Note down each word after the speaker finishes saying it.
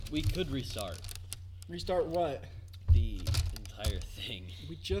We could restart Restart what? the entire thing.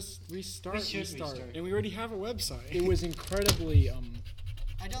 We just restart. We should restart. And we already have a website. It was incredibly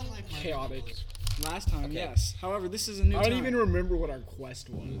I don't like my chaotic. rules. Last time, Okay. yes. However, this is a new I don't time. even remember what our quest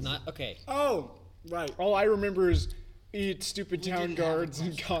was. Not okay. Oh, right. All I remember is eat stupid We town didn't have a guards and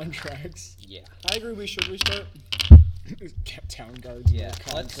quest. contracts. Yeah. I agree we should restart. Town guards and Yeah.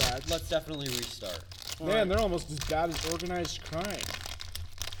 contracts. Let's definitely restart. Man, they're almost as bad as organized crime.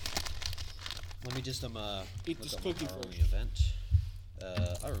 Let me just Eat look this up my cookie harrowing first. event.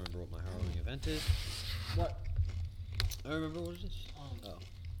 I remember what my harrowing event is. What? I remember what it is. Oh.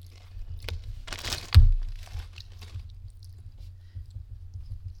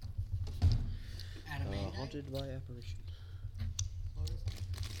 Adam and Haunted by apparition.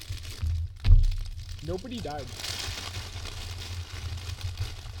 Nobody died.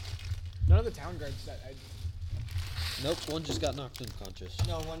 None of the town guards died. Nope, one just got knocked unconscious.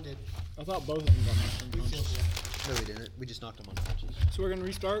 No, one did. I thought both of them got knocked We killed unconscious. one. No, we didn't. We just knocked him unconscious. So we're gonna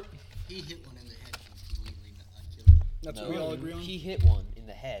restart. He hit one in the head completely, but I killed him. That's No, what we all agree on. He hit one in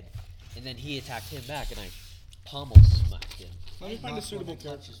the head, and then he attacked him back, and I pommel smacked him. Let me I find a knocked suitable one character.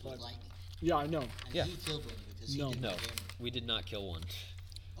 unconscious with lightning, Yeah, I know. and Yeah. he killed one because No. he did No, damage. we did not kill one.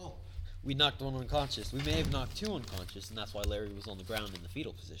 Oh, We knocked one unconscious. We may have knocked two unconscious, and that's why Larry was on the ground in the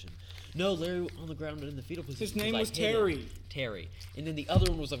fetal position. No, Larry on the ground in the fetal position. His name 'cause I was hit him. Terry. Terry. And then the other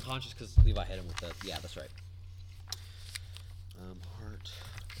one was unconscious because Levi hit him with the. Yeah, that's right. Heart.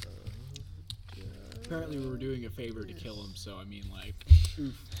 Apparently we were doing a favor to kill him, so I mean, like,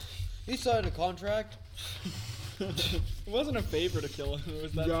 oof. He signed a contract. It wasn't a favor to kill him. It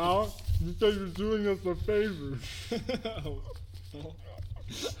was that. Yeah, you said you're doing us a favor. Oh.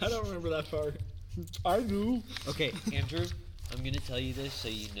 I don't remember that part. I do. Okay, Andrew, I'm gonna tell you this so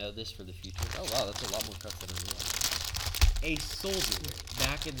you know this for the future. Oh wow, that's a lot more cuts than I realized. A soldier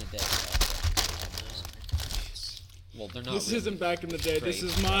back in the day. Well, they're not. This really. isn't back in the day. This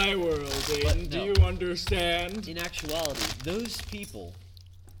Straight. is my world, Aiden. Do no. you understand? In actuality, those people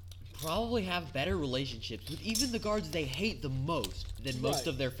probably have better relationships with even the guards they hate the most than most Right.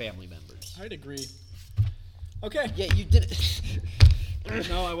 of their family members. I'd agree. Okay. Yeah, you did it.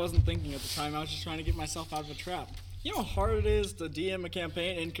 No, I wasn't thinking at the time. I was just trying to get myself out of a trap. You know how hard it is to DM a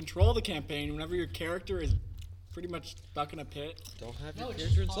campaign and control the campaign whenever your character is pretty much stuck in a pit? Don't have No, your it's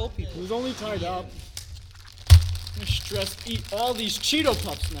character just insult part of people. He was only tied up. I'm stressed. Eat all these Cheeto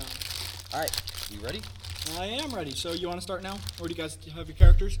Puffs now. Alright, you ready? I am ready. So you want to start now? Or do you guys have your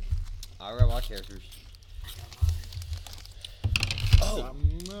characters? I got my characters. Oh!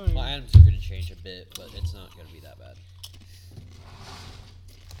 Mine. My items are gonna change a bit, but it's not gonna be that bad.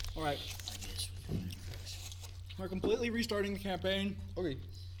 All right. I guess we're doing it first. We're completely restarting the campaign. Okay.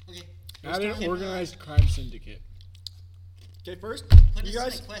 Okay. Add an Okay, organized crime syndicate. Okay, first, Put you us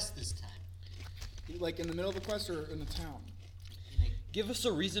guys, in a quest this time. like in the middle of the quest or in the town? In a, Give us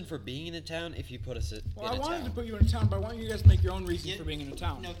a reason for being in a town if you put us Well, in I a wanted town. to put you in a town, but I want you guys to make your own reason Yeah. for being in a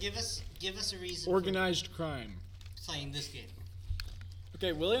town. no, give us a reason Organized crime. for playing this game.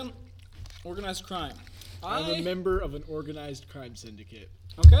 Okay, William, organized crime. I'm a member of an organized crime syndicate.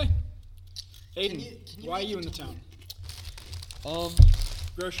 Okay. Aiden, can you why are make you it in the to town?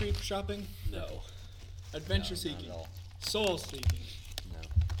 Grocery shopping? No. Adventure No, not seeking? at all. Soul seeking?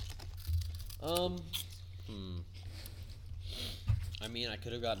 No. I mean, I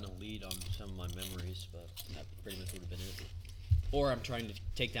could have gotten a lead on some of my memories, but that pretty much would have been it. Or I'm trying to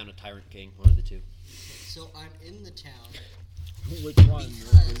take down a tyrant king, one of the two. So I'm in the town. Which one?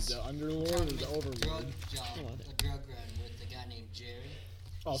 Because Is the Underlord or the drug Overlord? job, Oh, I a drug run with a guy named Jerry.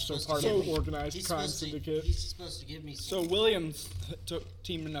 Also He's part supposed of to the give me- organized he's crime supposed to- syndicate. He's supposed to give me So some. William's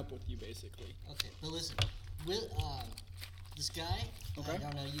teaming up with you, basically. Okay, but listen, this guy, Okay. I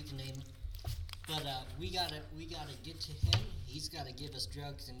don't know, you can name him, but we gotta get to him. He's gotta give us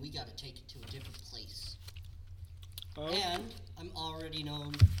drugs, and we gotta take it to a different place. Oh, And I'm already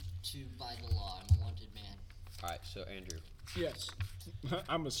known to by the law. I'm a wanted man. Alright, so Andrew. yes.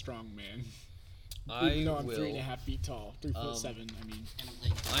 I'm a strong man. I Even though I'm will. 3.5 feet tall. 3'7", I mean. And I'm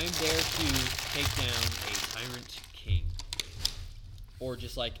like, I am there to take down a tyrant king. Or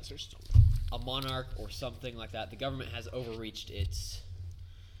just like a monarch or something like that. The government has overreached its.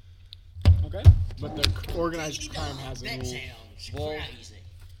 Okay. But the organized crime has a that rule. sounds Well, crazy.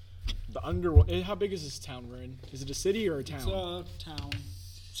 The Underworld. How big is this town we're in? Is it a city or a town? It's a town.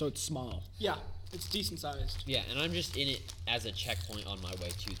 So it's small. Yeah, it's decent sized. Yeah, and I'm just in it as a checkpoint on my way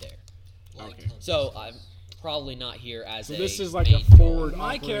to there. Like okay. Hubs. So I'm probably not here as So a. this is like a main goal. forward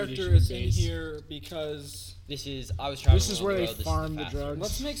My operation character is in base. here because This is. I was traveling. This is along where the they road, this is farm the fast road. drugs.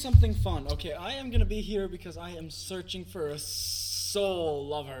 let's make something fun. Okay, I am gonna be here because I am searching for a soul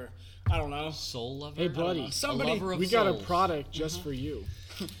lover. I don't know. Soul lover. Hey, buddy. know. Somebody- A lover of We got a souls. product just for you.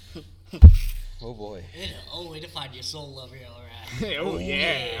 Oh boy. Way to find your soul lover, alright. Oh,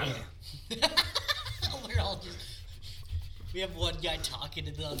 yeah. We're all just. We have one guy talking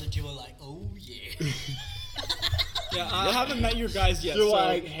and the other two are like, oh yeah. Yeah, I haven't met your guys yet. They're So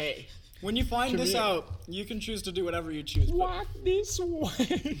like, hey, when you find come this here. out, you can choose to do whatever you choose. but- walk this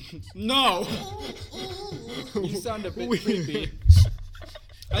way. No! Oh, You sound a bit We- creepy.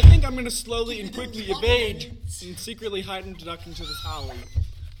 I think I'm gonna slowly and quickly evade and secretly hide and duck into this alley.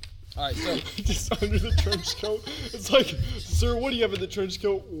 All right. So Just under the trench coat. It's like, sir, what do you have in the trench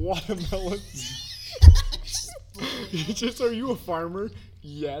coat? Watermelons. Just, are you a farmer?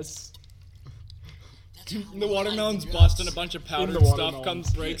 Yes. The watermelon's bust and a bunch of powdered the stuff watermelon.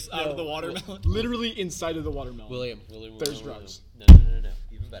 comes breaks out of the No, watermelon. Literally inside of the watermelon. William. There's drugs. No.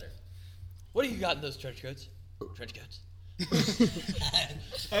 Even better. What do you got in those trench coats? Trench coats.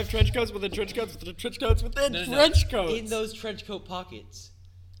 I have trench coats within trench coats within trench coats within No. trench coats. In those trench coat pockets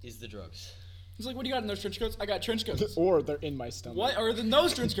is the drugs. He's like, what do you got in those trench coats? I got trench coats. Or they're in my stomach. What are in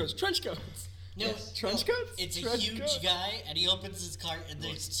those trench coats? Trench coats. no, Trench no, coats? It's a Trench huge coats. guy, and he opens his cart, and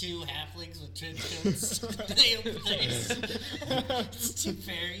there's two halflings with trench coats. They open theirs. It's two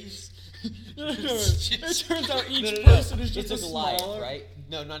fairies. It turns out each No. person is just It's a a Goliath, smaller. right?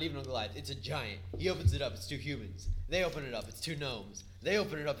 No, not even a Goliath. It's a giant. He opens it up. It's two humans. They open it up. It's two gnomes. They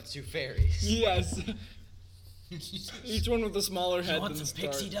open it up. It's two fairies. Yes. Each one with a smaller head You want than some the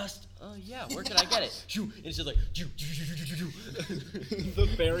start. pixie dust? Oh yeah. Where can I get it? Shoo. And it's just like. The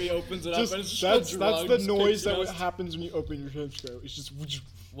fairy opens it up Just, and it's that's just the drugs, noise pixie that dust. happens when you open your trench coat. It's just.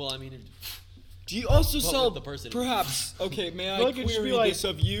 Well, I mean, Do you also What sell with the person? perhaps okay, may I feel like it should query be like- this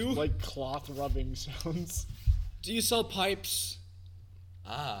of you? like cloth rubbing sounds. Do you sell pipes?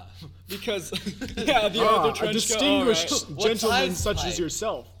 Because the Ah, other a trench distinguished coat. What gentleman size such pipe? as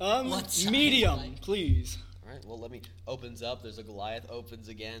yourself. What size Medium, pipe? please. all right. Well, let me. Opens up. There's a Goliath. Opens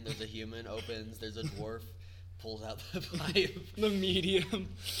again. There's a human. Opens. There's a dwarf. Pulls out the pipe. The medium.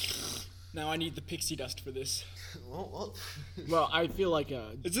 Now I need the pixie dust for this. Well, Well, I feel like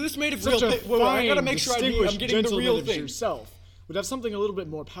Is this made of real? such a Wait, I fine, gotta make sure I'm distinguished getting the gentleman real as thing. yourself would have something a little bit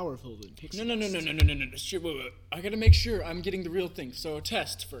more powerful than pixie. No. dust. Shit, wait. I gotta make sure I'm getting the real thing. So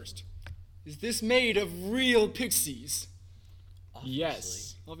test first. Is this made of real pixies?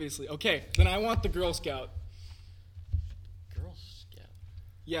 Yes. Obviously. Okay, then I want the Girl Scout. Girl Scout.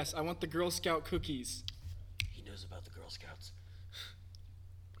 Yes, I want the Girl Scout cookies. He knows about the Girl Scouts.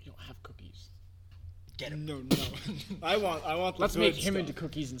 We don't have cookies. Get him. No. I want the Let's good make him stuff. into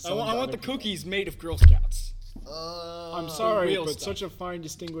cookies and I sell want, them I to want the other people. cookies made of Girl Scouts. I'm sorry, real but stuff. such a fine,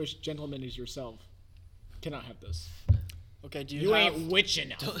 distinguished gentleman as yourself cannot have this. Okay, do You have... ain't witch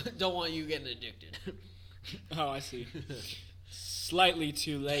enough. Don't want you getting addicted. Oh, I see. Slightly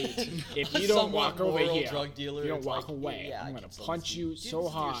too late. If A you don't somewhat walk over moral here, drug dealer, you don't it's walk like, away. yeah, I I'm can gonna sell punch this. you Dude, so this is your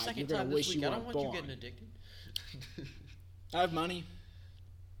hard, second you're gonna time this wish week. you I were don't want you born. getting addicted. I have money.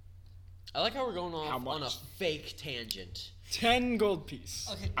 I like how we're going How off on a much? fake tangent. 10 gold piece.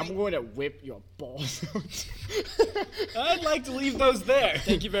 Okay, I'm wait, going to whip your balls out. I'd like to leave those there.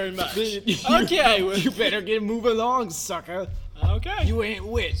 Thank you very much. You- Okay. You better get move along, sucker. Okay. You ain't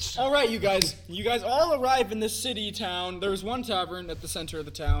witch. All right, you guys. You guys all arrive in this city town. There's one tavern at the center of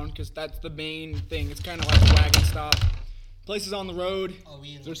the town because that's the main thing. It's kind of like a wagon stop. Place is on the road. are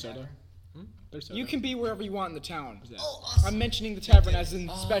we in There's the soda. tavern? There's soda. You can be wherever you want in the town. Oh, awesome. I'm mentioning the tavern as in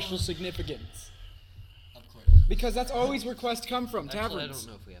special significance Of course. because that's always where quests come from. Actually, I Taverns.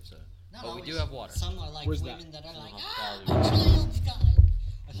 don't know if we have soda. Not But we always. do have water. Some are like Where's women that? that are like, Oh, ah, child's guy.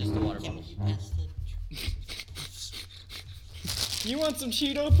 It's just the water Can bottles. you pass the... You want some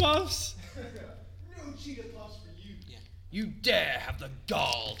Cheeto Puffs? You dare have the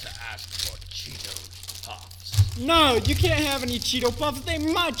gall to ask for Cheeto Puffs. No, you can't have any Cheeto Puffs. They're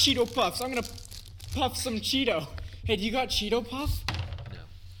my Cheeto Puffs. I'm gonna puff some Cheeto. Hey, do you got Cheeto Puff?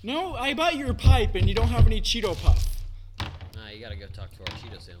 No. No, I bought your pipe and you don't have any Cheeto Puff. Nah, you gotta go talk to our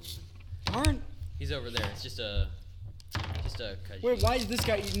Cheeto salesman. Aren't? He's over there. It's just a Wait, why is this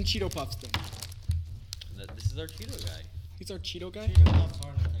guy eating Cheeto Puffs then? This is our Cheeto guy. He's our Cheeto guy? Cheeto puffs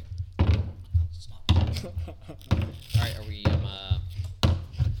are a thing. Stop. All right, are we gonna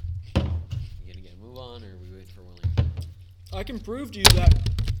get a move on, or are we waiting for William? I can prove to you that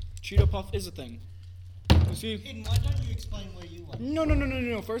Cheeto Puff is a thing. You see? Hayden, why don't you explain where you went?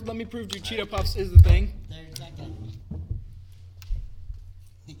 No. First, let me prove to you Cheeto Puffs is the thing. There's that guy.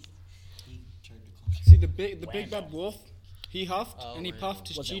 He turned to caution. See the big bad wolf? He huffed Oh, and he Randall. puffed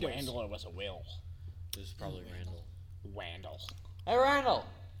his Was it Cheetos. Randall or was it Will? This is probably Randall. Randall. Hey, Randall.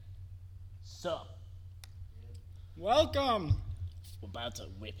 Sup? Welcome. about to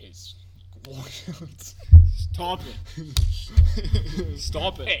whip his out. Stop it.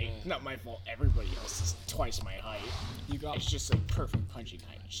 Stop it. Hey, not my fault. Everybody else is twice my height. You got It's just a perfect punching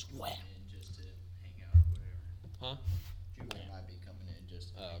height. Just wham. And just to hang out or whatever. Huh? Juvenile might be coming in just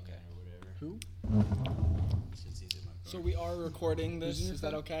to Oh, hang okay. out or whatever. Who? Since he's in my car. So we are recording this. Who's in your Is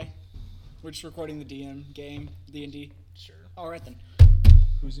that phone? okay? We're just recording the DM game, D&D. Sure. All right then.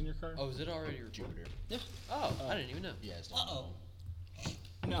 Who's in your car? Oh, is it already recorded? Jupiter. Yeah. Oh, I didn't even know. Yeah, it's not Uh-oh. home.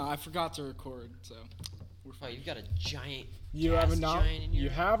 No, I forgot to record, so we're Oh, fine. you've got a giant. You gas have not. giant in You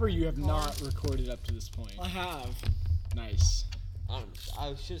your have or you have car? not recorded up to this point. I have. Nice. I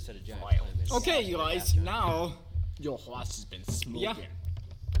should have said a giant. Wild. plant, but Okay, it's you a gas guys. giant. Now, Your horse has been smoking. Yeah.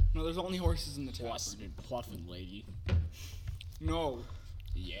 no, there's only horses in the Horse has tavern. been puffing, lady. No,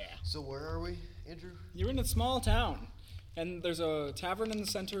 Yeah. So where are we, Andrew? you're in a small town, and there's a tavern in the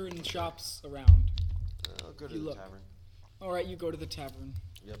center and shops around. I'll go to You the look. tavern. All right, you go to the tavern.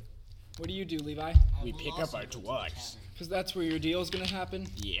 Yep. What do you do, Levi? I We will pick also up our go to the drugs. tavern. Because that's where your deal's gonna happen.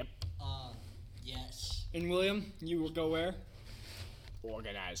 Yep. Yes. And William, you will go where?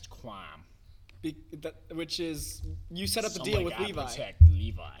 Organized crime. Which is you set up a Somebody deal with gotta Levi. Protect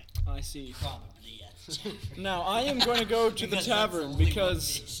Levi. I see. Probably yes. Now I am going to go to the Because that's the tavern only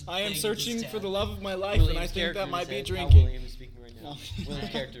because motivation I am thing in searching this for the town. love of my life, and I William's think character that might be said how drinking. William is speaking right now. William's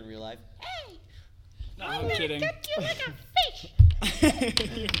character in real life. No, I'm kidding.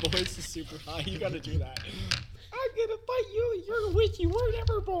 Your voice is super high. You gotta do that. I'm gonna bite you. You're a wish you were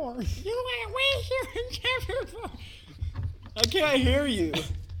never born. You went way here. I can't hear you.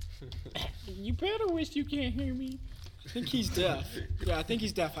 You better wish you can't hear me. I think he's deaf. Yeah, I think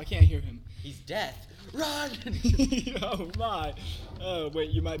he's deaf. I can't hear him. He's death. Run! Oh my. Oh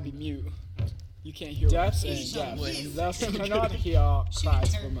wait, you might be mute. You can't hear what I'm Death saying. is Deaf. death. Thus cannot hear She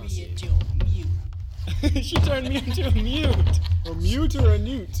cries turned from me us. into a mute. She turned me into a mute. A mute or a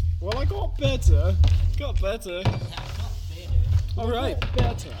newt? Well, I got better. Got better. That got better. All right. Got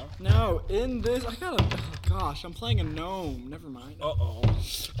better. Now in this, I gotta. Oh gosh, I'm playing a gnome. Never mind. Uh-oh.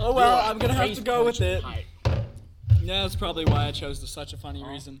 Oh well, I'm gonna have to go with it. Height. Yeah, that's probably why I chose such a funny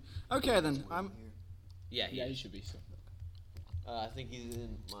reason. Okay then, I'm. Yeah, Yeah, you should be so. I think he's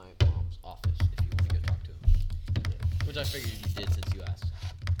in my mom's office if you want to go talk to him. Which I figured you did since you asked.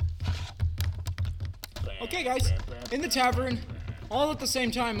 Okay, guys, in the tavern, all at the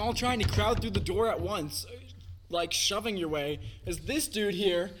same time, all trying to crowd through the door at once, like shoving your way, is this dude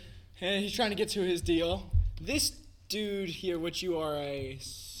here, and he's trying to get to his deal. This dude here, which you are a.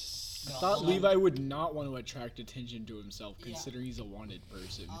 I thought Levi would not want to attract attention to himself, Yeah. considering he's a wanted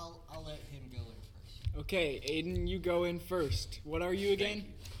person. I'll let him go in first. Okay, Aiden, you go in first. What are you again?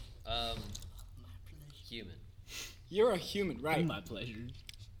 My pleasure. Human. You're a human, right? My pleasure.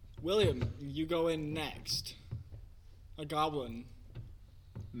 William, you go in next. A goblin.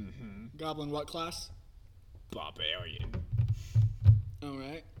 Mm-hmm. Goblin, what class? Barbarian. All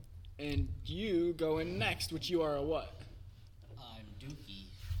right. And you go in next, which you are a what? I'm Dookie,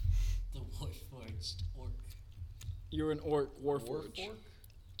 the Warforged Orc. You're an orc, warforged. Warfork?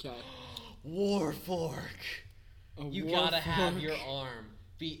 Okay. Warfork. A You gotta have warforged. your arm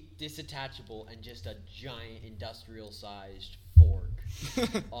be disattachable and just a giant industrial-sized fork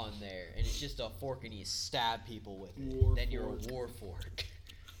on there, and it's just a fork, and you stab people with it. Then you're a warfork.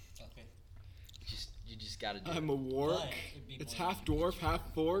 Okay. You just gotta do I'm it. a wark. But it'd be It's more half dwarf, half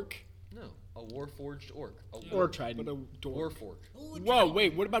fork. No, a warforged orc. A Or war, trident. But a dork. warfork. Ooh, Whoa,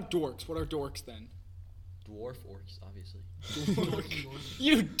 wait, what about dorks? What are dorks then? Dwarf orcs, obviously. Dorky orc.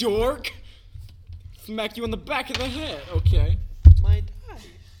 You dork! Smack you on the back of the head. Okay. My die.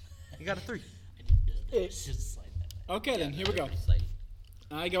 You got a 3. I didn't know that. It's- Just slide that. Okay, then, here we go. Pretty slight.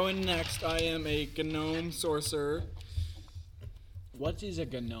 I go in next. I am a gnome sorcerer. What is a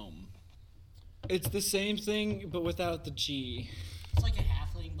gnome? It's the same thing, but without the G. It's like a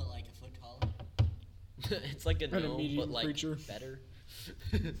halfling, but like a foot taller. It's like a An gnome, medium but like creature. better.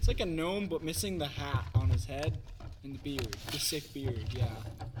 It's like a gnome, but missing the hat on his head and the beard. The sick beard, yeah.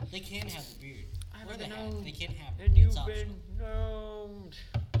 They can have the beard. I'm Or a the hat. gnome, They can have it. and you've It's been optional. gnomed.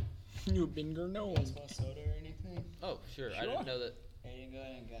 You've been gnome. Want soda or anything? Oh, sure. I Sure. didn't know that. There you go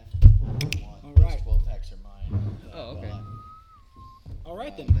and got one. All right. Those 12 packs are mine. Oh, okay. All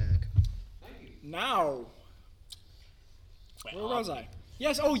right, then. Back. Now, where was I?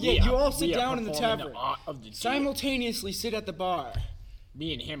 Yes, oh We yeah, you are- all sit we are down in the performing tavern. art of the deal. Simultaneously sit at the bar.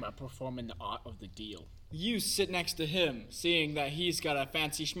 Me and him are performing the art of the deal. You sit next to him, seeing that he's got a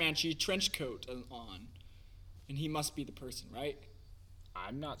fancy schmancy trench coat on. And he must be the person, right?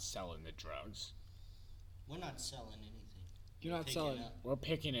 I'm not selling the drugs. We're not selling anything. You're not Picking selling. up. We're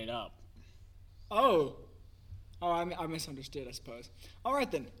picking it up. Oh. Oh, I misunderstood, I suppose. All right,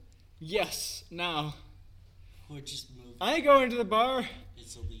 then. Yes, now. We're just moving. I go into the bar,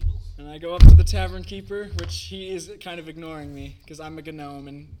 It's illegal. and I go up to the tavern keeper, which he is kind of ignoring me, because I'm a gnome,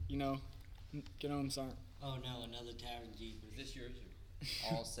 and, gnomes aren't. Oh no, another tavern keeper. Is this yours?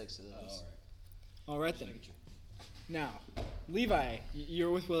 All 6 of those. All right, then. Now, Levi, you're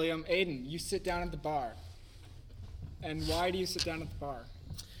with William. Aiden, you sit down at the bar. And why do you sit down at the bar?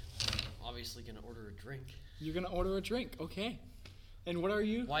 Obviously gonna order a drink. You're going to order a drink, okay. And what are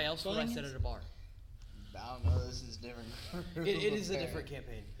you? Why else would I going sit as? at a bar? I don't know. This is different. It is a different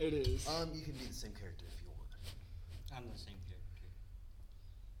campaign. It is. You can be the same character if you want. I'm the same character.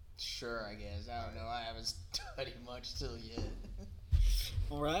 Sure, I guess. I don't know. I haven't studied much still yet.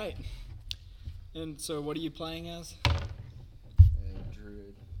 All right. And so what are you playing as?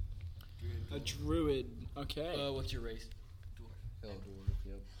 Druid. A druid. Okay. What's your race? Oh, dwarf.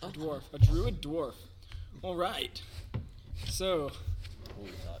 Yep. A dwarf. A druid dwarf. All right. So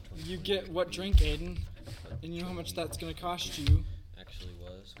you get what drink, Aiden? And you know how much that's going to cost you. Actually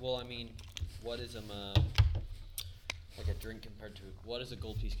was. Well, I mean, what is like a drink compared to, what is a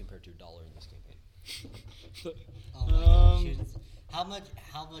gold piece compared to $1 in this campaign? Oh my gosh.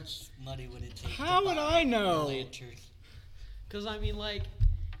 How much money would it take? How to would buy I know? a lantern? Because, I mean, like,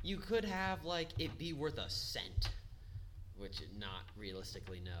 you could have, like, it be worth a cent. Which, not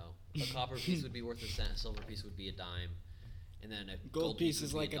realistically, no. A copper piece would be worth a cent, a silver piece would be a dime. And then a Gold piece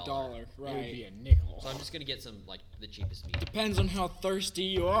is would like be $1, It would right? be a nickel. So I'm just going to get some, like, the cheapest meat. Depends on how thirsty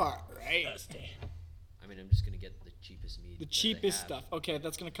you are, right? I mean, I'm just going to get the cheapest meat. The that they cheapest have. stuff. Okay,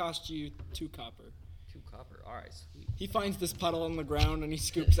 that's going to cost you 2 copper. 2 copper. Alright, sweet. He finds this puddle on the ground and he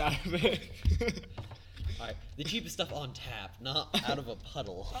scoops out of it. Alright, the cheapest stuff on tap, not out of a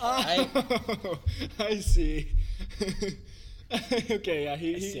puddle. Alright? Oh, I see. Okay, yeah,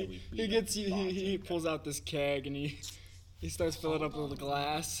 said we he beat gets up you. He pulls out this keg and he starts filling up with a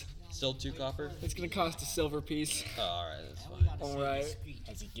glass. Still 2 copper? It's gonna cost a silver piece. Oh, alright, that's Now we fine. gotta save Alright. the street.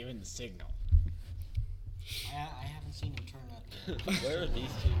 Has he given the signal? I haven't seen him turn up yet. Where are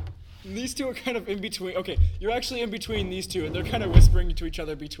these 2? These two are kind of in between. Okay, you're actually in between these two, and they're kind of whispering to each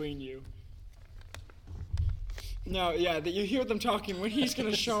other between you. No, yeah, that you hear them talking when he's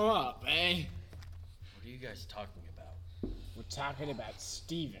gonna show up, eh? What are you guys talking about? We're talking about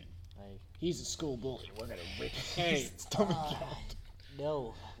Steven. He's a school bully. We're gonna rip Hey. his stomach out.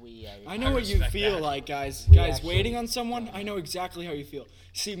 No, we. I know what you respect feel that. like, guys. We Guys, actually- waiting on someone, I know exactly how you feel.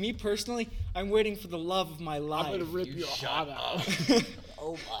 See, me personally, I'm waiting for the love of my life. I'm gonna rip You your shut heart up. out.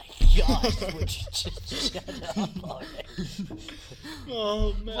 Oh my gosh! Would you just shut up already?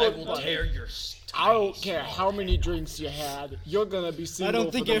 Oh I man. will tear your I don't care how many drinks you had. You're gonna be single. I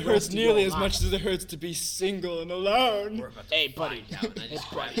don't think for the it hurts rest of nearly your as much life. as it hurts to be single and alone. We're about to Hey, buddy. find out, and I just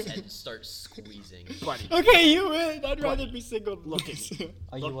grab his head and start squeezing. Buddy, Okay, you win. I'd rather be single. Than look at me.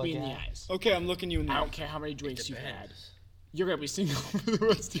 Are Look you me in the okay? eyes. Okay, I'm looking you in the I eye. don't care how many drinks you had. Depends. You're gonna be single for the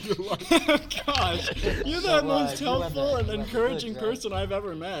rest of your life. Gosh, you're the So, most you have helpful the- and you have the encouraging goods, right? person I've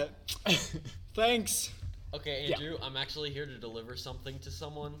ever met. Thanks. Okay, Yeah. Andrew, I'm actually here to deliver something to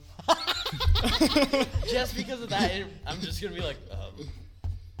someone. Just because of that, I'm just gonna be like,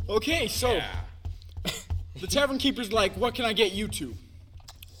 Okay, so yeah. the tavern keeper's like, what can I get you two?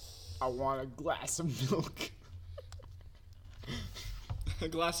 I want a glass of milk. A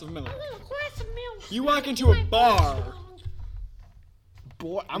glass of milk. You walk into a bar.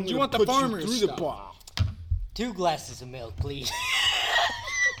 Boy, I'm You gonna want the put farmer's you through stuff. the bar. 2 glasses of milk, please.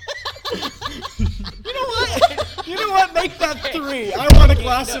 You know what? Make that 3. I want a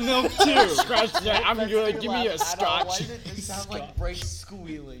glass of milk too. Scratch that. I'm gonna give me a scotch. It sounds like Bryce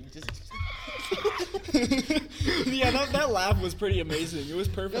squealing. Just Yeah, that laugh was pretty amazing. It was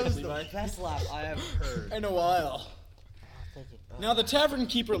perfect, Levi. best laugh I have heard. In a while. Thank you. Now the tavern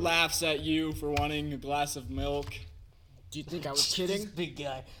keeper laughs at you for wanting a glass of milk. Do you think I was kidding? Big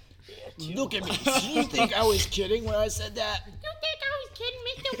guy. Look at me. Do you think I was kidding when I said that?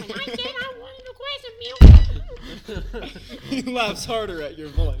 He laughs harder at your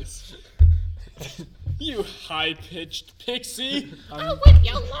voice. You high-pitched pixie.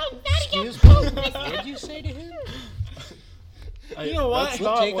 Excuse me? What did you say to him? You know what? That's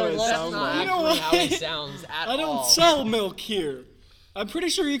not Take what our it glass sounds of like. You know Actually how he what? sounds at I don't all. sell milk here. I'm pretty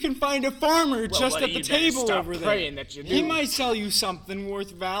sure you can find a farmer just well, at you the better table stop over there. praying that you He do. might sell you something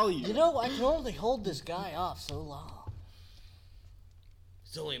worth value. You know, I can only hold this guy off so long.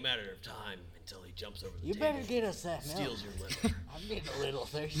 It's only a matter of time until he jumps over the You table, better get us that milk. steals your liver. I'm getting a little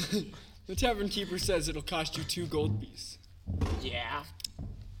thirsty. The tavern keeper says it'll cost you 2 gold pieces. Yeah.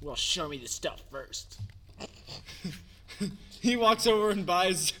 Well, show me the stuff first. He walks over and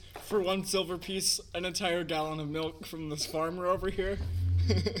buys for 1 silver piece an entire gallon of milk from this farmer over here.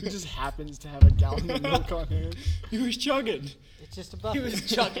 Who just happens to have a gallon of milk on hand. He was chugging. It's just a He bucket. was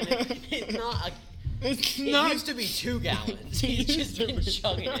chugging it. It's not a, It's it not. used to be 2 gallons. He's just been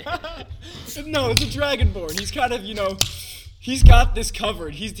chugging it. No, it's a dragonborn. He's kind of, he's got this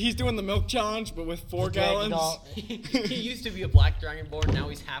covered. He's doing the milk challenge, but with 4 gallons. He used to be a black dragonborn. Now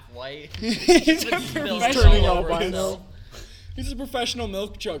he's half white. He's a But spills professional. all over albino. himself. He's a professional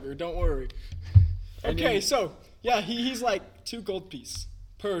milk chugger. Don't worry. Okay, so yeah, he's like 2 gold piece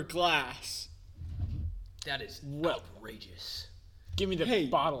per glass. That is Well. outrageous. Give me the Hey,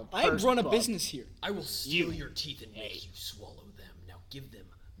 bottle. I first, run a bub. business here. I will steal You- your teeth and make Hey. you swallow them. Now give them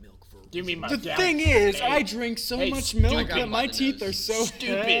milk for a Give me reason. my The gallon. thing is, Hey. I drink so Hey, much stupid. milk Grab that him my by the teeth nose. are so Stupid.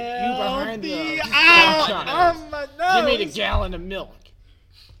 You behind healthy. the- Ow! On my Give me the nose. gallon of milk.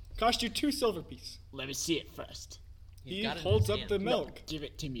 Cost you 2 silver piece. Let me see it first. He's He got it in holds his up hand. the milk. Give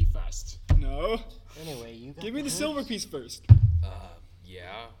it to me first. No. Anyway, you got Give me the silver piece first.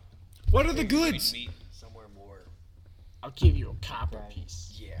 Yeah. What are the We'd goods? meet somewhere more. I'll give you a copper Right.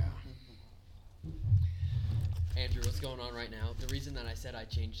 piece. Yeah. Andrew, what's going on right now? The reason that I said I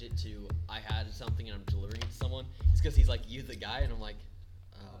changed it to I had something and I'm delivering it to someone is because he's like, you the guy, and I'm like,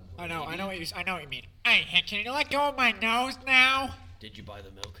 I know what you mean. Hey, can you let go of my nose now? did you buy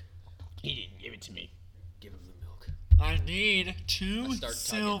the milk? He didn't give it to me. Give him the milk. I need 2 I start tugging.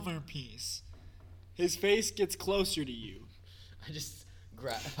 silver piece. His face gets closer to you. I just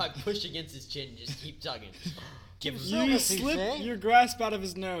I push against his chin and just keep tugging. Give him Silver the You piece, slip eh? your grasp out of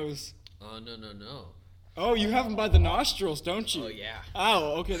his nose. Oh, no. Oh, you have him by the nostrils, don't you? Oh, yeah. Ow,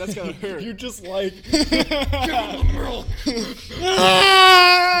 okay, that's gotta hurt. You just like Milk!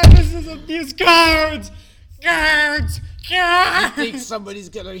 Ah, this is abuse. Guards! Guards! Guards! think somebody's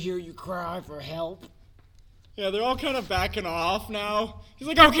gonna hear you cry for help. Yeah, they're all kind of backing off now. He's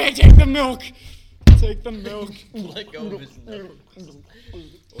like, okay, take the milk. Take the milk. Let go of his nose.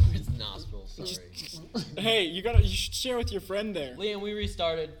 Or his nostrils, sorry. Hey, you should share with your friend there. Liam, we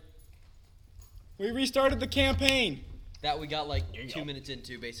restarted. We restarted the campaign. That we got like 2 minutes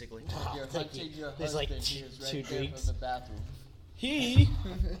into, basically. Your hunting your There's like husband two- is two right there drinks. from the bathroom. He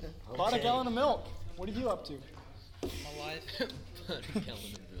bought a Okay. gallon of milk. What are you up to?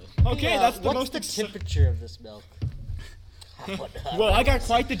 Okay, Hey, that's the what's most the exci- temperature of this milk? Well, I got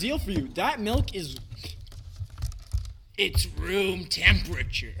quite the deal for you. That milk is. It's room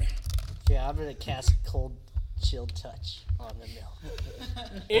temperature. Yeah, I'm gonna cast cold chill touch on the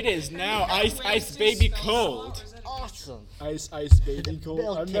milk. It is now ice baby cold. Awesome. Ice baby cold.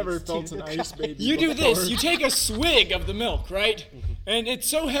 milk I've never tastes felt too an ice good. baby. You do before. this. You take a swig of the milk, right? And it's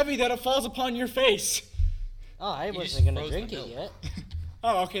so heavy that it falls upon your face. Oh, I just wasn't gonna froze the drink it milk. yet.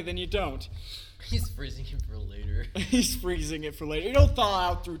 Oh, okay, then you don't. He's freezing him for later. He's freezing it for later. It'll thaw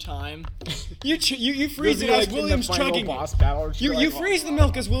out through time. You You'll freeze be it as like in the William's final chugging boss it. battle. and You you're like, freeze the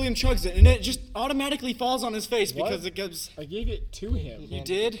milk as William chugs it, and it just automatically falls on his face What? because it gives. I gave it to him. You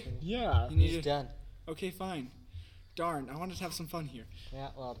did? Yeah. You need He's to- done. Okay, fine. Darn, I wanted to have some fun here. Yeah,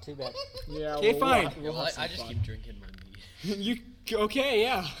 well, too bad. Yeah. Okay, well, fine. We'll Well, have some I just fun. keep drinking my meat. Okay,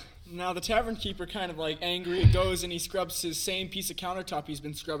 yeah. Now the tavern keeper kind of like angry. It goes and he scrubs his same piece of countertop he's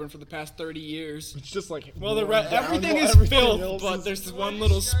been scrubbing for the past 30 years. It's just like Well, worn down everything while is everything filth, else but is- there's this one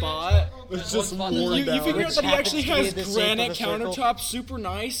little spot. It's just One spot worn that's You down. figure out that he happens actually to be has the shape of granite a circle. countertop, super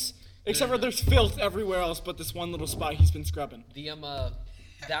nice. Except for there's filth everywhere else, but this one little spot he's been scrubbing. The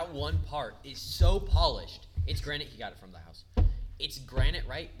that one part is so polished. It's granite. He got it from the house. It's granite,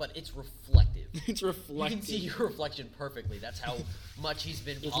 right? But it's reflective. It's You reflective. can see your reflection perfectly. That's how much he's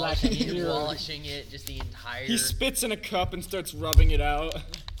been It's polishing like it, and mirror. polishing it, just the entire. He spits in a cup and starts rubbing it out.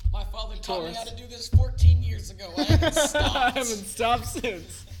 My father taught me how to do this 14 years ago. I haven't I stopped. haven't stopped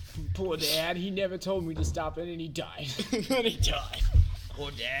since. Poor dad. He never told me to stop it, and he died. And then he died. Poor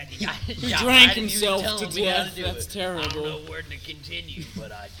dad. He drank himself to death. That's I terrible. don't know where to continue,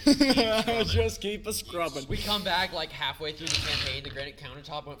 but I just keep scrubbing. Just keep a scrubbing. We come back like halfway through the campaign. The granite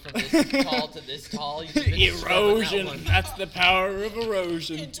countertop went from this tall to this tall. You've been scrubbing that Erosion. one. That's the power of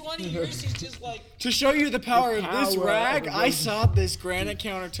erosion. In 20 years, he's just like, To show you the power of this power of rag, I erosion. sawed this granite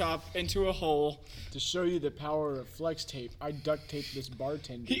countertop into a hole. To show you the power of flex tape, I duct taped this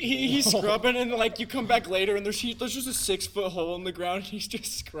bartender. He's scrubbing, and like you come back later, and there's just a 6-foot hole in the ground, and he's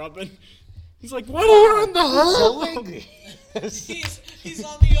just scrubbing. He's like, "What are you in the hole?" So angry. he's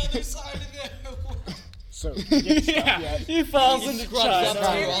on the other side of the So, Yeah, he falls into Scrubs up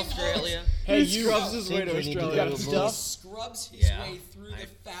China. to Australia. hey, He you scrubs his way to Seems we need to Australia. go to stuff? scrubs his Yeah. way through I the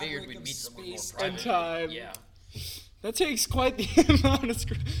figured fabric we'd of meet someone more space. private. time. Yeah. That takes quite the amount of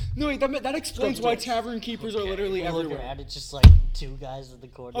No, wait, that explains why tavern keepers are literally We're looking everywhere. at it, just like two guys in the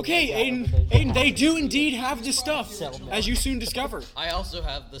corner. Okay, with a guy over Aiden, they do indeed have the stuff, Sell them. as you soon discover. I also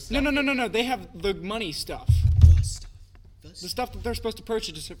have the stuff. No, they have the money stuff. The stuff that they're supposed to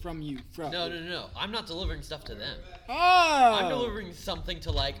purchase it from you. No. I'm not delivering stuff to them. Ah! I'm delivering something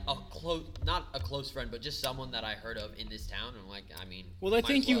to like not a close friend, but just someone that I heard of in this town. And I'm like, I mean. Well, they might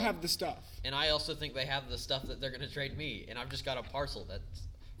think as you well. have the stuff. And I also think they have the stuff that they're gonna trade me. And I've just got a parcel that,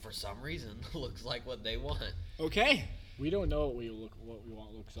 for some reason, looks like what they want. Okay. We don't know what we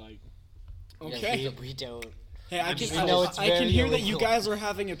want looks like. Okay. Yeah, we don't. Hey, I We can, know it's I can very hear that you illegal. guys are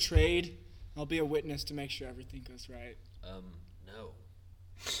having a trade. I'll be a witness to make sure everything goes right. No.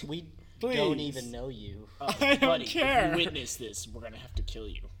 We Please. don't even know you. I don't Buddy, care. if you witness this, we're gonna have to kill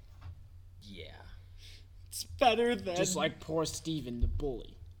you. Yeah. It's better than. Just like poor Steven the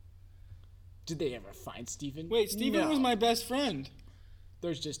bully. Did they ever find Steven? Wait, Steven No. was my best friend.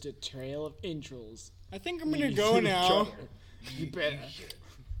 There's just a trail of intros. I think I'm gonna go now. You better.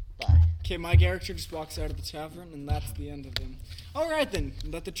 Bye. Okay, my character just walks out of the tavern, and that's the end of him. Alright then,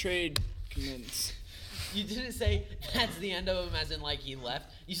 let the trade commence. You didn't say that's the end of him as in like he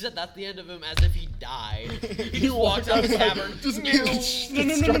left. You said that's the end of him as if he died. He just walks out of the tavern.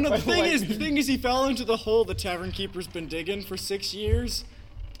 No. The thing is, he fell into the hole the tavern keeper's been digging for 6 years.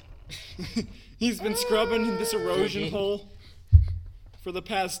 He's been scrubbing in this erosion hole for the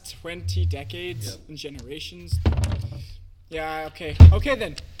past 20 decades and generations. Yeah, okay. Okay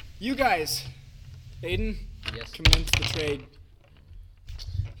then. You guys. Aiden, Yes. commence the trade.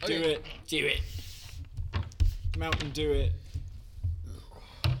 Do Okay. it. Do it. Mountain, do it.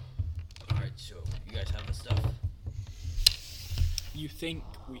 Alright, so you guys have the stuff. You think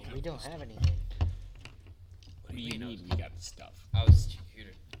we have. We don't have anything. What do We you mean? we got the stuff. I was here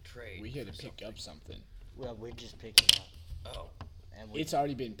to trade. We here to for pick up something. Well, we're just picking up. Oh, And we, It's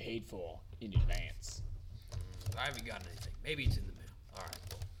already been paid for in advance. I haven't gotten anything. Maybe it's in the mail. Alright,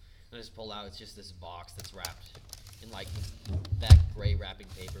 cool. I just pull out. It's just this box that's wrapped in like that gray wrapping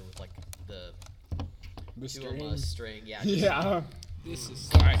paper with like the The string. Yeah. Yeah. This is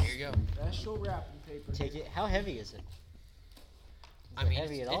Alright, here you go. special wrapping paper. take it. How heavy is it? I mean,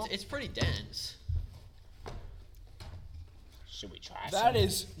 heavy at all? it's pretty dense. Should we try That some?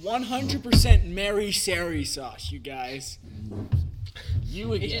 is 100% Mary Sari sauce, you guys.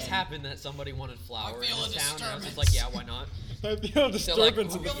 You again. It just happened that somebody wanted flour in feel a this town, and I was just disturbance. like, yeah, why not? I feel a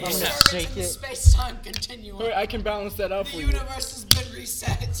disturbance in the Feel the Yeah. disturbance Shake in the it. space-time continuum. Wait, I can balance that up The for you. universe has been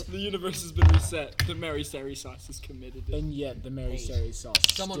reset. The universe has been reset. The Mary Sari sauce is committed. And yet the Mary Hey. Sari sauce.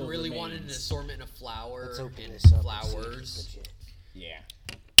 Someone still really wanted an remains. assortment of flour Let's open and this up. and see flowers. what's legit. Yeah.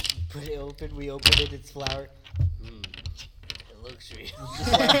 Put it open. We open it. It's flour. It looks real.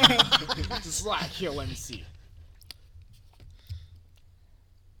 Just like here, let me see.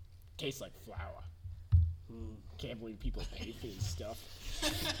 Tastes like flour. Can't believe people pay for this stuff.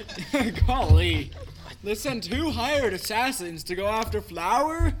 Golly. They sent 2 hired assassins to go after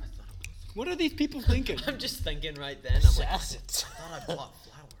flour? What are these people thinking? I'm just thinking right then. I'm like, I Assassins. thought I bought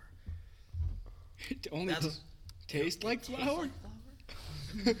flour. It only That's- tastes like Tastes flour? like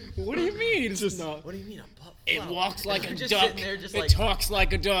flour? What do you mean? It's Just- not. What do you mean I bought It flour? walks like a I'm just duck. sitting there just It like, talks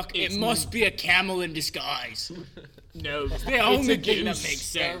like a duck. It must be a camel in disguise. No. The only thing that goose.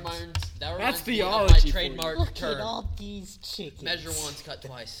 makes that sense. reminds That's me of my theology for you. trademark Look at term. all these chickens. Measure once, cut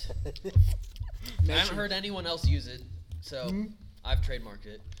twice. I haven't heard anyone else use it, so I've trademarked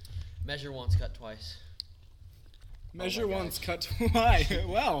it. Measure once, cut twice. Measure Oh my once, cut twice.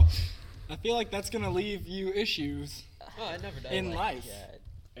 Well, I feel like that's gonna leave you issues Oh, I never done in it. life. God.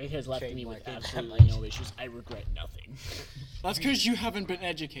 It has left me with Trademark it that absolutely much. no issues. I regret nothing. That's because you haven't been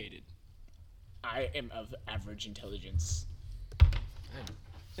educated. I am of average intelligence.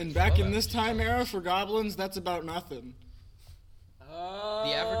 And back in this time era for goblins, that's about nothing. The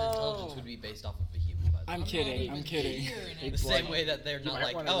average intelligence would be based off of a human, by the I'm way. kidding. I'm kidding. The same way that they're not might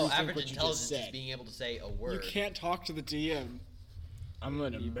like, wanna oh, rethink average what you just intelligence is said. being able to say a You word. can't talk to the DM. I'm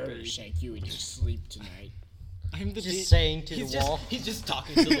gonna murder shank you in your sleep tonight. I'm the Just DM. saying to He's the just, wall. he's just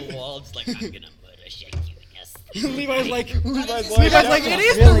talking to the wall. It's like, I'm gonna murder shake you in your sleep. Levi's like, Levi's it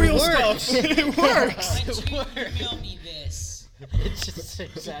is the really real works. stuff. It works. Why don't you email me this? It's just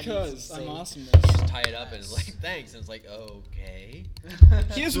exactly Because the I'm same. awesomeness. Tie it up and it's like, thanks. And it's like, okay.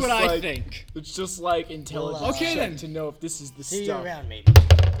 Here's Just what I like- think. It's just like intelligence Okay, check then. to know if this is the See you stuff. around, maybe.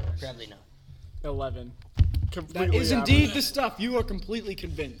 Probably not. 11. That Completely is average. indeed the stuff. You are completely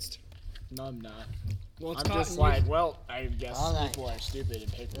convinced. No, I'm not. Well, it's I'm just cotton. like, well, I guess All right. people are stupid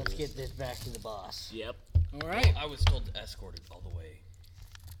and pay for Let's this. get this back to the boss. Yep. All right, I was told to escort it all the way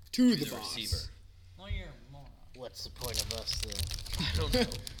to to the the boss. receiver. Oh, you're a moron. What's the point of us, then? I don't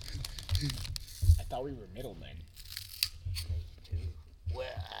know. I thought we were middlemen. Well,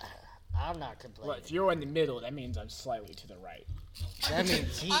 I'm not complaining. Well, if you're in the middle, that means I'm slightly to the right. That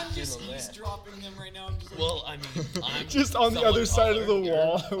means he's I'm to just the left. eavesdropping him right now. I'm just like, Well, I mean, I'm Just on the somewhat other side of the taller. You're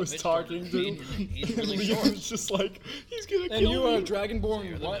wall I a was bit talking shorter than to. me, and He's really Liam short. was just like, he's gonna And kill you me. are Dragonborn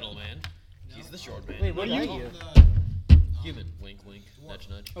You're the what? middle man. He's the short man. Wait, what What are are you? Human. Wink, wink. Nudge,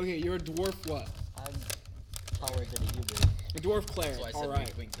 nudge. Okay, you're a dwarf what? I'm taller than a human. A dwarf cleric. That's why I said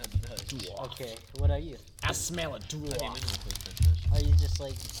Alright. wink, wink, nudge, nudge. Okay, what are you? I smell a How do you mean dwarf. wink, wink, nudge, nudge? Are you just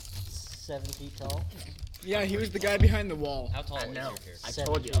like 7 feet tall? Yeah, he was the guy behind the wall. How tall is your No, character? I 7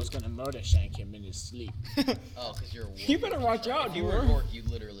 told you I was gonna murder shank him in his sleep. Oh, because you're a warg. You better watch out, If you were a dwarf. orc, you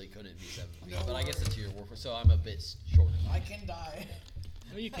literally couldn't be 7 feet. But I guess it's your warg, so I'm a bit shorter. I can die.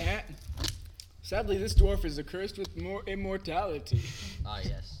 No, you can't. Sadly, this dwarf is accursed with more immortality. Ah,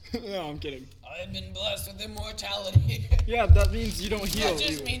 yes. No, I'm kidding. I've been blessed with immortality. Yeah, that means you don't heal. That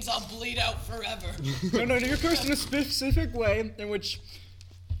just either. means I'll bleed out forever. No, you're cursed in a specific way in which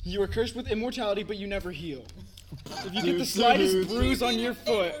you are cursed with immortality, but you never heal. If you get the slightest bruise on your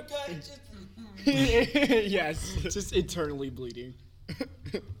foot, yes, Just internally bleeding.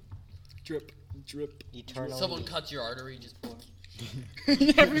 drip, drip. Eternal. Someone cuts your artery, just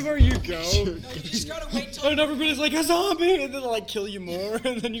Everywhere you go, No, you just gotta wait till. and everybody's like a zombie, and then they'll like kill you more,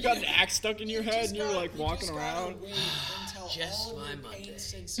 and then you got an axe stuck in your head, and you're like walking around. Wait until Just all of my your Monday. pain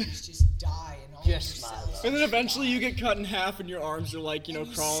sensors just die and all Just of your my cells. And then eventually you get cut in half, and your arms are like, you know, And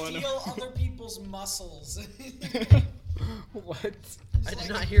you crawling. steal other people's muscles. What? I did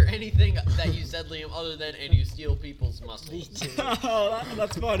not hear anything that you said, Liam, other than and you steal people's Me muscles. too. Oh,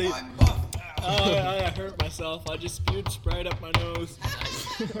 that's funny. I'm buff now. Oh, I hurt myself. I just spewed Sprite up my nose. I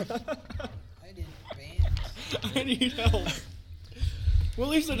did band. I need help. Well,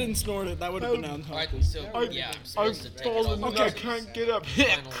 at least I didn't snort it. That would have been Alright, unhealthy. so yeah, I'm I've supposed to take it fallen off. and I can't get up.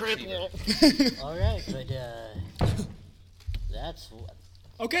 Final receiver. Alright, but that's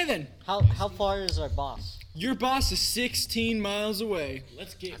Okay then. how far is our boss? Your boss is 16 miles away.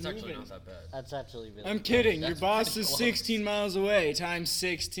 Let's get That's actually moving. not that bad. That's absolutely really I'm close. kidding. Your That's boss pretty is close. 16 miles away. Times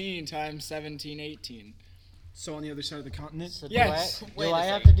 16 times 17, 18. So on the other side of the continent? So Yes. do I, Wait do a I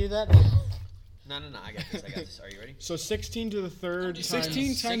have second. to do that? No, I got this. Are you ready? So 16 to the third times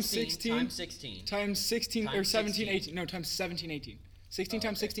 16 times 16 times 16. times 16 or Times 17, 16. 18. No, times 17, 18. 16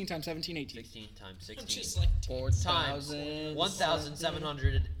 times 16 times 17, 18. 16 times 16 Just like times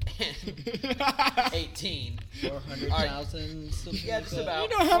 1,718. 400,000. Yeah, just about.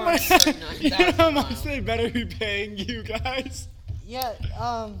 You know how much? 439,000 You know how much miles. they better be paying you guys? Yeah,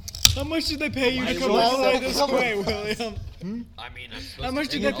 How much did they pay you to Why come was all the way that this covered? way, William? I mean, I'm supposed How much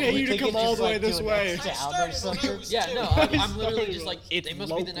to did take they it all pay you the to way. come all the way this to way? an I town or started when I something? was Yeah, two. no, I'm literally just like, It's they must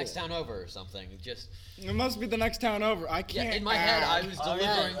be the local. next town over or something. Just It must be the next town over. I yeah, can't. in my head, I was All right,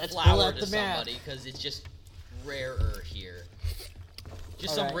 delivering let's pull flour out to the map. somebody because it's just rarer here.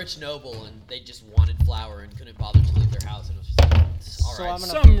 Just All some right. rich noble, and they just wanted flour and couldn't bother to leave their house, and it was just like, all So right, I'm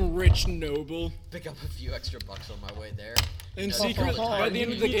gonna- Some rich noble. pick up a few extra bucks on my way there. In You know, secret, all the by time. the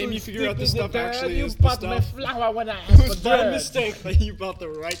end of the game, you figure out this stuff actually is the my stuff. flower when I It was by mistake that you bought the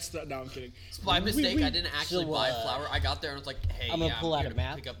right stuff. No, I'm kidding. By mistake, I didn't actually So, buy flour. I got there and was like, "Hey, I'm gonna yeah, pull out here a to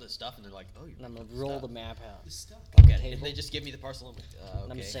map. pick up this stuff," and they're like, "Oh, you're And I'm gonna roll the map out. okay." table. And they just give me the parcel. I'm like,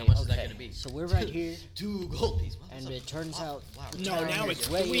 And I'm "Okay, saying, how much is okay, that gonna be?" so we're right here, 2 gold pieces. Well, and that's a it turns lot out of flour. No, now it's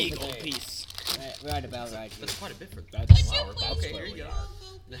Way 3 over gold there. piece. right about right here. That's quite a bit for That's flour. that's Okay, where here you we go.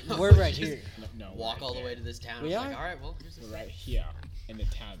 No, We're right just here. No, Walk right all the there. way to this town. We I was like, are? all right, well, here's this. We're right here, and the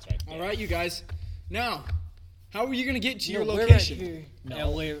town's right there. All right, you guys. Now, how are you gonna get to your No, we're right location? here.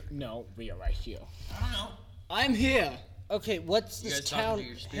 No, we are right here. I don't know. I'm here. Okay, what's You this guys talking town? to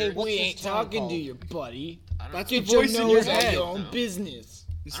your Hey, spirit? what's We this ain't town talking called? to you, buddy. I don't That's know. the Get your voice in nose your out head. your own No. business.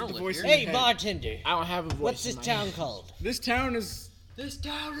 This I is don't the live voice here. in your Hey, head. bartender. I don't have a voice. What's in this my town head. called? This town is. This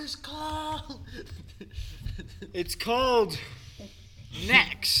town is called. It's called.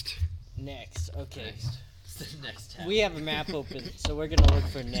 Next. Next. Okay. Next. It's the next town. We have a map open, so we're gonna look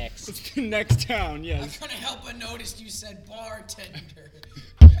for next. It's the next town. I Yes. couldn't help but notice you said bartender.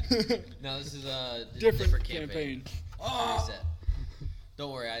 No, this is a Different campaign. campaign. Oh, Reset.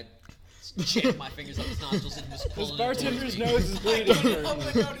 Don't worry, I jammed my fingers up his nostrils and was This pulling it bartender's towards me. nose is I bleeding. couldn't help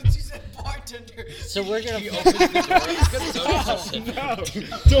but notice you said bartender. So we're gonna. He opens the door. He's gonna notice something. No.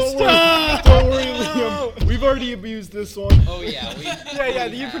 Don't worry, don't worry, Liam. We've already abused this one. Oh yeah, we. Yeah,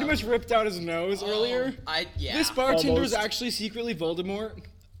 we you pretty have. much ripped out his nose earlier. Yeah. This bartender is Almost. actually secretly Voldemort.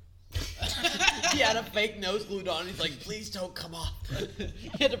 He had a fake nose glued on. He's like, please don't come off. He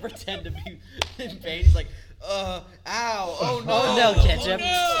had to pretend to be in pain. He's like, ow, oh no. Oh no, ketchup.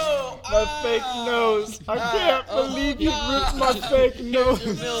 No, my fake nose. I can't believe you ripped my fake nose.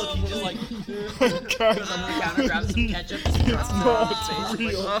 Milk, he just like God. goes on the counter, grabs some ketchup, just throws it No, on his it's face. Like,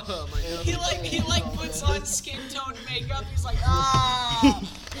 real. oh my god. He puts on skin tone makeup. He's like, ah.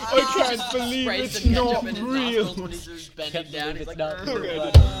 I can't believe Sprays it's some ketchup not in his real. nostrils when he's bending down. He's like,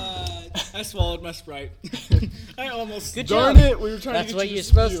 I swallowed my Sprite. I almost. Good Darn job. it, we were trying That's to get what you you're to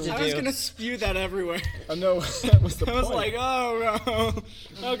supposed spew. to I was do. gonna spew that everywhere. I know, that was the I point. was like, oh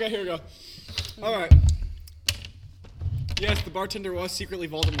no. Okay, here we go. All right. Yes, the bartender was secretly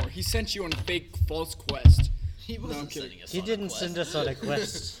Voldemort. He sent you on a fake, false quest. he wasn't kidding. sending us He on a didn't quest. send us on a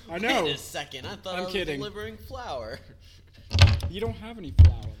quest. I know. Wait a second, I thought I'm I was kidding. delivering flour. You don't have any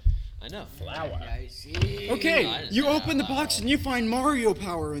flour. I know. Flower. I see. Okay, I didn't you say open the that box and you find Mario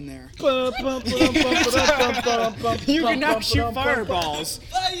power in there. You You can now shoot fireballs.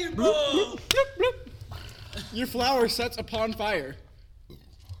 Fireball. Your flower sets upon fire.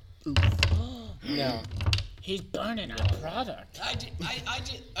 No. He's burning our product. I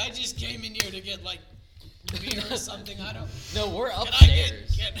just came in here to get like beer or something. I don't. No, we're I get-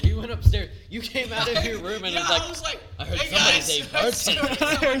 upstairs. get- We went upstairs. You came out of your room and yeah, it I was was like, like, I heard hey somebody guys. say bartender.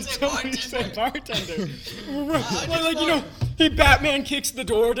 I heard somebody say bartender. Like, you know, he Batman kicks the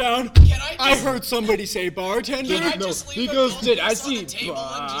door down. Can I I just- heard somebody say bartender. Can I No, just he leave a goes, gold "Did I piece on the see table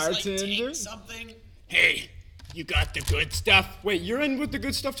and just, like, take bartender?" something? Hey, you got the good stuff. Wait, you're in with the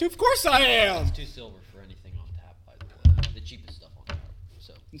good stuff too? Of course I am. 2 silver for anything on tap, by the way. The cheapest stuff on tap.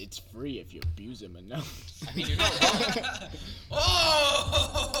 So, It's free if you abuse him enough. I mean, you're not wrong.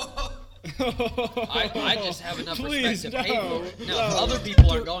 Oh! I just have enough Please, respect to pay for it. no, No, no. other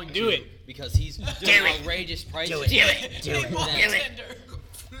people are going Do to it. because he's doing outrageous prices. Hey, bartender.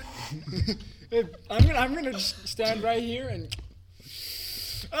 I'm gonna just stand right here and.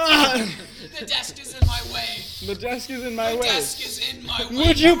 Ah, The desk is in my way. the desk is in my The way. desk is in my way.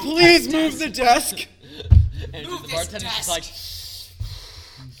 Would you please move the desk? And Move the this bartender's just like,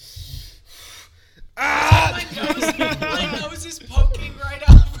 My nose is poking right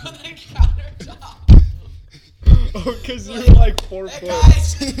out from the countertop. Oh, because you're like 4 Hey foot.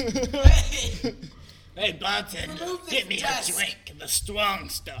 guys. Hey. Hey, bartender, Remove this desk. of the strong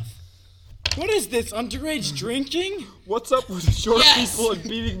stuff. What is this, underage drinking? What's up with short Yes. people and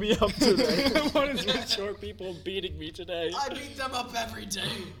beating me up today? What is with short people beating me today? I beat them up every day.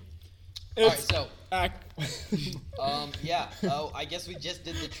 alright, It's so, ac- yeah. Oh, I guess we just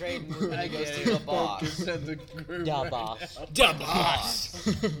did the trade and we're gonna go see the boss. Da boss. the boss.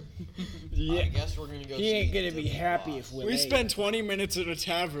 Yeah. I guess we're gonna go He see ain't gonna the be happy boss. if we're We late. spent 20 minutes at a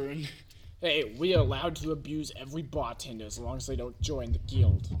tavern. Hey, we are allowed to abuse every bartender as long as they don't join the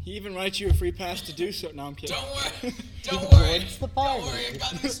guild. He even writes you a free pass to do so. No, I'm kidding. Don't worry. Don't worry. joins the Don't party. worry. I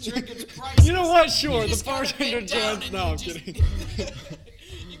got this trick. It's priceless. You know what? Sure, You the just gotta bartender bend down joins. and No, you I'm just- kidding.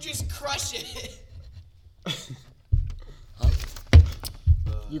 You just crush it.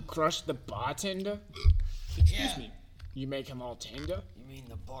 You crush the bartender? Excuse me. You make him all tender? You mean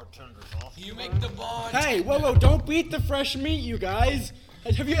the bartender's off? You make the bond. Hey, whoa, don't beat the fresh meat, you guys.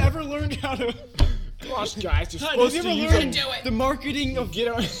 Have you ever learned how to? Gosh, guys, you're Have supposed you to ever use learned Do it. the marketing of get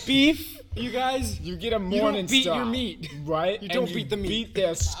a, beef, you guys? you get a don't morning beat star, your meat. right? You And don't beat the meat. Beat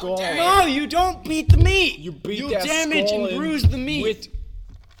their skull. dare you. No, you don't beat the meat. You beat You their damage skull and in bruise the meat. with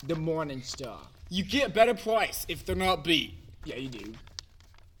the morning star. You get better price if they're not beat. Yeah, you do.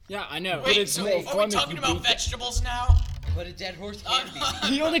 Yeah, I know. Wait, it's so more are fun we if talking you about beat the- vegetables now? But a dead horse can be.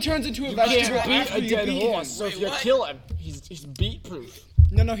 He only turns into a You vegetable can't beat after a you dead beat horse, him. so if Wait, you what? kill him, he's beat proof.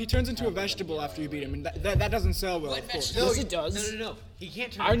 No, he turns into a vegetable after you beat him, and that doesn't sell well, What of course. vegetable? Yes, it does. No. He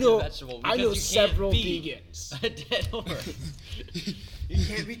can't turn I into know. a vegetable I because know you several can't beat vegans. a dead horse. You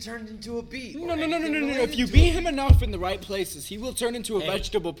can't be turned into a beet. No. If you beat him enough in the right places, he will turn into a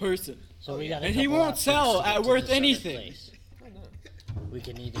vegetable person. So we got a And he couple won't options sell to get at to worth this other anything. place. We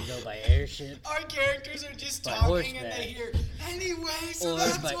can either go by airship Our characters are just By talking and horseback. they hear, anyway, so or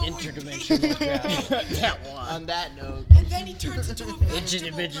that's by what we interdimensional travel. That one. On that note, And then he turns into a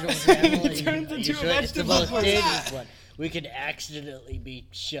vegetable. Interdimensional travel. turns into a usually it's the vegetable most person. dangerous one. We could accidentally be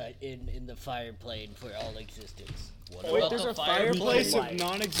shut in the fire plane for all existence. What Wait, about there's the a fireplace of Like,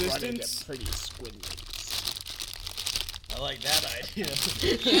 non-existence? running a pretty squidly. I like that idea.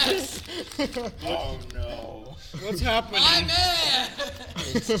 Yes. oh no. What's happening? I'm in.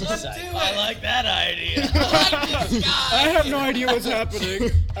 It's Let's inside. do I it. like that idea. I like this guy. I have no idea what's happening.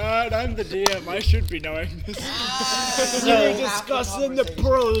 And I'm the DM. I should be knowing this. We're discussing the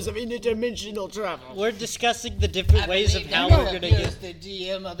pros of interdimensional travel. We're discussing the different ways of how You're we're gonna get. the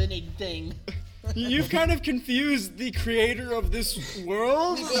DM of anything. You've kind of confused the creator of this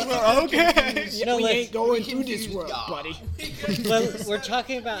world. Well, okay. No, we let's- ain't going through this world, buddy. Well, we're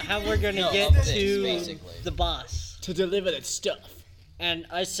talking about how we're gonna No, get of this, to basically. the boss. To deliver that stuff. And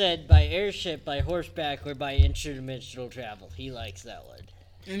I said by airship, by horseback, or by interdimensional travel. He likes that one.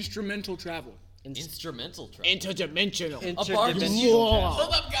 Instrumental travel. Instrumental travel. Interdimensional. Interdimensional travel.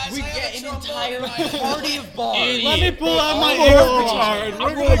 Hold up, guys. We I have get a an trombone entire in my party of bars. Let me pull out my air guitar.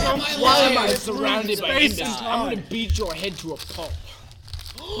 We're gonna go Why am I fly surrounded through by space and Indians? I'm time. gonna beat your head to a pulp.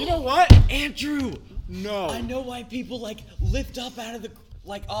 You know what? Andrew, No. I know why people like lift up out of the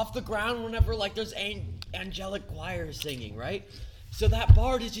off the ground whenever like there's angelic choir singing, right? So that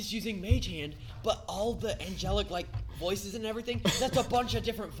bard is just using Mage Hand, but all the angelic like voices and everything, that's a bunch of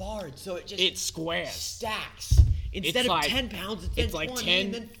different bards. So it just It's squares. stacks. Instead It's of like- 10 pounds, it's, then It's like 20, 10,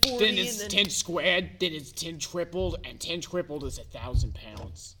 and then 40, then it's and then 10 squared, then it's 10 tripled, and 10 tripled is 1,000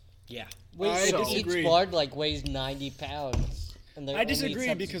 pounds. yeah. Wait, I so disagree. each bard like weighs 90 pounds. And they're I only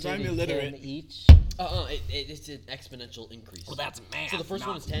disagree because I'm substituting illiterate. 10 each. It's an exponential increase. Well, that's math. So the first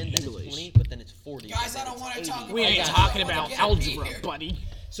one not is 10, then it's English. 20, but then it's 40. Guys, and I then don't want to it's talk 80. We about ain't that. talking I wanna about get algebra, here. buddy.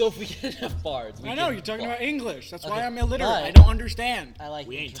 So if we get enough bards, we I can know, you're talking bar- about English. That's why Okay. I'm illiterate. But- I don't understand. I like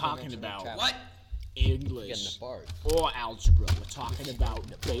We ain't talking interdimensional about- travel. What? get English enough bards. or algebra. We're talking about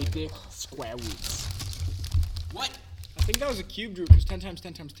basic square roots. What? I think that was a cube group because 10 times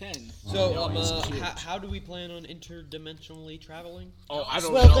 10 times 10. So No, it's cute. how do we plan on interdimensionally traveling? Oh, I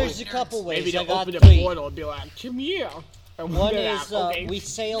don't Well, know. there's a couple ways. Maybe I they'll got open a 3. portal and be like, come here. And One we'll be is like, okay. we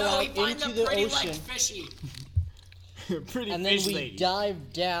sail No, we out find into them the pretty ocean, like fishy. Pretty and then fish we lady.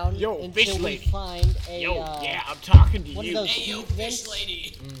 dive down Yo, fish until we lady. find a Yo, yeah. I'm talking to one of you. those Hey, yo, heat fish vents.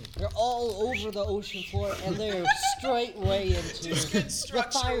 lady. They're all over the ocean floor, and they're straight way into the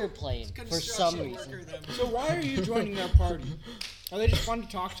Construction- fire plane for some construction reason. worker them. So why are you joining that party? Are they just fun to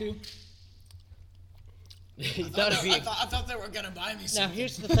talk to? You thought it'd be I thought they were gonna buy me Now something.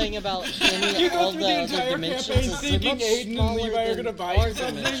 here's the thing about any You go all through the the other entire dimensions campaign is they're thinking much Aiden and smaller Levi are than gonna buy our you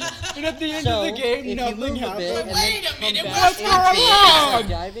something, dimension. and at the end So of the game, if you nothing move a bit happens. and then Wait a come minute, back what's into going on?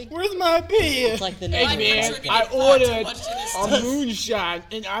 diving, Where's my beer? it's like the Hey next man, contributed I not too ordered much to this a stuff. moonshine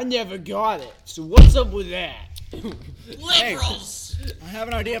and I never got it. So what's up with that? Liberals. I have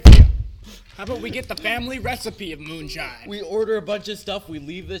an idea for you. How about we get the family recipe of moonshine? We order a bunch of stuff, we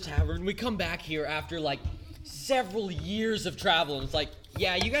leave the tavern, we come back here after like several years of travel, and it's like,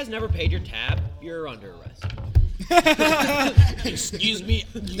 yeah, you guys never paid your tab, you're under arrest. Excuse me,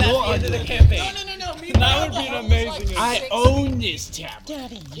 That's you're the end of under. the campaign. No. That would be an amazing. I own this tavern.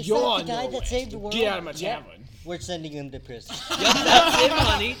 Daddy, is You're that the guy under that saved the arrest. world? Get out of my Yep. tavern. We're sending him to prison. Yep, that's him,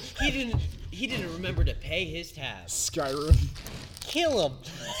 honey. He didn't remember to pay his tab. Skyrim. Kill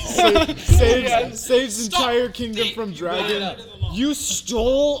him. Saves entire kingdom from dragon. You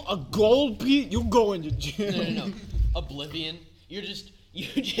stole a gold piece. You're going to jail. No. Oblivion. You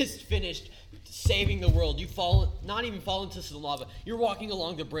just finished saving the world. You not even fall into some lava. You're walking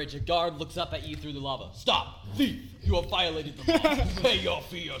along the bridge. A guard looks up at you through the lava. Stop, thief! You have violated the law. Pay your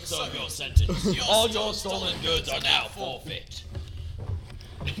fee or serve your sentence. All your stolen goods are now forfeit.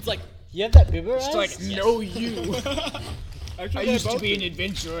 It's like, You have that boomerang? It's like, no, you. Actually, I they used to both be do. an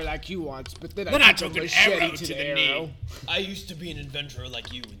adventurer like you once, but then Then I I took took a an machete arrow to to the the arrow. knee. I used to be an adventurer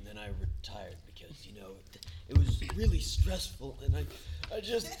like you, and then I retired because it was really stressful, and I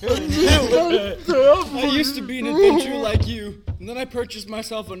just I used to be an adventurer like you, and then I purchased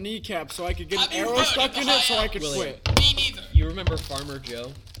myself a kneecap so I could get Have an you arrow heard stuck of in the it so I could William. quit. Me neither. You remember Farmer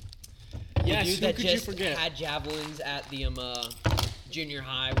Joe? Yes, Dude who that could you just forget? had javelins at the junior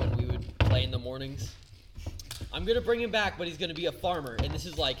high when we would play in the mornings. I'm gonna bring him back, but he's gonna be a farmer, and this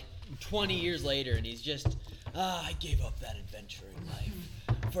is like 20 years later, and he's just, I gave up that adventuring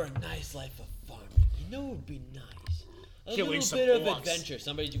life for a nice life of farming. You know, it would be nice. A Killing little some bit of orcs. adventure.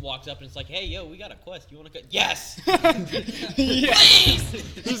 Somebody walks up and it's like, hey, yo, we got a quest. You wanna go? Yes!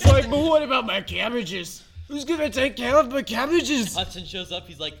 It's like, but what about my cabbages? Who's gonna take care of my cabbages? Hudson shows up,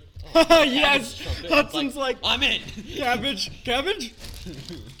 he's like, Yes, trumpet. It's Hudson's like, I'm in. cabbage.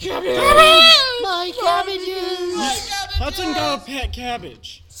 My cabbages! Hudson got a pet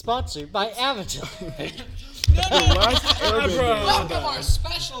cabbage. Sponsored by Avatar. Last Airbender. Welcome our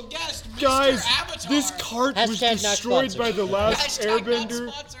special guest, Mr. Guys, Avatar. this cart was Hashtag not destroyed by sponsored. the last Hashtag not Airbender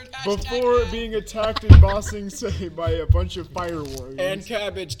sponsored, hashtag before not. being attacked in Bossing Say by a bunch of fire warriors. And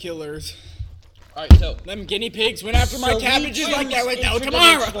cabbage killers. Alright, so, Them guinea pigs went after my So we cabbages like choose there was no interdimensional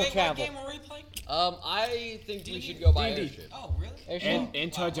tomorrow. What travel. game were we playing? I think we should go by D&D. airship. Oh, really? Airship.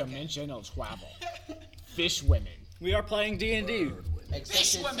 Interdimensional travel. Fish women. We are playing D&D.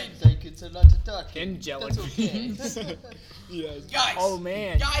 Fish women. Take it's a lot to talk. Angelic That's okay. beings. Yes. Guys. Oh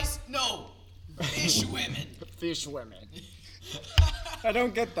man. Guys, no. Fish women. Fish women. I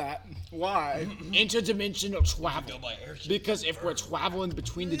don't get that. Why? Interdimensional travel. Go by airship. Because if we're traveling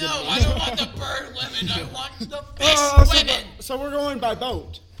between the No, I dimensions. don't want the bird women. I want the fish Oh, women. so we're going by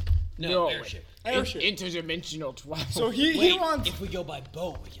boat. No, airship. Airship. Interdimensional travel. So he Wait, wants. if we go by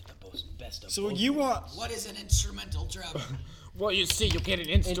boat, we get the best of So both. you want. What is an instrumental travel? Well, you see, you get an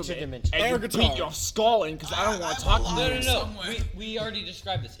instrument Interdimensional. and Air you guitar. beat your skull in because I don't want to talk to No, you. no, no. somewhere. We already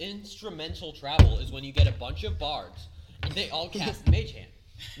described this. Instrumental travel is when you get a bunch of bards and they all cast Mage Hand.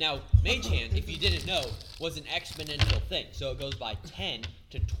 Now, Mage Hand, if you didn't know, was an exponential thing. So it goes by 10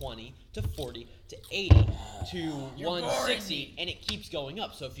 to 20 to 40 to 80 to 160, and it keeps going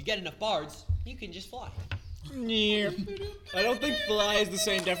up. So if you get enough bards, you can just fly. Yeah. I don't think fly is the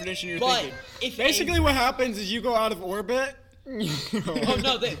same definition you're But thinking. if Basically, what happens is you go out of orbit. oh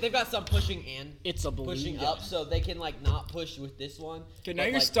no, they've got some pushing and It's a pushing balloon. up, so they can like not push with this one. Okay, now but,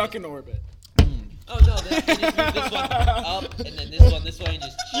 you're like, stuck in orbit. Oh no, they just move this one up and then this way and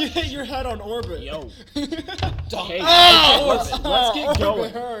just You hit your head on orbit. Yo. dunk. Hey, Oh! let's get going.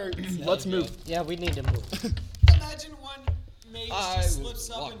 Orbit hurts. Let's move. Yeah, we need to move. Imagine one mage just slips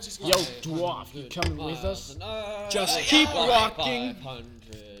up and just Yo, goes. dwarf, you coming with us? Just keep walking.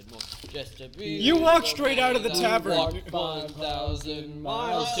 500 more, just to be You walk straight out of the tavern. Walk 1,000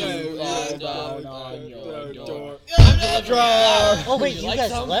 miles to find out on your door. Oh wait, You you like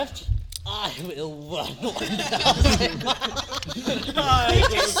guys some? left? I will run 1,000 miles. I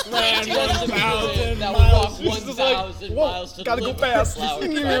just ran Just to be 1,000 that would walk miles. 1,000 whoa, miles to gotta go deliver fast. flowers I back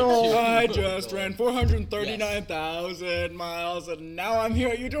to just your ran door. 439,000 miles, and now I'm here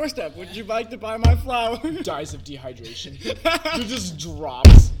at your doorstep. Would you like to buy my flower? Dies of dehydration. He just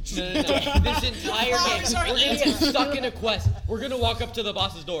drops. No. This entire game, we're gonna get stuck in a quest. We're gonna walk up to the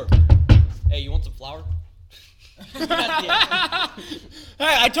boss's door. Hey, you want some flour? That's it.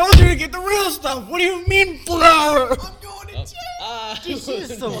 Hey, I told you to get the real stuff. What do you mean flower? I'm going to jail. This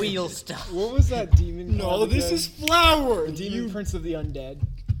is the real stuff. What was that demon No, called this again? is flower. Demon Prince of the Undead.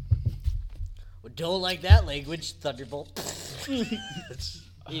 We don't like that language, Thunderbolt.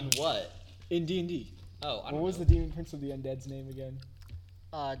 In what? In D&D. Oh, I What don't was know. the Demon Prince of the Undead's name again?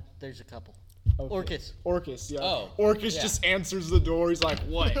 There's a couple. Okay. Orcus. Orcus, yeah. Oh, Orcus yeah. just answers the door. He's like,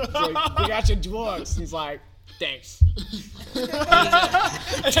 what? He's like, we got your drugs. He's like, thanks.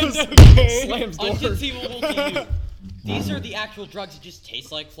 Just slams doors. Unconceivable to you. These are the actual drugs that just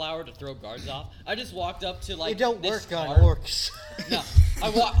taste like flour to throw guards off. I just walked up to like They don't this work on cart. orcs. No, I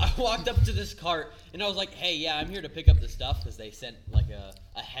walked up to this cart and I was like, "Hey, yeah, I'm here to pick up the stuff," because they sent like a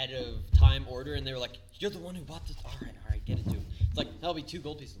ahead of time order, and they were like, "You're the one who bought this. All right, get it to him." It's like that'll be 2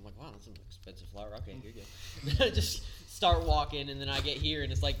 gold pieces. I'm like, "Wow, that's some expensive flour." Okay, here you go. Then I just start walking, and then I get here,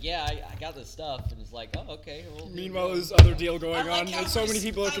 and it's like, "Yeah, I got the stuff," and it's like, "Oh, okay." Well, Meanwhile, there's this other deal going I like on, how and so we many s-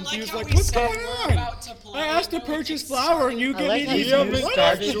 people are I like confused. how Like, we what's said going we're on? about to play, I asked to and then we purchase get flour, and you I give like me how these. you haven't What?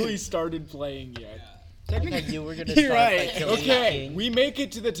 actually started playing yet. I think you were gonna You're start right. by killing the Okay, king. we make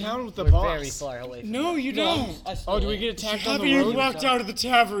it to the town with the We're boss. very far away from No, you don't. Oh, do we get attacked on Haven't the even road? walked out of the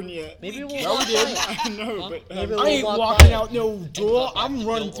tavern yet. Maybe we'll No, we walk didn't. by it. I know, but Maybe I we'll ain't walk walking by out no door. come back I'm to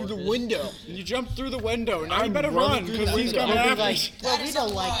running kill through the Orcus. window. you jumped through the window. Now you I'm better running run through because the he's window. coming We'll be after like, us. well, That we is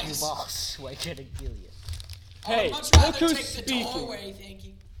don't a like you, lies. boss. Why can't I kill you? I Hey, would much rather look take who's the speaking. doorway, thank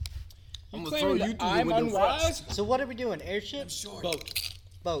you. I'm gonna Claiming throw you that through the I'm window unwise? first. So what are we doing? Airship? I'm short.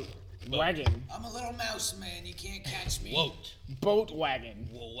 Boat. Wagon. I'm a little mouse man. You can't catch me. Woat, Boat wagon.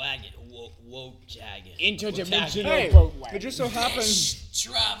 wagon, woat, jagging. Interdimensional Hey, boat it wagon. just so happens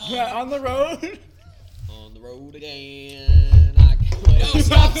Travel. that on the road. On the road again. I can't wait. No,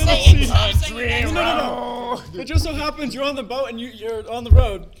 stop singing. Stop singing. No. It just so happens you're on the boat and you're on the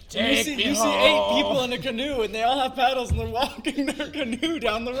road. And you Take see, me you see 8 home. people in a canoe and they all have paddles and they're walking their canoe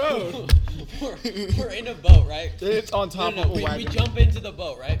down the road. we're in a boat, right? It's on top No, of a we wagon. jump into the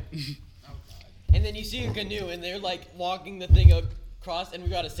boat, right? And then you see a canoe, and they're like walking the thing across, and we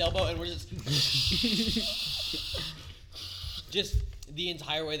got a sailboat, and we're just the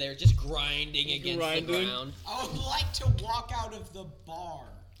entire way there, just grinding against the Grinding. ground. I would like to walk out of the bar.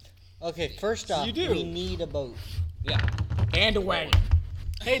 Okay, first off, You do. we need a boat. Yeah. And a wagon.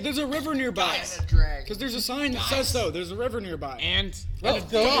 Hey, there's a river nearby. And a dragon. Because there's a sign that says so. There's a river nearby. And Let's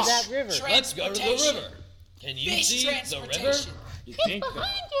go to that river. Let's go to the Transportation. river. Can you Fish see the river? transportation. you think that.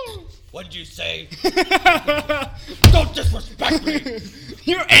 What did you say? Don't disrespect me!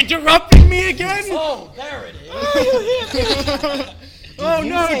 You're interrupting me again? Oh, there it is. Oh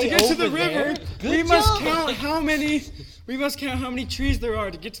no! say To get to the over there? river, Good we must job. count how many. We must count how many trees there are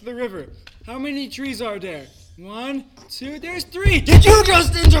to get to the river. How many trees are there? 1, 2. There's 3. Did you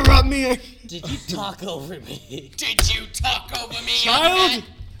just interrupt me? Did you talk over me? Did you talk over me, young Child, man?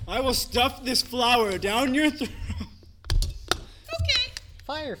 I will stuff this flower down your throat.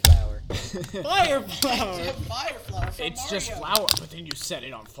 Fire flower. Fire flower. Fire flower from It's Mario. just flour, but then you set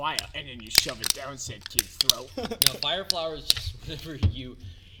it on fire and then you shove it down said kid's throat. No, fire flower is just whenever you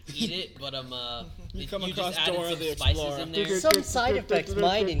eat it, but You come you across just added Dora some the spices Explorer. in there. Some side effects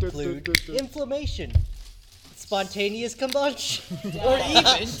might include inflammation, spontaneous combustion, Or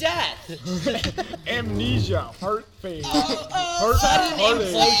even death. Amnesia, heart pain, Sudden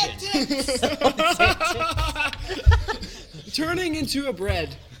heartache. Turning into a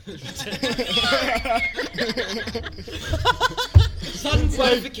bread. Sudden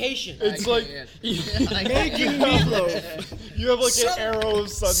gratification. It's like Making meatloaf. you have like Some- an arrow of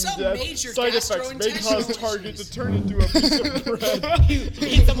sudden some death. major Side effects may cause gastrointestinal target issues. to turn into a piece of bread. You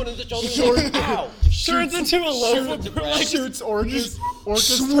hit someone in the shoulder and like, ow. Turns into a loaf of Shoots bread. Shoots orcas The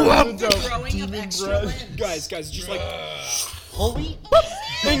turns into growing of demon extra bread. limbs. Guys, just like, holy.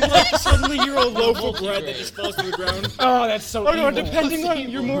 and like suddenly you're a loaf of bread that just falls to the ground. Oh, that's so Oh no, evil. depending on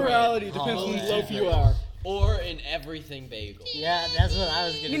your morality, depends on the loaf you are. Or an everything bagel. Yeah, that's what I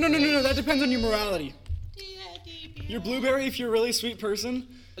was gonna No, that depends on your morality. You're blueberry if you're a really sweet person.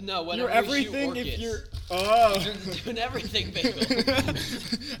 No, You're whenever we shoot everything orchids. if you're. Oh. Do an everything bagel.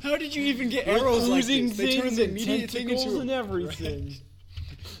 How did you even get arrows like Losing this? They turn things the and immediate thing tentacles into and everything.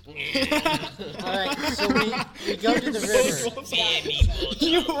 Alright, so we go to the river.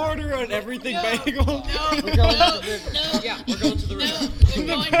 You order an everything bagel. No, We're going no, to the river. no, Yeah, we're going to the river. we're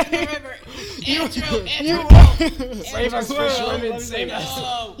going to the river. Andrew, Save us, fish women, save us.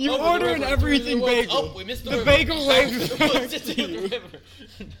 no. You Over the order an river, everything through the woods. bagel. Oh, we missed the The river. bagel waves The back woods to into the you. river.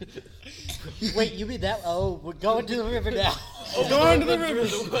 Wait, you mean that? Oh, we're going to the river now. Going to the river.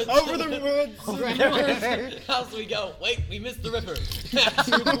 Through the woods. Over the woods. How's we go? Wait, we missed the river.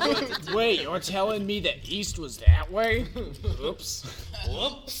 Through the woods into- Wait, you're telling me that east was that way? Oops.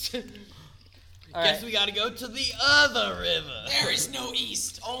 Whoops. Alright, Guess we gotta go to the other river. There is no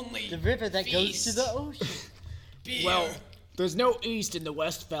east, only the river that goes to feast. the ocean. beer. Well, there's no east and the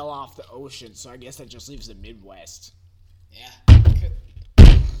west fell off the ocean, so I guess that just leaves the Midwest. yeah.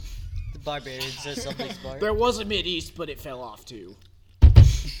 The barbarian says something smart. There was a mid-east, but it fell off too.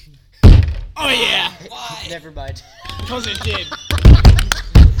 Oh yeah. Why? Never mind. Because it did.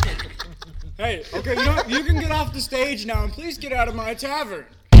 Hey, okay, you know what? You can get off the stage now and please get out of my tavern.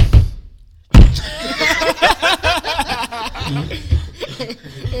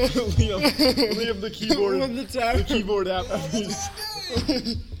 Liam, the keyboard, In the tavern. keyboard app.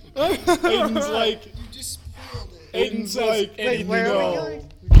 Aiden's like, You just spoiled it. Aiden's like, Wait, where are we no. going?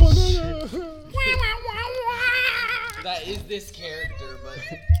 That is this character, but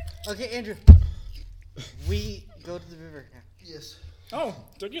Okay, Andrew. We go to the river now. Yes. Oh,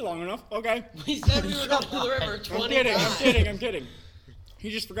 took you long enough. Okay. we said we were going to the river I'm 20 kidding, I'm times. kidding, I'm kidding. He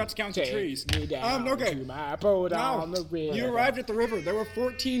just forgot to count the trees. Take me down Okay. to my boat No, on the river. you arrived at the river. There were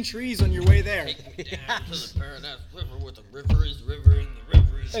 14 trees on your way there. Take me down to the Paradise River where the river is river and the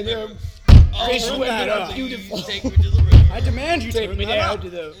river is And river. then Fish turn women that are up. beautiful. Take me to the river. I demand you take turn me that down up. to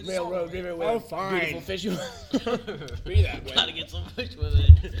the railroad river where Oh, fine. beautiful fish. Be that way. Gotta get some fish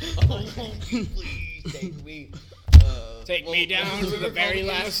women. Oh, please take me. Take me down to the very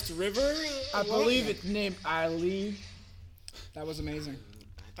last river. I believe it's named Eileen. That was amazing.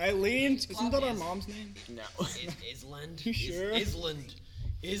 Eileen, isn't that our mom's name? No. Island. You sure? Island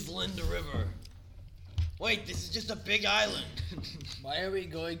River. Wait, this is just a big island. Why are we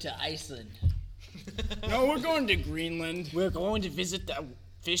going to Iceland? No, we're going to Greenland. We're going to visit the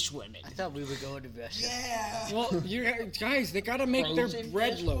fish women. I thought we were going to Russia. Well, you guys, they gotta make their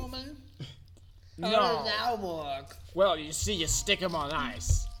bread loaf. No. Now, Mark. Well, you see, you stick them on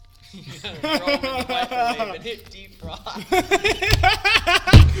ice. Throw them in the microwave and hit deep fry.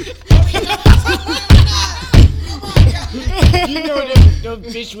 You know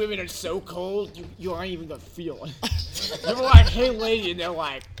those fish women are so cold, you aren't even gonna feel it. You're like, hey lady, and they're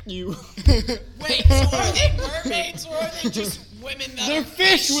like, you. Wait, so are they mermaids or are they just women that They're are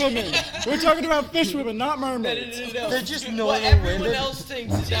fish women. We're talking about fish women, not mermaids. No. They're just What normal everyone women. else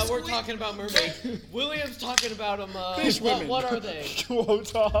thinks is that we're talking about mermaids. William's talking about them. Fish women. What are they?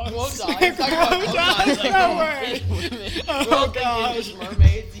 Quotas. Quotas. He's talking about Quotas, quotas. no Like, way. fish women. Oh, We're all thinking gosh. just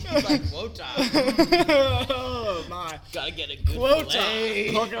mermaids. He's like quotas. Oh my. Gotta get a good Quota.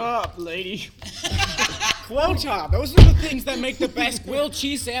 fillet. Hook her up, lady. Quota. Those are the things that make the best grilled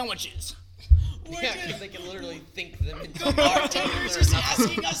cheese sandwiches. Yeah, because they can literally think them into the bartender's just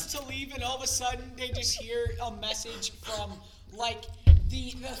asking us to leave, and all of a sudden they just hear a message from like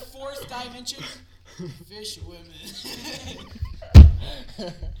the fourth dimension. Fish women.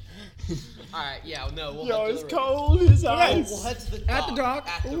 All right, yeah, no, we'll Yo, head to it's the river. cold. His We'll eyes. head to the At the dock.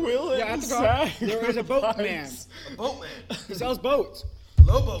 At the Will river. Yeah, at the dock. There is a boatman. A boatman. He sells boats.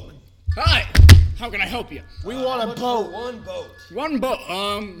 Hello, boatman. Hi. How can I help you? We want a Much for boat. one boat. One boat.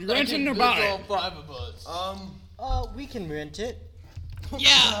 You renting or buying? Private boats. We can rent it.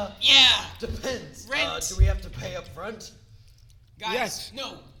 Yeah, yeah. Depends. Rent. Do we have to pay up front? Guys, Yes.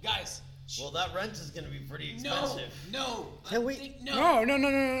 no, guys. Well, that rent is going to be pretty No, expensive. no. Can we- No.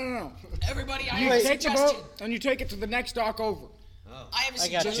 No. Everybody, I You have a take the suggestion. boat and you take it to the next dock over. I have a I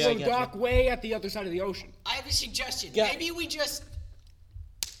got There's you, a suggestion. I little got dock way at the other side of the ocean. I have a suggestion. Yeah. Maybe we just.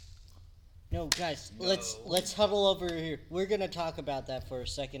 No, guys, let's huddle over here. We're gonna talk about that for a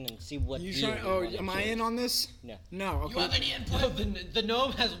second and see what. You deal trying? we Oh, wanna am I do. in on this? No. No. You have Okay. any No, input? the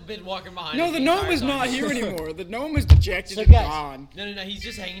gnome has been walking behind. No, us the gnome entire is time. not here anymore. The gnome is dejected So, and guys- gone. No, he's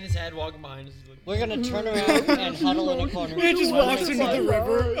just hanging his head, walking behind us. He's like, We're gonna turn around and huddle in a corner. He just We'll walks make into the fun.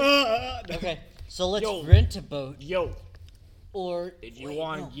 river. Okay, so let's Yo. rent a boat, Yo, or if you wait,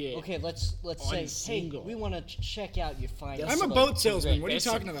 want no. to get Okay, let's say, hey, single. we want to check out your finest. I'm a boat. boat salesman. What are you there's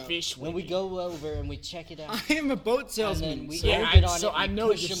some talking about? fish When we go over and we check it out, I am a boat and salesman. then we sir. Yeah, all I- get on so it, I we know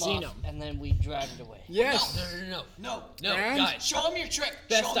push you've them seen off, 'em. and then we drive it away. Yes. No. And? guys. Show him your trick.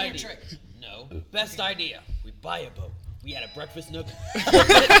 Best Show him idea. your trick. No, best idea. We buy a boat. We had a breakfast nook.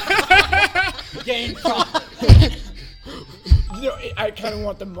 Gain profit. You know, I kind of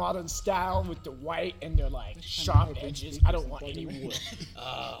want the modern style with the white and the like sharp edges. I don't want any wood.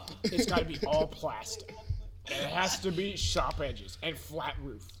 It's got to be all plastic. And it has to be sharp edges and flat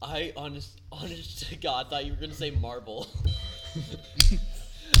roof. I honest to God thought you were gonna say marble.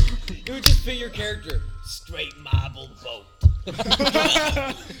 It would just fit your character. Straight marble boat.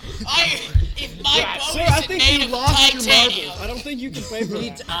 If my Yeah, boat Sir, I isn't think made you of lost your titanium. marbles. I don't think you can pay for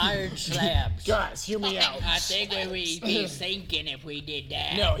Needs that. iron slabs. Guys, hear me out. I think we would be sinking if we did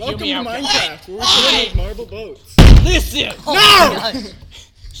that. No, hear Welcome me to out. guys. Minecraft, where we're dealing with marble boats. Listen, No!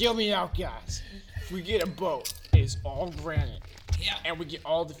 hear me out, guys. If we get a boat, it's all granite, Yeah. and we get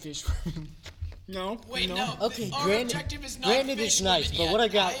all the fish from it. No. Wait, no. no. Okay, Our granted- objective is not granted fish it's nice, women but yet. what I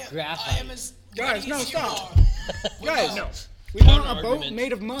got, I am graphite. as Guys, ready no, as you stop. are. Guys, No. we want a boat Counter-argument.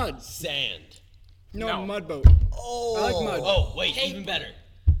 made of mud. Sand. No, No. a mud boat. Oh. I like mud. Oh, wait, Hey. even better.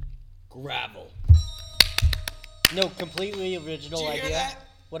 Gravel. No, completely original Did you hear idea. that?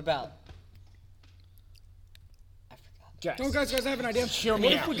 What about? I forgot. Guys, Guys, I have an idea. Hear What me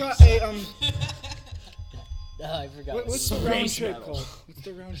if we out. got a I forgot. what's the Space round shape metal. called? What's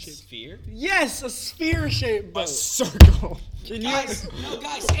the round shape? Sphere? Yes, a sphere-shaped A boat. circle. Can Guys, no,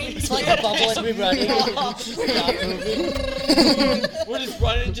 guys, hey, It's like a bubble and we run it. Stop moving. We're just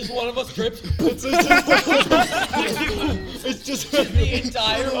running, just one of us trips. It's just The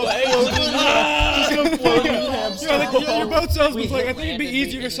entire way. your boat salesman's We like, I hit think it'd be land and easier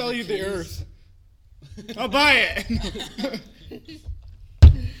we to hit sell the you the trees. earth. I'll buy it.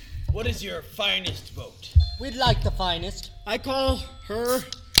 What is your finest boat? We'd like the finest. I call her.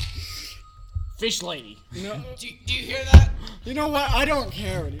 Fish lady. No, do you hear that? you know what? I don't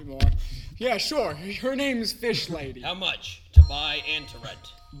care anymore. Yeah, sure. Her name is Fish Lady. How much to buy and to rent?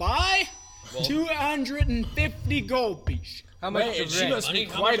 Buy Well- 250 gold piece. How much Man, to she rent? must be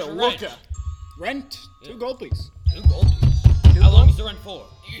Honey, how quite much a to rent? looker. Rent 2 gold piece. 2 gold pieces. How long is the rent for?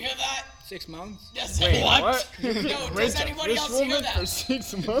 Do you hear that? 6 months. Does Wait, anyone, what? No, Rent does a anybody fish else hear woman that? for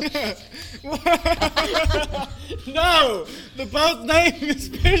 6 months? No, the boat's name is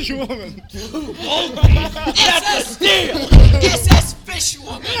Fish Woman. SS SS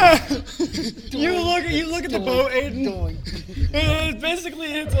Fishwoman. You look at the boat, Aiden.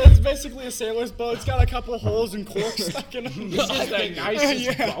 It's basically a sailor's boat. It's got a couple holes and corks stuck in them. This is the nicest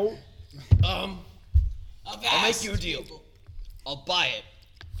Yeah. boat. I'll make you a deal. I'll buy it.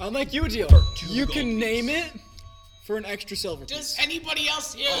 I'll make you a deal. 2 You gold can name pieces. it for an extra silver piece. Does anybody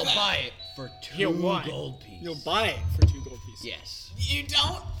else hear I'll that? buy it for 2 Hear what? gold pieces. You'll buy it for 2 gold pieces. Yes. You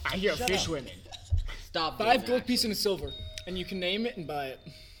don't? I hear fish women. Stop. 5 gold pieces and a silver, and you can name it and buy it.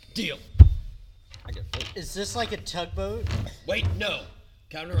 Deal. I get full. Is this like a tugboat? Wait, no.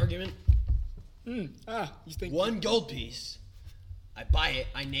 Counter argument. You think 1 gold piece. I buy it.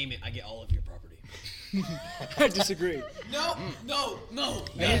 I name it. I get all of your property. I disagree. No, no, no.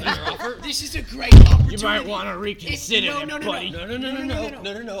 Your offer? This is a great opportunity. You might want to reconsider no, it, no, no, buddy.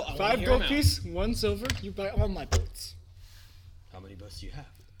 No. I wanna 5 hear gold 'em out. piece, 1 silver. You buy all my boats. How many boats do you have?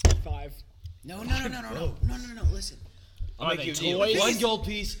 5. No. Listen. I'll Are make they you a deal. toys? 1 gold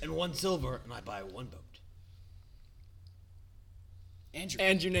piece and 1 silver, and I buy 1 boat. Andrew,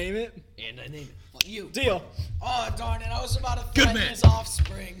 And you name it. And I name it. you. Deal. Oh, darn it. I was about to Good threaten man. his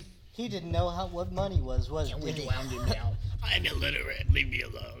offspring. He didn't know what money was he? I'm illiterate. Leave me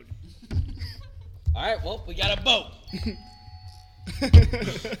alone. All right, well, we got a boat.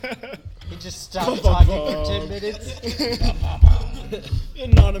 He just stopped talking for 10 minutes.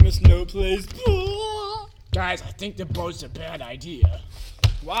 Anonymous no plays. Guys, I think the boat's a bad idea.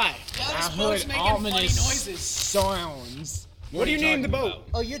 Why? Now I this boat's heard making funny ominous noises. sounds. What do you name the boat?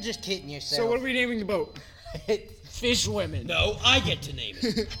 Oh, you're just kidding yourself. So what are we naming the boat? Fish women. No, I get to name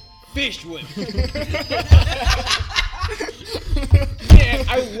it. Fish women. Man,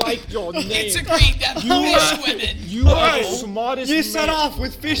 I like your name. It's agreed that fish women. You are the smartest You man. set off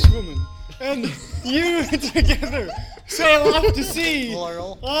with fishwoman, and you together sail off to sea.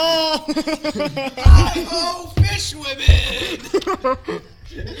 Plural. Oh! Oh, fish women.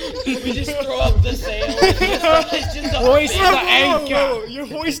 We just throw up the sail. It's just a Hoist big- the anchor. Whoa, you're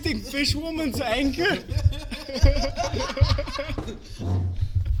hoisting fishwoman's anchor?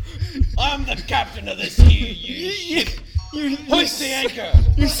 I'm the captain of the sea. You hoist the anchor.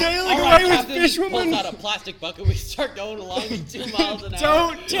 You're sailing All right, away with captain. fishwoman? Pulls out a plastic bucket. We start going along at 2 miles an hour.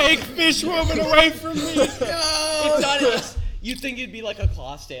 Don't take fishwoman away from me! It's not. You think it'd be like a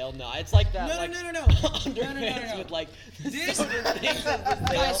claw sail? No, it's like that. No, like, no, no, no. underpants with like This- soda things in the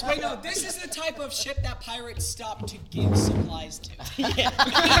Guys, sail. wait, no. This is the type of ship that pirates stop to give supplies to.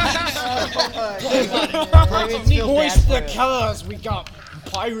 Pirates feel bad Hoist for the him. colors. We got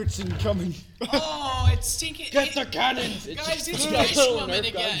pirates incoming. Oh, it's stinking. Get the cannons. Guys, it's got fish little woman Nerf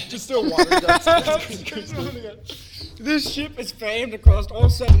again. guns. Just throw water guns. This ship is famed across all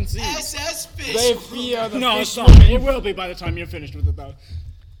 7 seas. SS fish. They fear the No, fish it's not. women. It will be by the time you're finished with it, though.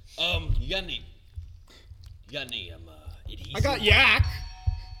 You got any adhesive? I got yak.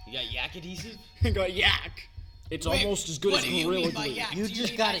 You got yak adhesive? I got yak. It's Wait, almost as good what as do you Gorilla mean by Glue. yak? You Do just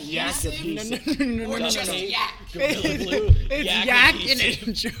mean got a yak adhesive? adhesive. Or just yak? Gorilla Glue. It's Yak yak adhesive. in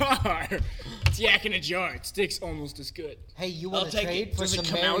a jar. It's yak in a jar. It sticks almost as good. Hey, you I'll want to take trade it. for Does it some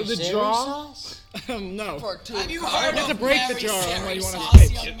come Mary out of the Sherry jar? sauce? No. Have you heard have of to break the Mary jar on Sherry what you wanna sauce,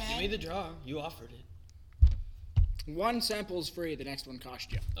 take. young Give me man? the jar. You offered it. One sample is free. The next one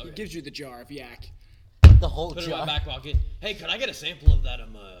costs you. Okay. It gives you the jar of yak. The whole Put it in my jar. back pocket. Hey, could I get a sample of that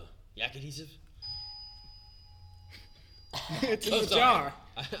yak adhesive? It's in Oh, the sorry. jar.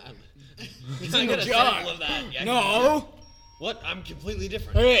 It's in get the a jar. sample of that. Yak adhesive? No. What? I'm completely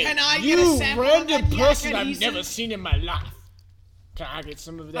different. Hey, Can I get you a sample of random that yak person I've adhesive? never seen in my life. Can I get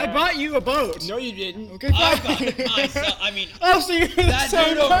some of that? I bought you a boat. No, you didn't. Okay, I fine. got it myself. I mean, Oh, so you're the That same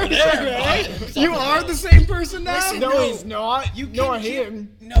dude over person, there bought right? himself You a are boat. the same person now? Listen, No, No. he's not. You Nor can give,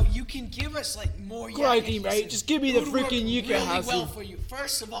 him. No, you can give us like more yak Crikey, mate, adhesive. just give me It the would work freaking Yucca really Hassel. well for you.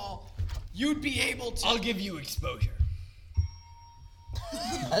 First of all, you'd be able to. I'll give you exposure.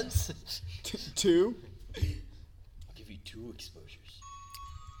 That's 2. I'll give you 2 exposures.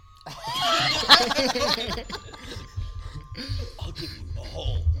 I'll give you a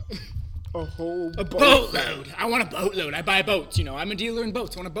whole. A whole A boatload. I want a boatload. I buy boats. You know, I'm a dealer in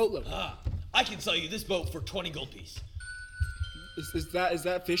boats. I want a boatload. I can sell you this boat for 20 gold piece. Is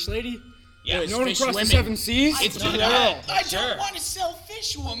that fish lady? Yeah, No one fish across the women. 7 seas? It's not plural. that. I Sure. don't want to sell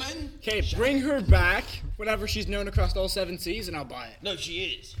fish, woman. Okay, bring her back whenever she's known across all 7 seas, and I'll buy it. No, she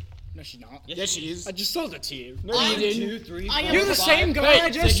is. No, she's not. Yes, she is. I just sold it to you. No, you didn't. 2, 3, I am 4, You're the 5, same guy I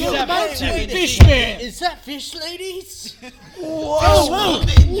just 6, sold the 7, boat to. 8, Fishman! is that fish ladies? Oh,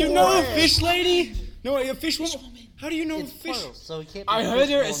 whoa! You know a fish lady? No, a fish woman? How do you know a It's fish? plural, so it can't be I heard fish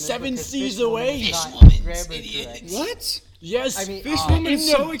her woman 7 because seas fish woman away. is not Fish woman's grammar idiot. correct. What? Yes, I mean, Fish uh, woman in is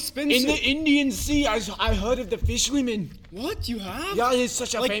the- so expensive. in the Indian Sea, I heard of the fish women. What? You have? Yeah, it's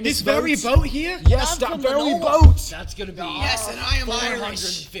such a Like famous this very boat here? Yes, I'm that from the very north. boat. That's gonna be Yes, and I am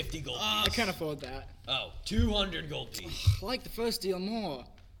Irish. 450 gold I piece. can't afford that. Oh, 200 gold piece. I like the first deal more.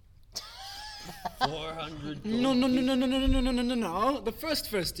 400 gold. No, no, no, no, no, no, no, no, no, no, no. The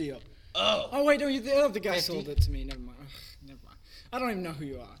first guy $50? sold it to me. Never mind. Ugh, never mind. I don't even know who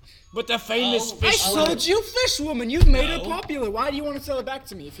you are. But the famous Oh, I fish women. sold you fish woman. You've made her No. popular. Why do you want to sell it back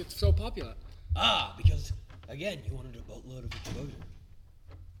to me if it's so popular? Because, again, you wanted a boatload of exposure.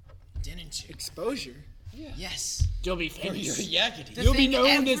 Didn't you? Exposure. Yes. You'll be For your famous. yak adhesive. You'll be thing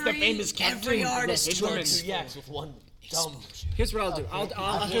known as the every- famous captain every of the artist fish women. works 2 yaks with 1 dumb. Here's what I'll do.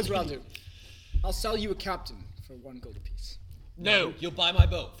 Here's what I'll do. I'll sell you a captain for 1 gold apiece. No. You'll buy my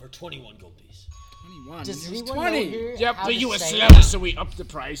boat for 21 gold piece. 21. Does It was anyone 20. know here Yep, how but to you were say slow, that? so we upped the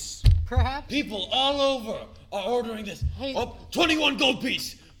price. Perhaps. People all over are ordering this. Hey. Oh, 21 gold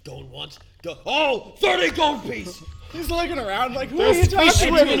piece. Going once. Go. Oh, 30 gold piece. He's looking around like, who are you There's talking fish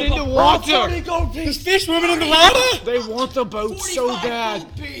to? women in the Oh, water. 30 gold There's piece. fish women in the water? They want the boat so 45 bad.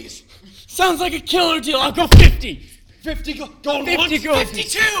 gold piece. Sounds like a killer deal. I'll go 50. 50 gold. Going 50 once. gold.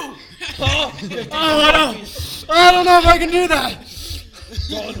 52. Oh, I don't know if I can do that.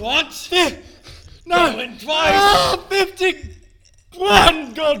 going once. No, No. Going twice. Oh,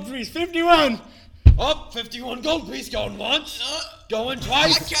 51 gold piece. 51. Oh, 51 gold piece going once. Going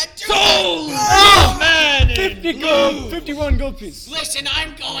twice. I can't do Sold! it. Oh, man! 50 gold. 51 gold piece. Listen,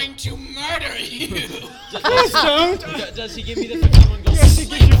 I'm going to murder you. Please don't. Does he give me the 51 gold Yes, piece?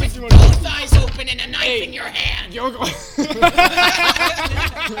 he gives you 51 gold. Both eyes open and a knife in your hand. You're going.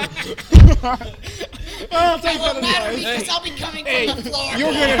 I'll take It that won't matter advice. because I'll be coming from the floor.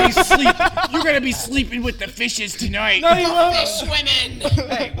 You're gonna be sleeping with the fishes tonight. No, you won't. Fish women.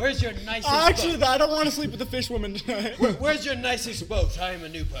 Hey, where's your nicest Actually, boat? I don't want to sleep with the fish woman tonight. Where's your nicest boat? I am a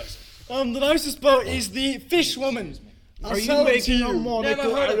new person. The nicest boat is the fish woman. I'll Are you sell it to making a you. monocle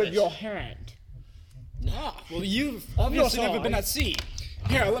Never heard out of of it. your hand? Well, you've obviously sorry. never been at sea.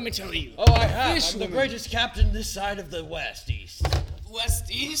 Here, let me tell you. Oh, I have. Fish I'm the woman. greatest captain this side of the West East.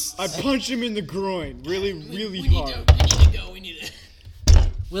 West East. I punch him in the groin, really we hard. need to go. We need to.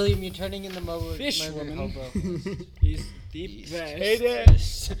 William, you're turning in the murder Fish murder woman. hobo. He's the best Hey there,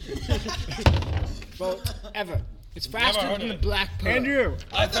 boat ever. It's faster heard than of the it. Black Pearl. Andrew.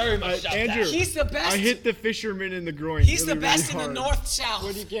 I very much doubt Andrew. that. He's the best. I hit the fisherman in the groin. He's the really, best really in the hard. north south.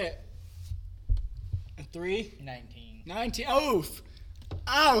 What do you get? A 3? 19. 19. Oof.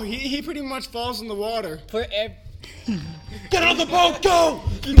 Ow, he pretty much falls in the water. Get on the boat, go!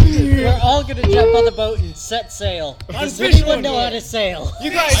 We're all gonna jump on the boat and set sail. Does fish anyone one know day. how to sail?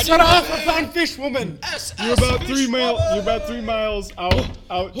 You guys, shut off! I found fish woman. You're about 3 miles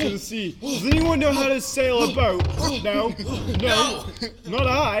out to the sea. Does anyone know how to sail a boat? No, not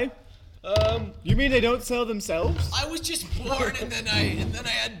I. You mean they don't sail themselves? I was just born and then I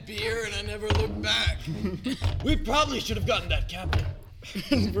had beer and I never looked back. We probably should have gotten that captain.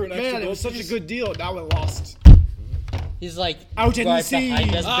 For an extra Man, it gold was such a piece. good deal. Now it lost. He's like Out in the right sea.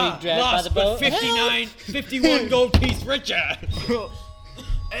 behind us, being dragged by lost, the but boat. 51 gold piece richer.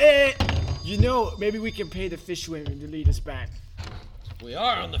 You know, maybe we can pay the fish women to lead us back. We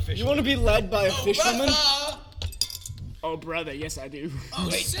are on the fish. You want to be led by a fish woman? Oh, brother, yes I do. Oh,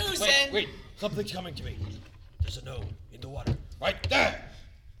 Susan. Wait, something's coming to me. There's a gnome in the water. Right there.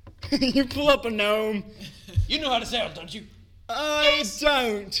 You pull up a gnome. You know how to sail, don't you? I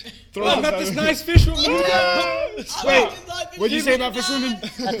don't. Throw I him met down. this nice fish woman. Wait, what'd you say about fish women?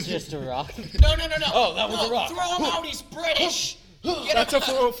 That's just a rock. No. Oh, that was a rock. Throw him out. He's British. Get That's him.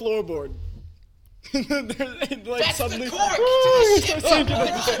 a floorboard. Like That's suddenly. the cork. Woo, To the it's ship. sinking like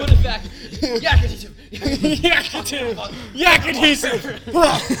that. Put it back. Yakety-doo.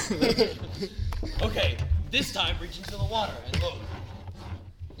 Yakety. Okay, this time reach into the water and look.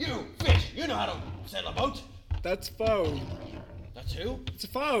 You, fish, you know how to sail a boat. That's foam. That's who? It's a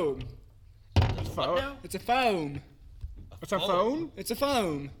foam. What now? It's a foam. What's a phone? It's a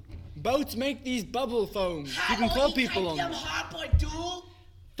foam. Boats make these bubble foams. You can call people on them.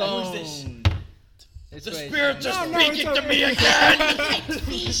 Who's this? It's The right. spirits are No, speaking it's to me okay.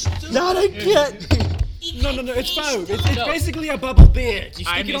 again. Not again. No, it's foam. It's No. basically a bubble beard. You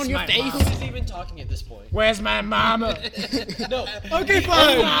I stick it miss on your my face. Who's even talking at this point? Where's my mama? No. Okay,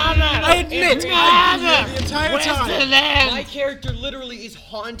 fine. I admit. The entire time. My character literally is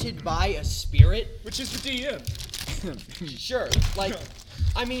haunted by a spirit. Which is the DM. Sure, like,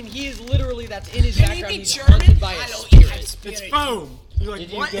 I mean, he is literally, that's in his Can he background, be he's German? haunted by a I don't spirit. It's foam. You're like,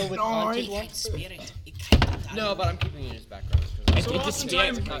 Did you what? go with haunted one? Spirit. No, but I'm keeping it in his background. I So think the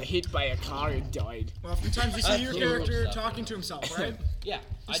oftentimes- spirit got hit by a car and died. Well, oftentimes you see your Absolutely. character talking to himself, right? Yeah. I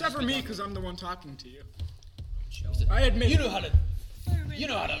Except just for been me, talking- because I'm the one talking to you. Listen, I admit. You know how to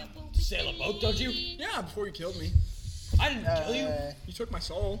sail a boat, don't you? Yeah, before you killed me. I didn't kill you. You took my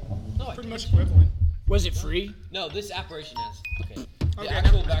soul. No, I Pretty didn't. much equivalent. Was it free? No, this apparition has. Okay. The Okay,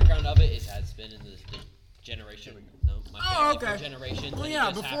 actual never mind. background of it has been in the generation. No, my Oh, family okay. for generations. Well, and it yeah,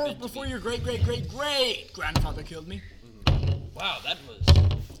 just before happened to before be- your great great great great grandfather killed me. Wow, that was.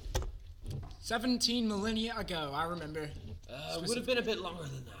 17 millennia ago, I remember. Would have been a bit longer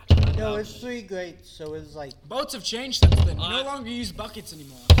than that. No, it's 3 great, so it's like Boats have changed since then. You no Uh, longer use buckets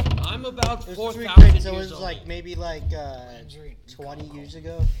anymore. I'm about it's 4,000 3 years great, so old. it's like maybe like 20 years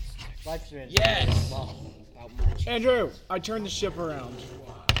ago. Lifespan. Yes. Wow, about much. Andrew, I turned the ship around.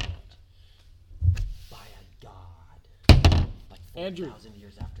 By a god. Like Andrew. 4,000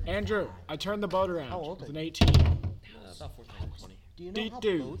 years after. Andrew, I turned the boat around How old with are an you? 18. About 4,020. Do you know how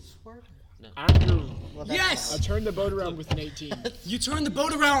Dude. boats work? Andrew, Well, that's Yes! I turned the boat around with an 18. You turn the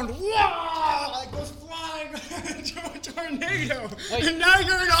boat around. Wow! It goes flying into a tornado. Wait. And now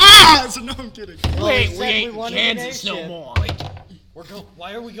you're in Oz! No, I'm kidding. Well, Wait, we we said ain't wanted an Kansas no airship. more. We're go.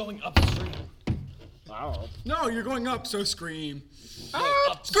 Why are we going upstream? Wow. No, you're going up, so scream.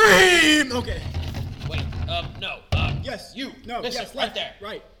 Up. Scream! Okay. Wait. No. Yes. You. No, Listen, yes, right left, there.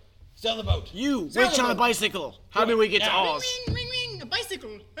 Right. Sail the boat. You, witch on a bicycle. How do we get to Oz? Ring, ring, ring, a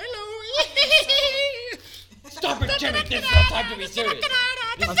bicycle. Hello. Stop it, Jimmy. This is not time to be serious.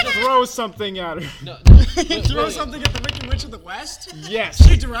 Throw something at her. No. Throw something at the Wicked Witch of the West? Yes.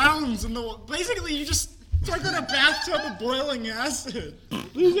 She drowns in the. Basically, you just start in a bathtub of boiling acid.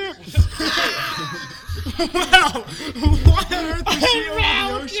 Wow! What on earth is she over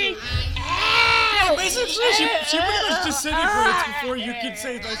the ocean? Yeah, basically, she pretty much disintegrates before you could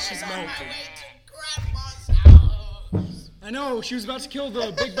say that she's melted. I know, she was about to kill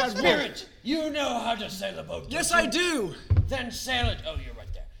the big bad wolf. Spirit, you know how to sail a boat. Yes, don't I you? do. Then sail it. Oh, you're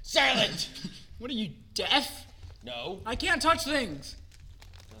right there. Sail it. What are you, deaf? No. I can't touch things.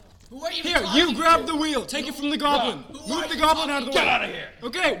 Who are you Here, talking you grab to? the wheel. Take it from the goblin. Who Move are the you goblin out of the way. Get out of here.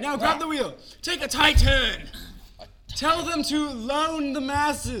 Okay, now grab the wheel. Take a tight turn. Tell them to loan the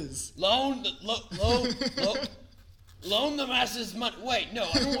masses. Loan the loan the masses money. Wait, no,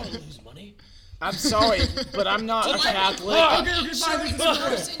 I don't want to lose money. I'm sorry, but I'm not a Catholic. Okay, fine.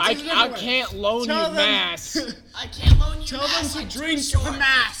 I can't loan Tell you them- mass. I can't loan you Tell them mass, to I'm too drink the short.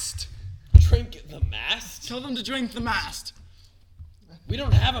 mast. Drink the mast. Tell them to drink the mast. We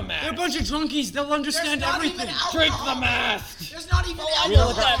don't have a They're a mast. bunch of drunkies. They'll There's understand not everything. even Drink alcohol. the mast. There's not even alcohol. You know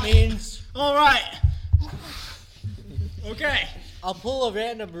what that means? All right. Okay. I'll pull a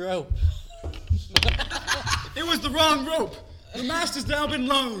random rope. It was the wrong rope. The mast has now been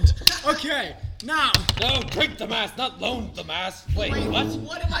loaned. Okay. Now. No, drink the mast, not loan the mast. Wait, what?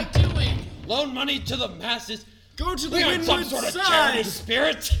 What am I doing? Loan money to the masses? Go to the We are some windward sort of charity side.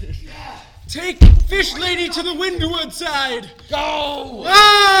 spirit. Take Fish Lady to the windward side. Go.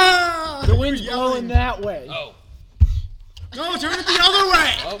 Ah! The wind's blowing that way. Oh. No, turn it the other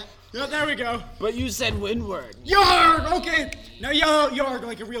way. Oh. Yeah, there we go. But you said windward. Yarg! Okay. Now yell yarg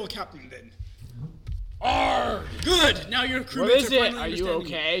like a real captain then. Arr. Good. Now your crewmates What is are it? finally Are you understanding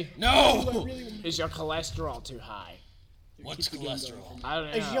okay? No. Is your cholesterol too high? What's cholesterol? I don't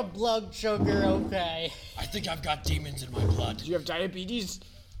Is your know. blood sugar okay? I think I've got demons in my blood. Do you have diabetes?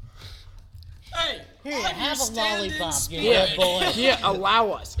 Hey, Here, I'm have a standing lollipop, you spirit. good boy. Here, allow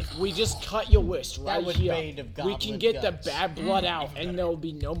us. If we just cut your wrist right was here, made of we goblin can get guts. the bad blood out, and there'll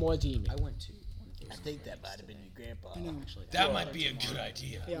be no more demons. I think that might have been your grandpa. That might be a good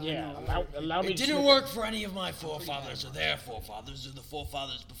idea. Yeah, allow me It to. didn't work for any of my forefathers or their forefathers or the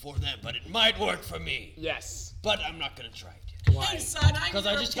forefathers before them, but it might work for me. Yes. But I'm not gonna try it yet. Hey, son, I'm 'Cause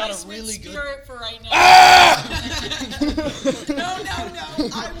your I just got a replacement really good- spirit for right now. Ah! No.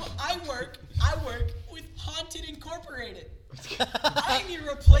 I work with Haunted Incorporated. I'm your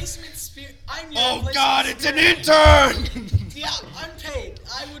replacement spirit. I'm your Oh replacement God, it's an spirit. intern! Yeah, I'm paid.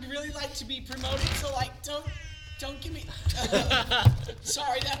 I would really like to be promoted, so like, don't give me.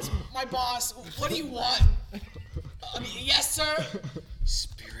 Sorry, that's my boss. What do you want? Yes, sir.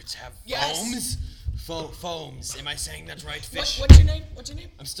 Spirits have Yes. foams? Foams. Am I saying that right, fish? What's your name? What's your name?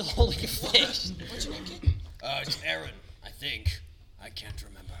 I'm still holding a fish. What's your name, kid? It's Aaron, I think. I can't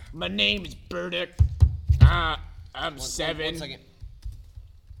remember. My name is Burdick. I'm 7. 1 second.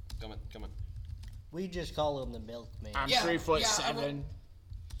 Come on. We just call him the milkman. I'm Yeah, 3'7".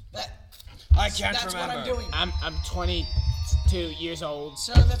 I can't That's remember. what I'm doing. I'm 22 years old.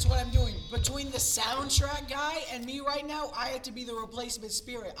 So that's what I'm doing. Between the soundtrack guy and me right now, I have to be the replacement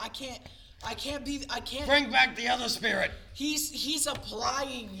spirit. I can't. Bring back the other spirit. He's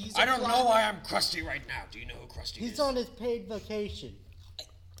applying. I don't know why I'm crusty right now. Do you know who Krusty is? He's on his paid vacation.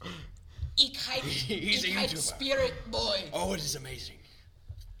 He's a Ikite YouTuber. spirit boy. Oh, it is amazing.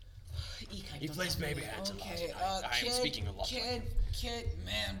 Ikite, He plays Baby Hands a lot. Okay, I am speaking a lot. Kid,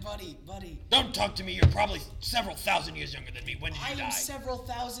 man, buddy. Don't talk to me. You're probably several thousand years younger than me. When did I you die? am several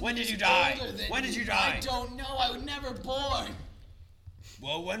thousand When did years you die? older than When did you you. die? I don't know. I was never born.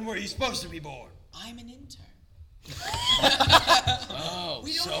 Well, when were you supposed to be born? I'm an intern. Oh,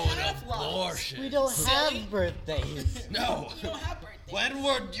 We don't so have an lives. abortion. We don't Silly. have birthdays. No. We don't have birthdays. When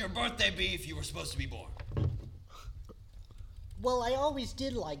would your birthday be if you were supposed to be born? Well, I always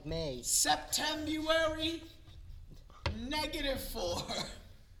did like May. Septembuary -4.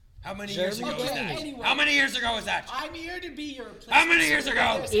 How many Sure, years ago was okay, that? anyway. How many years ago was that? I'm here to be your replacement. How many years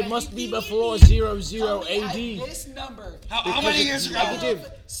ago? spirit. It must be Beep, before beep, beep. 00 Call me at AD. This number. How many years ago?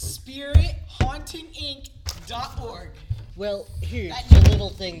 negative. SpiritHauntingInc.org. Well, here's That- the little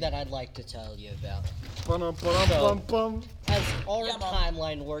thing that I'd like to tell you about. Bum-bum-bum-bum-bum. As our Yeah, Mom.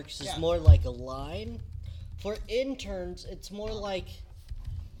 timeline works is Yeah. more like a line. For interns, it's more like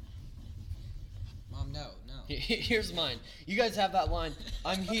Mom, no. Here's mine. You guys have that line.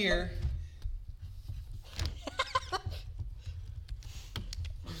 I'm here.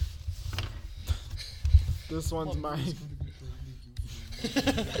 This one's mine.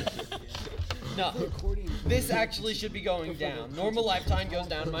 No. This actually should be going down. Normal lifetime goes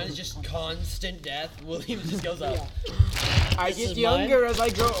down. Mine is just constant death. William just goes up. I This get is younger as I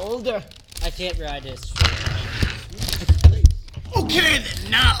grow older. I can't ride a straight line. Okay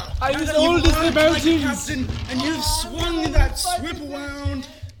then, now. I'm as now that old you've as the arrived like a mountains. captain, and you've swung that whip around.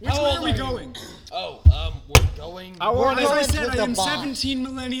 Which How way old are we are you? going? Oh, we're going. I want As I to. said, with I the am boss. 17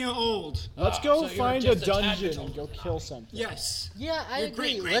 millennia old. Let's Ah, go so you're find a just a tad dungeon bit and older go than kill something. Yes. Yeah, I Your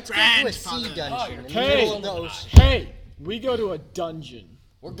agree. great Let's go to a sea grandfather. dungeon in the Hey. middle of the ocean. Hey, we go to a dungeon.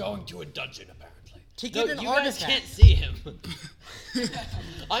 We're going to a dungeon apparently. To No, get an you guys artifact. can't see him.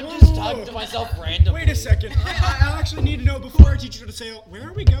 I'm just talking to myself randomly. Wait a second. I actually need to know before I teach you to sail. Where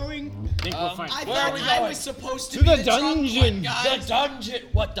are we going? I think we're fine. I Where are thought we I going? was supposed to, To be the drunk dungeon. one, guys. The dungeon.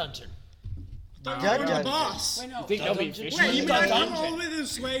 What dungeon? We're going to the dungeon. boss. Wait, no. I think there'll be dungeon. fish. Wait, you The mean I come dungeon. all the way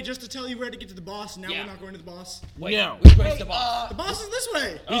this way just to tell you where to get to the boss, and now Yeah. we're not going to the boss? Wait, No. which way's the boss? The boss is this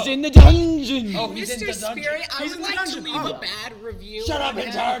way. He's in the dungeon. Oh, he's in Mr. the dungeon. Spirit, I He's would in the like to dungeon. leave Oh. a bad review. Shut up, on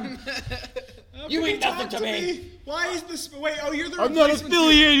intern. How You can mean nothing talk to me. Why is this? Wait, oh, you're the I'm not replacement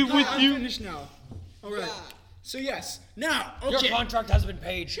affiliated dude. with I'm you. finished now. All right. Yeah. So yes. Now, Your okay. contract has been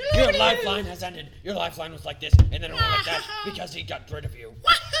paid. Your lifeline has ended. Your lifeline was like this, and then it went like that because he got rid of you.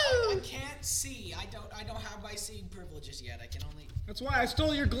 I can't see. I don't have my seeing privileges yet. I can only. That's why I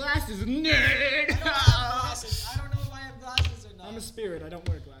stole your glasses, nerd. I don't have glasses. I don't know if I have glasses or not. I'm a spirit. I don't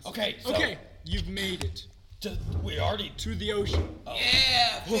wear glasses. Okay, so Okay. You've made it we already. to the ocean.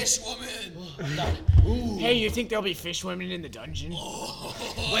 Yeah, fish woman. Hey, you think there'll be fish women in the dungeon?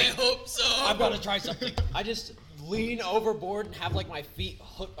 I hope so. I've got to try something. I just lean overboard and have like my feet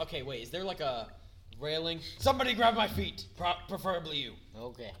hooked. Okay, wait. Is there like a railing? Somebody grab my feet, preferably you.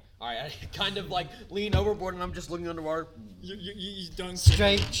 Okay. All right, I kind of like lean overboard and I'm just looking underwater. You done.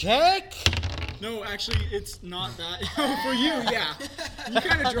 Straight check. No, actually, it's not that. For you, yeah. You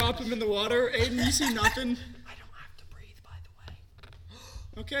kind of drop him in the water, Aiden. You see nothing. I don't have to breathe, by the way.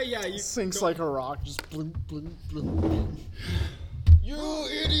 Okay, yeah. You Sinks don't- like a rock, just bloom, bloom, bloom. You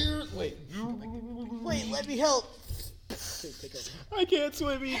idiot! Wait. Wait, let me help. I can't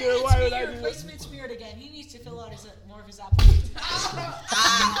swim either. It's Why me, would I your do that? replacement spirit again. He needs to fill out more of his application.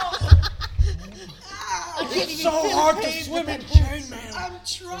 It's so hard to swim in chainmail. I'm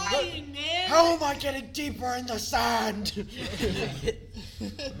trying, man. How am I getting deeper in the sand?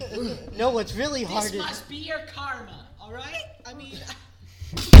 No, what's really This hard is must be your karma, all right? I mean,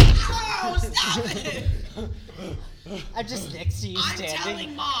 oh, stop it! I'm just next to you I'm standing.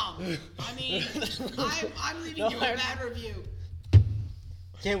 telling mom. I mean, I'm leaving you a bad review.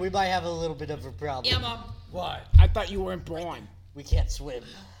 Okay, we might have a little bit of a problem. Yeah, mom. Why? I thought you weren't born. We can't swim.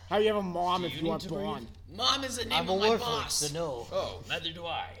 How you have a mom if you you need weren't to breathe? born? Mom is the name I'm a of my warforged, boss. so no. Oh, neither do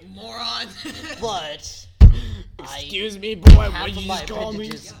I. Moron. But Excuse me, boy. What half did of you my just call me?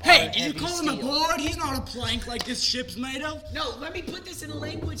 appendages Hey, are did you heavy call him a steel. board? He's not a plank like this ship's made of. No, let me put this in a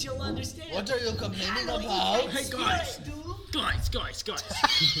language you'll understand. What are you complaining Hello, about? Hey, spirit, guys. dude. Guys. Aiden,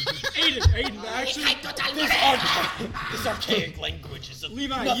 actually. This archaic language is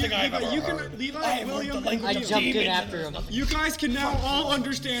Levi, nothing I've ever you heard. can, Levi, I have William, learned the language I of jumped in demons after and him. nothing- you guys can now all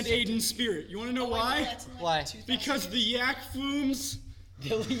understand Aiden's spirit. You want to know why? That's in like Why? 2000. Because the yak fumes.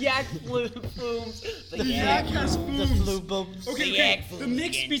 The yak flumes. The yak has The fumes. flu bumps Okay, yak the fumes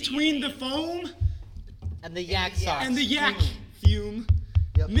mix against between the foam and the yak socks. and the yak fume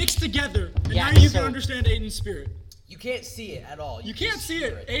mixed together, and Yak now you can soap. understand Aiden's spirit. You can't see it at all. You can't see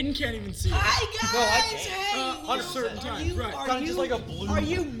it. Aiden can't even see it. Hi guys. No, I can't. Hey. On a certain Are time, you, right. Are Kinda you, just like a blue Are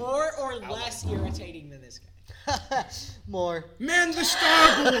you more or less irritating than this guy? More. Man the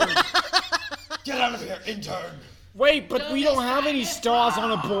starboard! Get out of here, intern. Wait, but we don't have any stars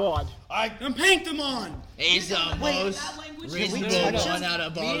on a board. And paint them on! He's That almost language reasonable touch going him? out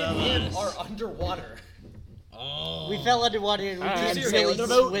of Me all of and him us. are underwater. We fell underwater and we I'm couldn't sailing really the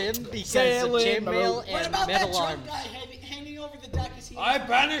boat. swim because of Sailing the chainmail boat. What and about that metal drunk arms. guy hanging over the deck? Is he? I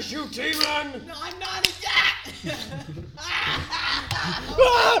banish you, T-Man. No, I'm not a deck.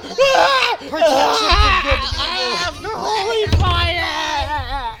 Protection from good evil. Holy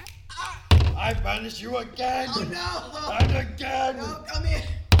fire! I banish you again. Oh no! And again. No, come here.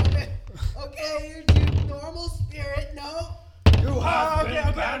 Come here. Okay, you're normal spirit. No. You have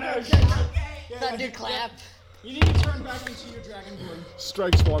been banished. Okay. Thunderclap. You need to turn back into your dragonborn.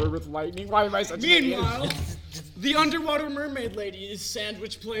 Strikes water with lightning. Why am I such an idiot? Meanwhile, the underwater mermaid lady's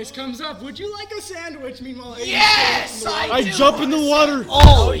sandwich place comes up. Would you like a sandwich? Meanwhile, Aiden's Yes, still in the I do. jump in the water.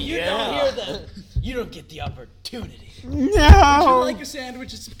 Oh, You don't hear that. You don't get the opportunity. Would you No! like a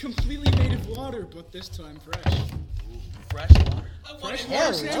sandwich? It's completely made of water, but this time fresh. Fresh water. I want Fresh to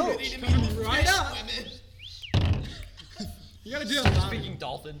water Hello. sandwich coming right up. You gotta do that loud. Speaking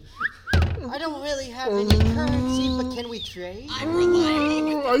dolphin. I don't really have any currency, but can we trade? I'm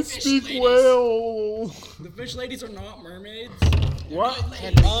reliable with the I fish speak ladies. well. The fish ladies are not mermaids. What?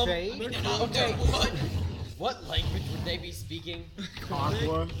 Can we trade? Okay. What language would they be speaking?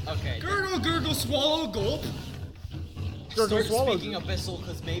 Aqua. Okay. Gurgle, gurgle, swallow, gulp. Start swallow. speaking abyssal,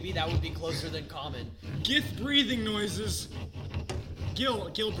 because maybe that would be closer than common. Gith breathing noises.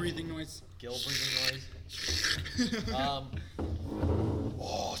 Gill breathing noise. Gill breathing noise.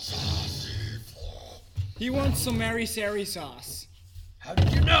 He wants some Mary Sari sauce. How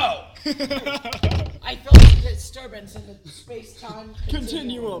did you know? I felt a disturbance in the space-time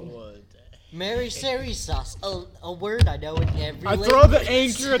Continuum. Mary Sari sauce, a word I know in every I language. throw the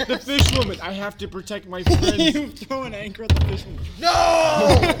anchor at the fish woman. I have to protect my friends. You throw an anchor at the fish. No!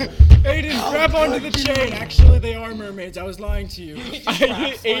 Aiden, grab onto the chain. Actually, they are mermaids. I was lying to you. I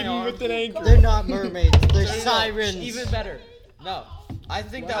hit Aiden with an anchor. They're not mermaids, they're sirens. Even better. No. I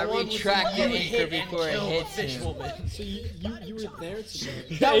think that one was retract you the anchor hit and before it kill the hits fish him. woman. So you were there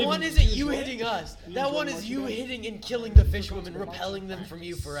today. That one isn't you hitting us. That one is you hitting and killing the fish woman, repelling them from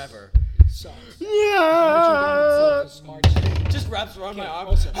you forever. Yeah. Just wraps around my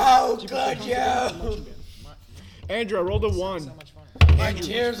arm. How could you? Andrew, I rolled a 1. My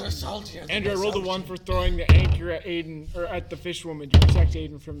tears are saltier. Andrew, I rolled a 1 for throwing the anchor at Aiden, or at the fish woman to protect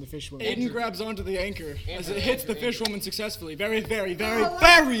Aiden from the fish woman. Aiden grabs onto the anchor as it hits the fish woman successfully. Very, very, very,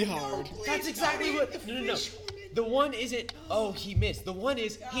 very hard. That's exactly what. No. The one isn't, oh, he missed. The one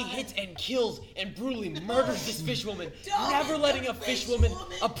is, he hits and kills and brutally murders this fish woman, never letting a fish woman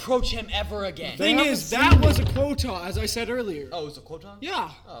approach him ever again. Thing is, that was a quota, as I said earlier. Oh, it's a quota? Yeah.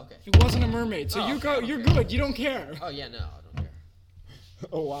 Oh, okay. It wasn't a mermaid, so Oh, you're good. You don't care. Oh, yeah, no, I don't care.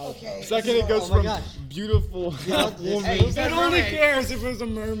 Oh, wow. Okay, Second, it goes oh my from gosh. beautiful know, this woman. movement- It only cares if it was a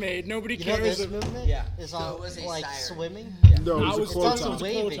mermaid. Nobody You know cares this if. movement Yeah. is all it was a like siren. swimming? No, That it was was a quota. also quota.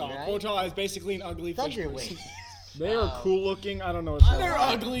 waving, Quota. right? Quota is basically an ugly fish Thunder person. wave. They are cool looking. I don't know. What They're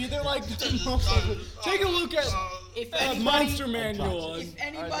ugly. They're like the most ugly. Take a look at If that anybody, monster manual. if Are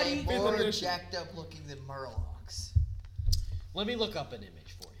anybody, they more edition. jacked up looking than Murlocs? Let me look up an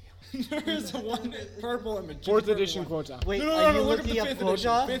image for you. There's a one purple image. 4th Purple edition one. quota. Wait, No, are you look at looking the up 5th edition.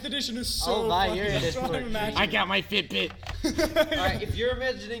 quota? 5th edition is so Oh my, fucking you're in it strong. for it. Imagine. I got my Fitbit. Alright, if you're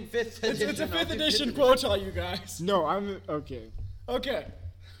imagining 5th edition. It's a I'll 5th do edition 5th quota, you guys. No, I'm okay. Okay.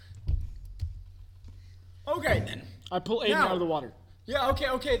 Okay then. I pull Aiden Now- out of the water. Yeah,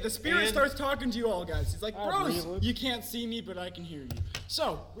 okay. The spirit And- starts talking to you all, guys. He's like, bros, really? you can't see me, but I can hear you.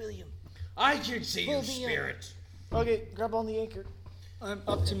 So, William. I can see you, Pull me in. spirit. Okay, grab on the anchor. I'm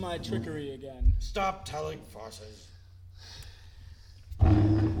up to my trickery again. Stop telling farces.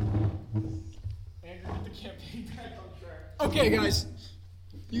 Okay, guys.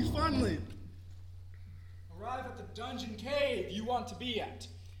 You finally arrive at the dungeon cave you want to be at.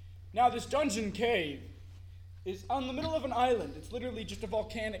 Now, this dungeon cave is on the middle of an island. It's literally just a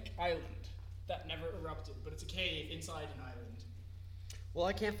volcanic island that never erupted, but it's a cave inside an island. Well,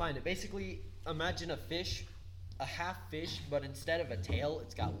 I can't find it. Basically, imagine a fish, a half fish, but instead of a tail,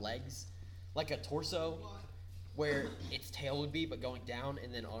 it's got legs, like a torso, where its tail would be, but going down,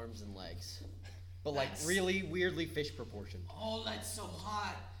 and then arms and legs. But like really weirdly fish proportion. oh, that's so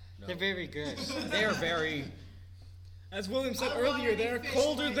hot. They're very good. They are very. As William said I want earlier, any they're fish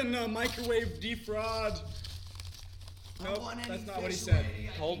colder lady. than a microwave deep fried. Nope, want any that's not what he fish said. lady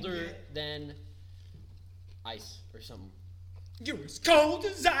I can Colder get. than ice or something. You're as cold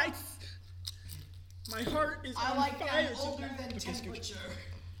as ice. My heart is I on like fire. that older tonight. than Okay, scooch.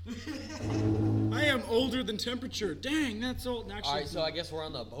 temperature. I am older than temperature. Dang, that's old. Actually, All right, so I guess we're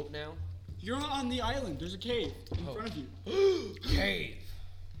on the boat now. you're on the island. There's a cave in Oh. front of you. Cave.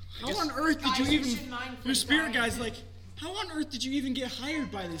 How on earth did Guys, you we even? should mine for Your spirit dying. guy's like, how on earth did you even get hired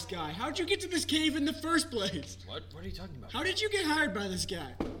by this guy? How'd you get to this cave in the first place? What? What are you talking about? How did you get hired by this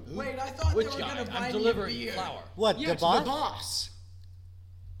guy? Wait, I thought Which they were guy? gonna buy I'm me a delivering beer. flour. What, Yeah, the to boss? the boss.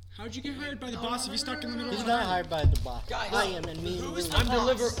 How'd you get hired by the boss if you stuck in the middle He's of not the hired by the boss. Guys, I am, and me and who is William. the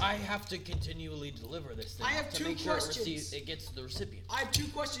I'm boss? I have to continually deliver this thing I have to two make sure it questions. receives. It gets to the recipient. I have two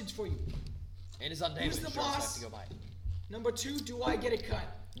questions for you. And it's on damage the insurance, so I have boss? to go buy it. Number two, do I get a cut?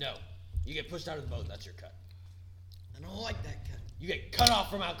 No. You get pushed out of the boat, that's your cut. I don't like that cut. You get cut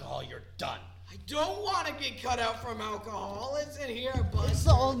off from alcohol, you're done. I don't want to get cut out from alcohol. Listen here, bud. It's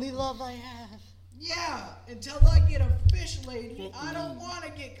the only love I have. Yeah, until I get a fish lady, I don't want to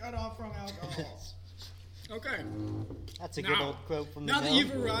get cut off from alcohol. Okay. That's a good Now- old quote from the Now that film.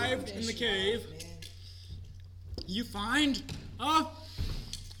 you've arrived in the cave, Man. you find a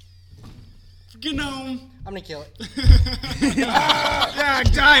Gnome. I'm gonna kill it. Yeah,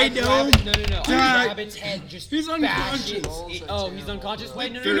 die, Gnome. No. I grab its head, just He's bash unconscious. he's unconscious?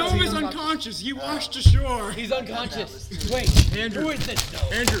 Wait, no. Gnome is unconscious. He washed ashore. He's unconscious. Wait, Andrew. who is this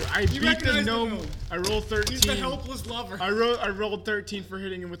gnome? Andrew, I beat the recognize the gnome. gnome. I rolled 13. He's the helpless lover. I rolled 13 for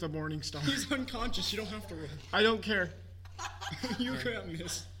hitting him with a morning star. He's unconscious. You don't have to roll. I don't care. You can't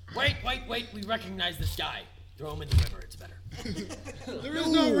miss. Wait, we recognize this guy. Throw him in the river, it's better. There is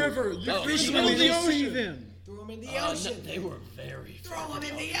no river. You No, fish you in really the just ocean. him. Throw him in the No, ocean. they were very Throw him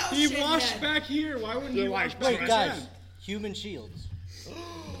in the ocean. He washed then. back here. Why wouldn't he wash back Wait, here? guys. Human shields.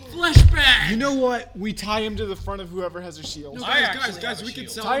 Flashback. You know what? We tie him to the front of whoever has a shield. No, I guys, actually guys, have a we could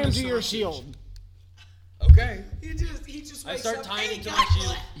shield. sell Tie him to this your sausage. shield. Okay. He just I wakes start up, tying "Hey, him to guy, my shield.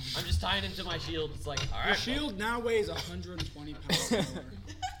 what?" I'm just tying him to my shield. It's like, Your alright. shield now weighs 120 pounds more.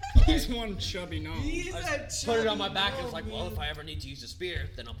 He's one chubby gnome. He's a Put it on my chubby back and it's like, gnome, well, man. if I ever need to use a spear,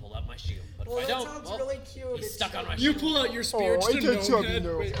 then I'll pull out my shield. But Well, if I that don't, sounds well, really cute. he's It's stuck on my You shield. pull out your spear, Oh, it's it's a a gnome chubby head.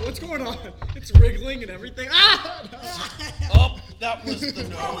 gnome. Wait, what's going on? It's wriggling and everything. Ah! Oh, that was the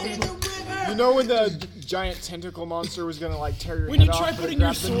Throw it gnome. in the river. You know when the giant tentacle monster was gonna like tear your When head you off? try but putting your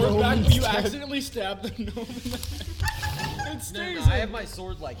grab the sword gnome back, but you instead? accidentally stab the gnome in the head. It No, stays I have my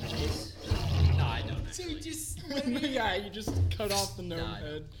sword like this. No, I don't. So you just in. Yeah, you just cut off the gnome Nah, I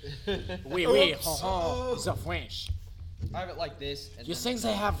head. Oui, Oops. ho, the French. I have it like this. And You then think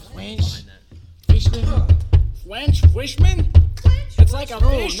they have behind French? that. Fishman? French fishman? It's like a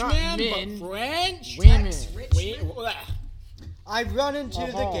fish not man, men. but French? Women. Wait, I run into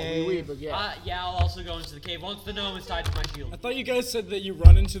the cave. Oui, baguette. Yeah, I'll also go into the cave once the gnome is tied to my shield. I thought you guys said that you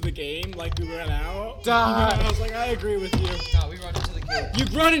run into the game like we ran out. Die. I was like, I agree with you. No, we run into the cave.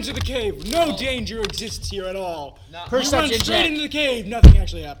 You run into the cave. No danger exists here at all. No, You run Perception straight check. into the cave. Nothing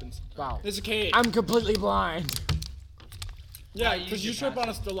actually happens. Wow. There's a cave. I'm completely blind. Yeah, you because use you your trip on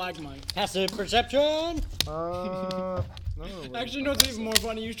a stalagmite. Passive perception. No. Actually, no, it's even more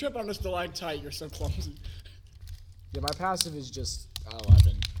funny. You trip on a stalactite. You're so clumsy. Yeah, my passive is just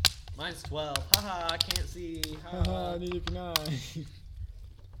 11. Mine's 12. Haha, I can't see. Haha, neither can I.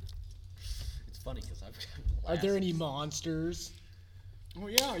 It's funny because I've Are there any monsters? Oh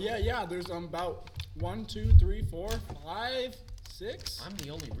yeah. There's about 1, 2, 3, 4, 5, 6. I'm the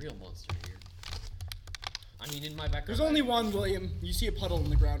only real monster here. I mean, in my background. There's only one, William. You see a puddle in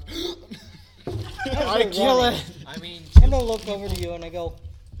the ground. I kill it. I mean, I'm gonna look over to you and I go,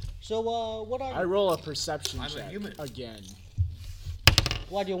 so, what are I you? roll a perception I'm a check human. again.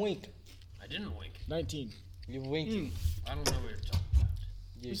 Why'd you wink? I didn't wink. 19. You're winking. I don't know what you're talking about.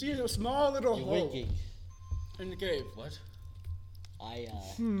 You see a small little You're hole winking. in the cave. What? I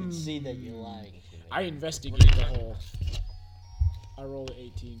can see that you're lying to me. I investigate the hole. I rolled an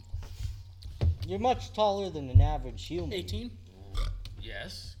 18. You're much taller than an average human. 18.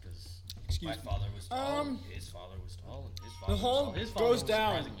 Yes, because Excuse my me. father was tall. Um, His father was tall, and his father the hole was tall. His father goes was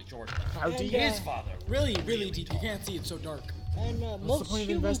down. surprisingly short. How deep? His father. Was Really really deep. tall. You can't see. It's so dark. And the most point of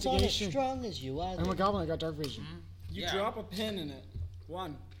humans aren't as investigation? strong as you either. I'm a goblin, I got dark vision. You Yeah. drop a pin in it.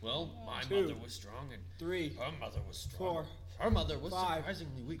 1, Well, my 2, mother was strong, and 3, her mother was strong. 4, Her mother was 5,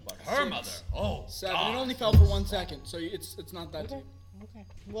 surprisingly weak, but her 6, mother. Oh, 7. God. It only fell for 1 second, so it's not that Okay. deep. Okay.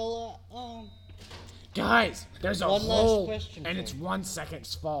 Well, Guys, there's a One last hole, question and for it's you. 1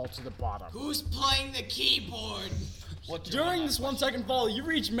 second's fall to the bottom. Who's playing the keyboard? What's your During last this 1 second fall, you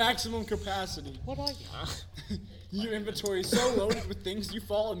reach maximum capacity. what are you? Your inventory is so loaded with things, you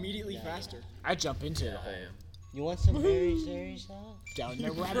fall immediately faster. I jump into the I hole. am. You want some very serious sauce? Down the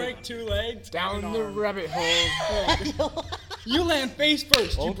You rabbit break 2 legs. Down and the an arm. rabbit hole. You land face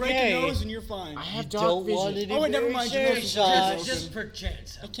first. You break Okay. your nose and you're fine. I have You dark don't want vision. any Oh, wait, never very mind, your nose serious is sauce. Just per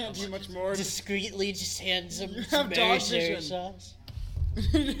chance. I can't do much more. Discreetly just hand some, You some have very dog serious vision. sauce.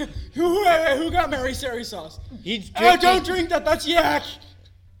 who got Mary Sari sauce? He's Oh, don't drink that. That's yak.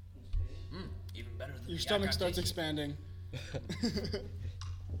 Even better than Your the stomach yak I starts tasted. expanding.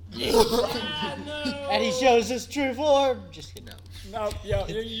 And he shows his true form. Just kidding. No, yeah,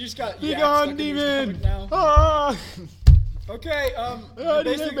 you just got Be yak gone, stuck in your demon! stomach now. Ah! Okay, I you didn't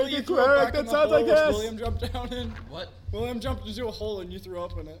basically make you it threw it quick, back in that the sounds hole like which this. William jumped down in. What? William jumped into a hole and you threw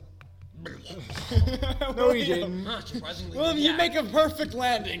up in it. No, he didn't. Ah, surprisingly. William, good you yak. make a perfect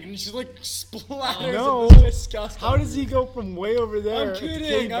landing, and she's like splatters. No. It was disgusting. How does he go from way over there I'm at the kidding,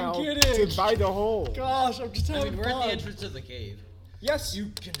 cave I'm mouth kidding. to by the hole? Gosh, I'm just I having mean, we're at fun. the entrance of the cave. Yes,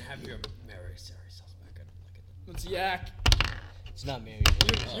 You can have your Mary Sari sauce back. I don't like it. that's yak. It's not Mary.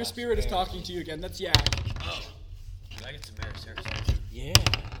 Your spirit is talking to you again. That's yak. Oh. Can I get some Mary Sari sauce? Yeah.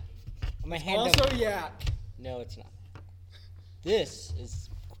 I'm gonna hand Also him. yak. No, it's not. This is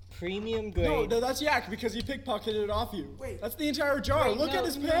premium No, grade. that's Yak because he pickpocketed it off you. Wait. That's the entire jar. Wait, Look no, at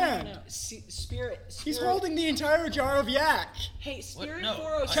his no, pan. No. Spirit. He's holding the entire jar of Yak. Hey, Spirit No.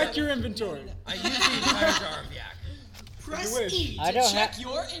 407. Check your inventory. I used the entire jar of yak. Press wish. E I to don't check ha-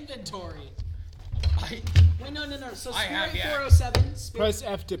 your inventory. I, Wait, no. So I have Spirit yak. 407. Spirit, Press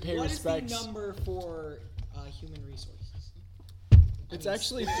F to pay what is the respects. number for human resources? It's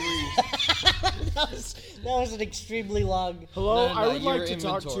actually 3. that was an extremely long. Hello, No, I would your like to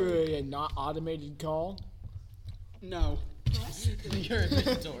talk inventory. to a not automated call. No. your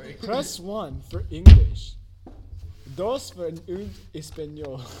inventory. Press 1 for English. Dos for un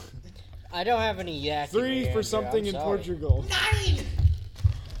español. I don't have any yak. 3 for something in Portugal. 9!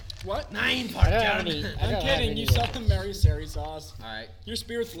 What? 9 I don't have part any. I I'm don't have kidding. any You yak. saw the Mary Sari sauce. Alright. Your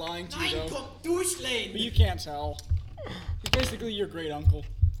spirit's lying to you, 9 though. kommt Durchlein! But you can't tell. He's basically your great uncle.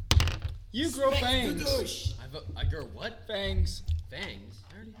 You grow fangs. Durch. I grow what? Fangs. Fangs?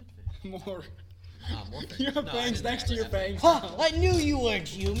 I already had fangs. More. More fangs. You have No, I fangs didn't next to actually your have fangs. fangs. Huh, I knew you weren't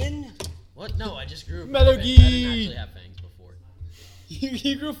human. What? No, I just grew Metal fangs. I didn't Gear. actually have fangs before.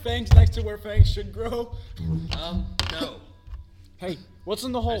 You grew fangs next to where fangs should grow. No. Hey, what's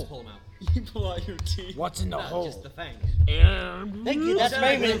in the I hole? just pull them out. You pull out your teeth. What's in the No, hole? just the fangs. Thank you. That's Said my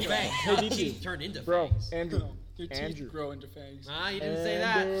I grew inventory. fangs. Hey, Not DT. teeth turn into Bro, fangs. Andrew. No, your teeth Andrew. grow into fangs. Ah, you didn't say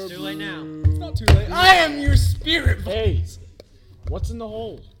that. It's too late now. It's not too late. I am your spirit. Hey, what's in the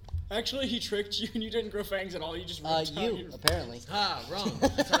hole? Actually, he tricked you and you didn't grow fangs at all. You just ripped out You your... apparently. Ah, wrong. I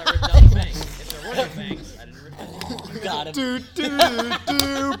said I ripped out the fangs. If there were no fangs, I didn't rip them out. You got him. Do, do, do.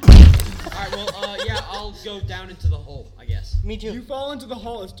 Alright, well, yeah, I'll go down into the hole, I guess. Me too. You fall into the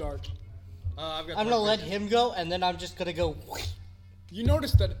hole. It's dark. I've got I'm gonna let him go, and then I'm just gonna go. You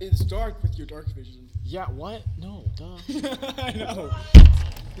notice that it's dark with your dark vision. Yeah, what? No, duh. I know.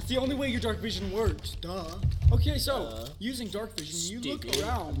 It's the only way your dark vision works. Duh. Okay, so using dark vision, you look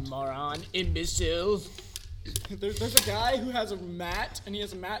around. Moron, imbecile. There's a guy who has a mat, and he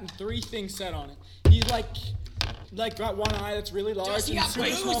has a mat and 3 things set on it. He's like got one eye that's really large he and got super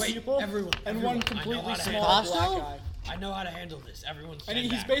wait, small wait, people, everyone, and one I know completely how to small handle black it. eye. I know how to handle this. Everyone And stand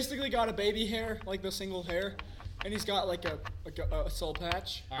he's back. basically got a baby hair, like the single hair, and he's got like a soul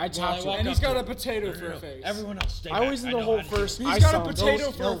patch, I talked to walk and up he's got to a him. potato for a face. Everyone else stay I back. was in know the hole how to do first. it. He's I got saw a potato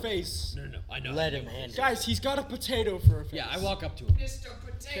those- for a face. No, I know. Let how to him do it. handle. Guys, he's got a potato for a face. Yeah, I walk up to him. Mr.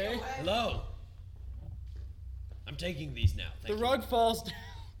 Potato Okay. Head. Hello. I'm taking these now. The Thank you. rug falls down.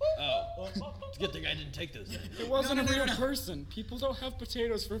 Oh, it's a good thing I didn't take those. Then. It wasn't a real person. People don't have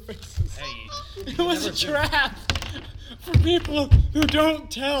potatoes for faces. Hey, It was a never assume. trap for people who don't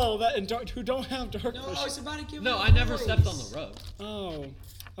tell that and who don't have dark No, I vision. was about to give No, him I never toys. stepped on the rug. Oh,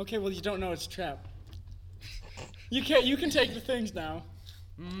 okay. Well, you don't know it's a trap. You can't. You can take the things now.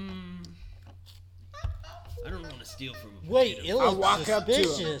 I don't want to steal from him. Wait, it I looks walk up to him.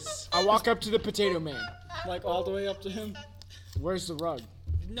 suspicious. I walk up to the potato man. Like all the way up to him. Where's the rug?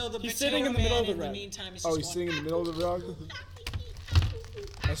 No, the He's potato sitting in the middle man of the in the rug. meantime is Oh, just he's sitting in the middle of the rug?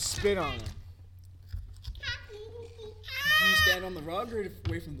 I spit on him. Do you stand on the rug or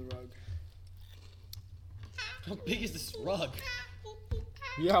away from the rug? How big is this rug?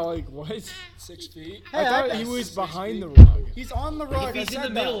 Yeah, like, what? 6 feet. I thought I he got was 6 behind feet. the rug. He's on the rug. If he's I in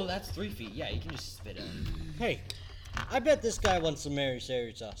said the middle, that. that's 3 feet. Yeah, you can just spit at him. Hey, I bet this guy wants some Mary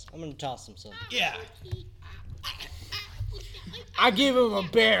Sari sauce. I'm gonna toss him some. Yeah. I gave him a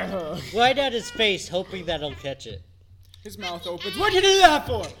bear hug. Right at his face, hoping that he'll catch it. His mouth opens. What'd you do that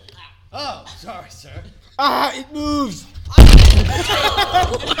for? Oh, sorry, sir. Ah, it moves.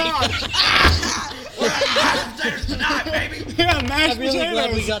 Potatoes tonight, baby. Yeah, mashed I'm really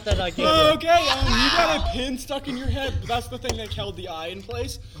glad we potatoes. got that idea. Oh, okay, you got a pin stuck in your head. But that's the thing that held the eye in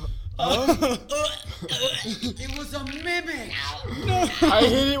place. It was a mimic. I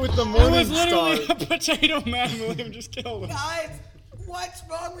hit it with the It morning was literally star. a potato man. William just killed him. Guys, what's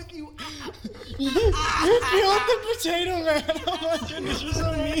wrong with you? You killed the potato man. Oh my goodness, you're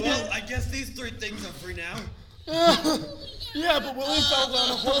so mean. Well, I guess these 3 things are free now. Yeah, but William fell down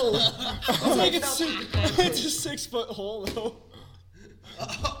a hole. It's a 6-foot hole though.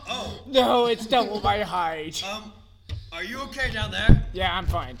 No, it's double my height. Are you okay down there? Yeah, I'm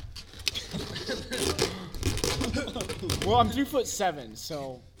fine. Well, I'm 2'7",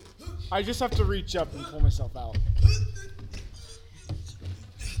 so I just have to reach up and pull myself out.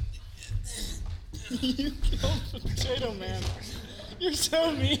 You killed the potato man. You're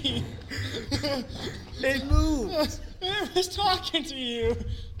so mean. It moved. I was talking to you.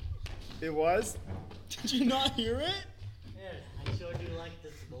 It was? Did you not hear it? showed you like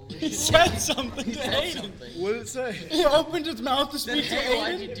this He movie. said something to Aiden. What did it say? He opened its mouth to speak to hey, Aiden.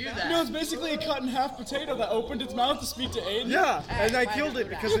 why'd you do that? No, it's basically a cut in half potato that opened its mouth to speak to Aiden. Yeah, and I killed it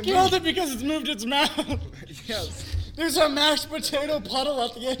because it Killed moved. it because it's moved its mouth. Yes. There's a mashed potato puddle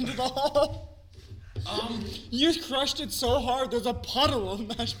at the end of the hall. You crushed it so hard, there's a puddle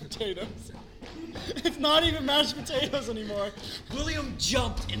of mashed potatoes. It's not even mashed potatoes anymore. William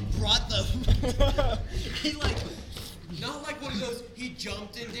jumped and brought the. He like, not like one of those. He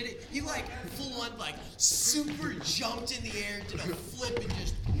jumped and did it. He like full on like super jumped in the air, did a flip and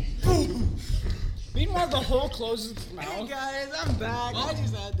just. Boom. Meanwhile, the hole closes its mouth. Guys, I'm back. I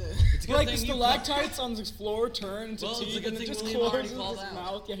just had to. It's a good Like the thing you stalactites on the floor turn into Well, it's a teeth good and it thing just William already closes called its out.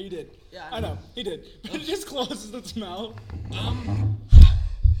 mouth. Yeah, he did. Yeah, I know, he did. But it just closes its mouth.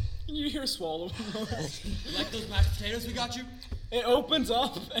 You hear swallowing noise. You like those mashed potatoes we got you? It opens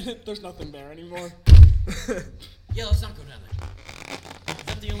up and there's nothing there anymore. Yeah, let's not go down there. Is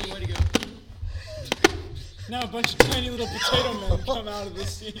that the only way to go? Now a bunch of tiny little potato men come out of the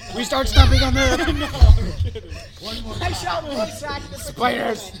sea. We start stomping on the No, I'm kidding. One more I time. shot one sack the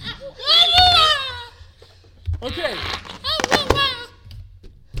spiders. Okay.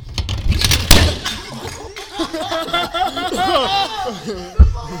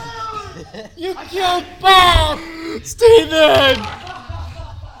 You killed Bob! Steven!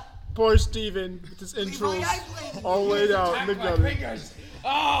 Poor Steven with his intros all laid out in the gutter.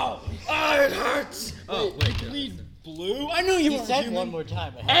 Oh, it hurts. Oh wait. Bleed blue? I knew you He were said human. one more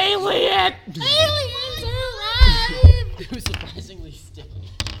time. Alien! It was surprisingly sticky.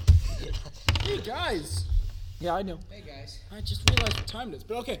 Hey guys. Yeah, I know. Hey guys. I just realized what time it is.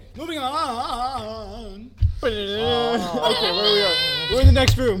 But okay, moving on. Okay, where we are? We're in the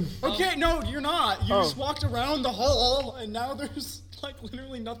next room. Okay, no, you're not. You just walked around the hall, and now there's like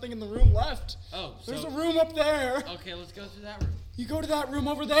literally nothing in the room left. Oh, There's so a room up there. okay, let's go through that room. You go to that room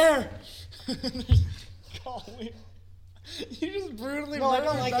over there. There's Colin. You just brutally No, I murdered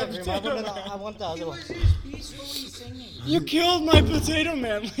don't like that that room. potato I man. want the other one. just peacefully singing. You killed my potato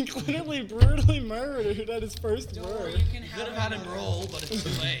man, like literally brutally murdered at his first word. can Could have had him roll, but it's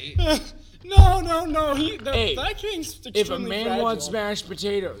too late. No. Hey, that king's If a extremely man fragile. wants mashed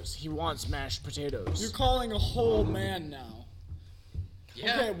potatoes, he wants mashed You're potatoes. calling a whole man now.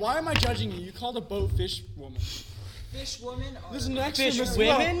 Yeah. Okay, why am I judging you? You called a boat fish woman. Fish woman or This next Fish room is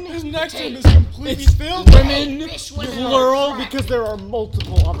women? This next room is completely filled. Women, fish women plural, because there are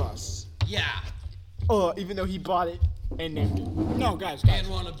multiple of us. Yeah. Even though he bought it and named it. No, guys. And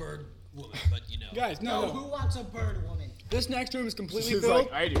want a bird woman, but you know. Guys, no. Who wants a bird woman? This next room is completely He's filled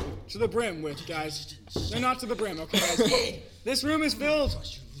like, I do. to the brim with, guys. They're not to the brim, okay, guys? This room is filled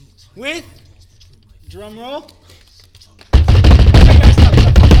with, drum roll.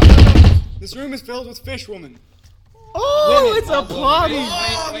 This room is filled with fish woman. Oh, it's a party!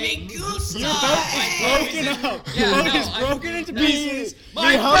 Oh, me goose. Broken up. Yeah, Your boat no, is broken into pieces.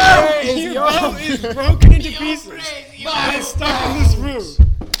 My boat is Your yours. boat is broken into pieces. And it's stuck in this room.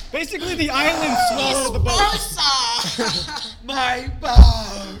 Basically, the island swallowed the boat. My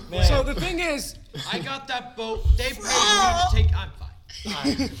boat. So the thing is, I got that boat. They paid me to take. I'm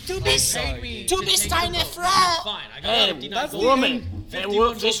fine. Du They bist, paid me du to bist take the eine boat. Frau. I'm fine. I got 59 that's the gold. Woman.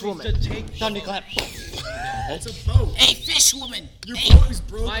 51 Fish gold woman. to take. Time to clap. it's a boat. a fish woman. Your boat is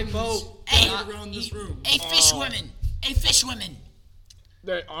broken. My boat. Hey, around this room. A fish woman. A fish woman.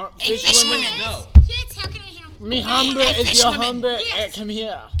 There aren't A fish fish women. woman. No. Yes, how can I help? Me humber Hey, is fish your woman. humber. Yes. Come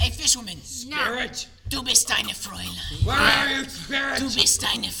here. A fish woman. Spirit. Du bist eine Fräulein. Where are you, spirit? Du bist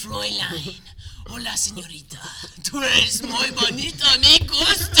eine Fräulein. Hola, señorita. Du eres muy bonita, me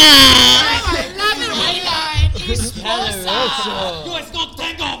gusta. Fräulein ist Calaroso. No, it's not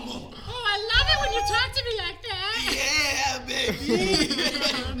tango. Oh, I love it when you talk to me like that. Yeah,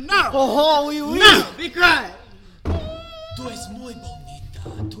 baby. Oh, oui, oui. Be quiet. Tu es muy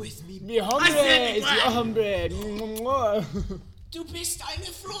bonita. Tu es mi. Me humber is your humber. Mwah. Du bist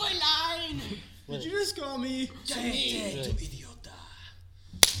eine Fräulein. Did you just call me? Tu idiota.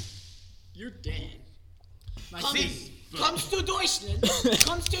 You're dead. Kommst du Deutschland?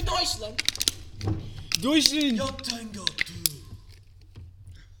 Kommst du Deutschland? Deutschland. Yo tango too.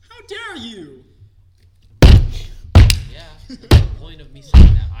 How dare you? Yeah, that's the point of me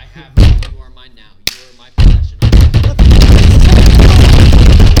saying that. I have you. You are mine now. You are my possession.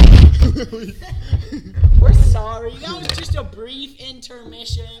 We're sorry. That was just a brief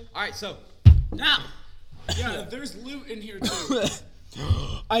intermission. All right, so Now, Yeah, there's loot in here too.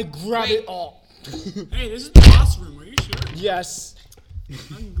 I grab it all. Hey, this is the boss room. Are you sure? Yes.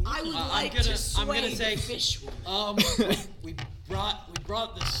 I would I'm like gonna- to I'm sway gonna say- the fish woman. we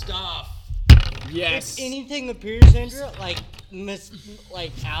brought the stuff. Yes. Anything appears, Andrew, like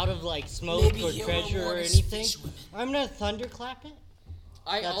like out of like smoke Maybe or he'll treasure or reward his anything, fish women. I'm gonna thunderclap it.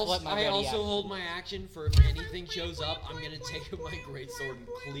 I That's what my I ready also action hold my action for if anything shows up, I'm gonna take my greatsword and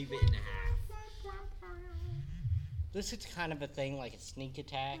cleave it in half. This is kind of a thing, like a sneak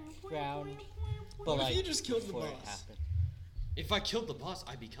attack round. But What if like you just killed the before it boss? happened. If I killed the boss,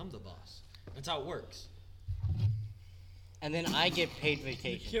 I become the boss. That's how it works. And then I get paid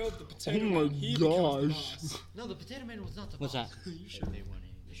vacation. Killed the potato Oh my man. He becomes the gosh. boss. No, the Potato Man was not the What's boss. that? You sure? They want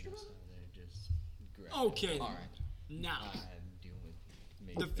anything else, they're just Okay. All right. Now, deal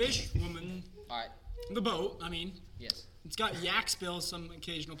with the fish woman, All right. the boat. I mean, Yes. it's got yak spills some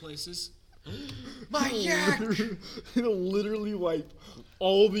occasional places. My yak! It'll literally wipe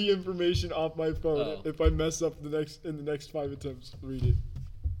all the information off my phone Oh. if I mess up in the next 5 attempts. Read it.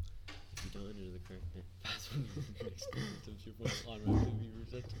 If you don't enter the correct password for the next attempts, your phone automatically be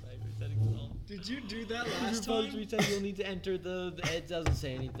reset tonight. Resetting the phone. Did you do that Your last phone's time? reset. You'll need to enter the. It doesn't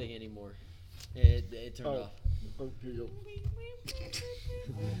say anything anymore. It turned Oh. off. Oh, here you go.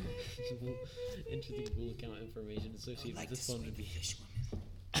 Enter the Google account information associated with this phone to be.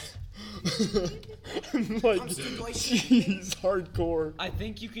 Like, jeez, hardcore. I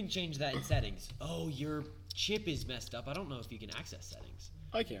think you can change that in settings. Oh, your chip is messed up. I don't know if you can access settings.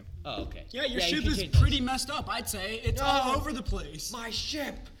 I can. Oh, okay. Yeah, your you ship can is change those. pretty messed up, I'd say. It's all over the place. My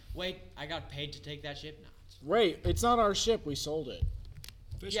ship! Wait, I got paid to take that ship? No. Wait, it's not our ship. We sold it.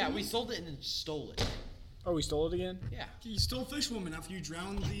 Fish Yeah, woman? we sold it and then stole it. Oh, we stole it again? Yeah. You stole fish woman after you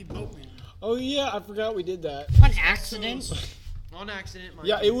drowned the boatman. Oh, yeah, I forgot we did that. On accident. On accident, mind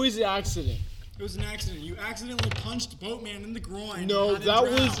Yeah, you. it was an accident. It was an accident. You accidentally punched boatman in the groin. No, and had him that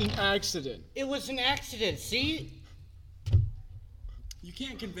drown. was an accident. It was an accident. See? You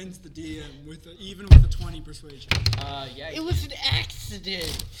can't convince the DM even with a 20 persuasion. Yeah. It was an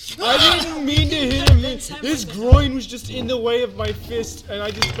accident. I didn't mean to hit him. His groin was just in the way of my fist, and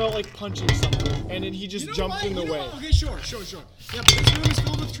I just felt like punching something. And then he just You know jumped what? in the You know way. what? Okay, sure. Yeah, but this room is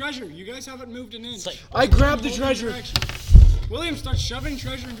filled with treasure. You guys haven't moved an inch. I grabbed the Hold treasure. direction. William starts shoving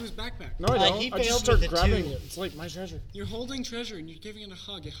treasure into his backpack. No, I he don't. I just failed start with a grabbing 2. it. It's like my treasure. You're holding treasure and you're giving it a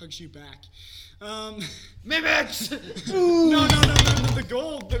hug. It hugs you back. Mimics! No. The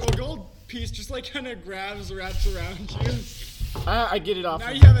gold piece just like kind of wraps around you. I get it off. Now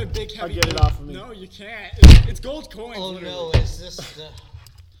of you me. have a big heavy. get it gold- off of me. No, you can't. It's gold coins. Oh literally. no, is this the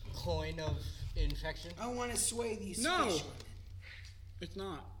coin of infection? I want to sway these No. fish. It's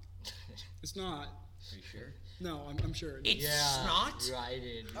not. It's not. Are you sure? No, I'm sure. It's Yeah, not? I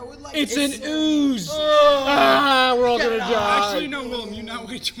did. I would like It's to an sway ooze. Ah, we're all gonna Actually, die. no, Willem. You now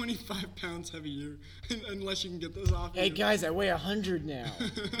weigh 25 pounds heavier, unless you can get this off. Hey you. guys, I weigh 100 now.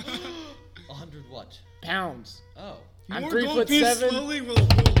 100 what? Pounds. Oh. I'm More 3 gold foot piece 7. slowly more gold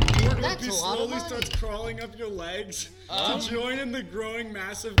That's piece a lot of slowly money. starts crawling up your legs to join in the growing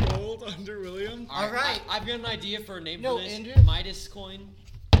massive gold under William. All right. I've got an idea for a name No, for this. Andrew. Midas coin.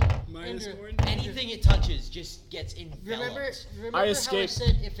 Minus Andrew, coin. Anything it touches just gets enveloped. Remember I how I escaped.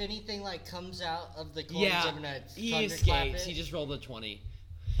 said if anything like comes out of the coins, Yeah. I'm gonna He thunderclap escapes. it? He just rolled a 20.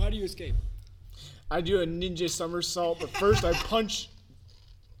 How do you escape? I do a ninja somersault, but first I punch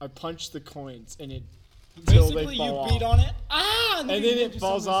the coins, and it until Basically, they fall you off. beat on it. Ah! And then it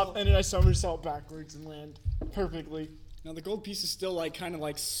falls off, and then I somersault backwards and land perfectly. Now the gold piece is still like kind of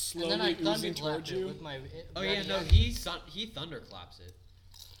like And then I slowly oozing thunderclap towards it you. with my. Oh yeah, ready no, action. he thunderclaps it.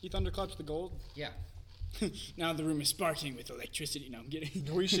 You thunderclaps the gold. Yeah. Now the room is sparkling with electricity. No, I'm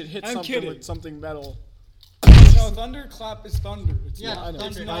kidding. We should hit I'm something kidding. with something metal. No, thunderclap is thunder. It's Yeah, not, I know. it's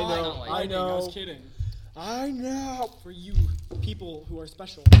thunder. not I know. like I lightning. I was know. kidding. I know. For you people who are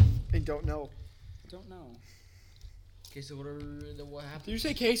special, And don't know. don't know. Okay, so what happened? Did you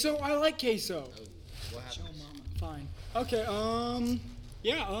say queso? I like queso. What happened? Fine. Okay.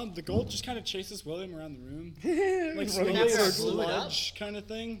 Yeah. The gold just kind of chases William around the room, like Running slowly in a circles. sludge kind of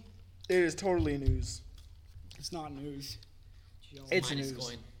thing. It is totally news. It's not news. It's Minus news.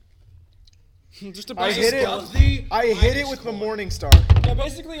 coin. Just a I bunch hit of it. I hit it with the morning star. Yeah,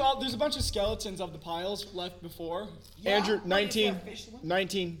 basically, there's a bunch of skeletons of the piles left before. Andrew, 19.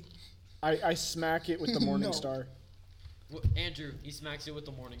 I smack it with the morning No. star. Andrew, he smacks it with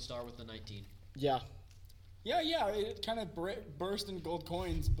the morning star with the 19. Yeah. Yeah, it kind of burst in gold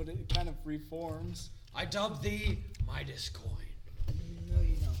coins, but it kind of reforms. I dub thee Midas coin.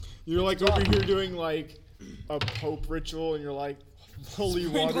 You're like over here doing like a Pope ritual, and you're like holy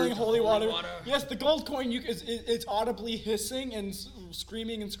water. Sprinkling holy water. water. Yes, the gold coin it's audibly hissing and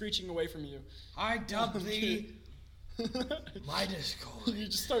screaming and screeching away from you. I dub thee Midas coin. You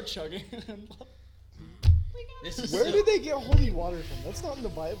just start chugging. This is Where so- did they get holy water from? That's not in the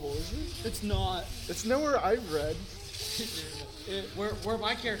Bible, is it? It's not. It's nowhere I've read. Where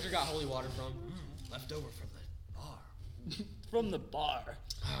my character got holy water from? Left over from the bar. From the bar.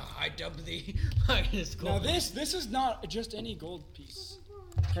 I dubbed the minus Now gold. this is not just any gold piece.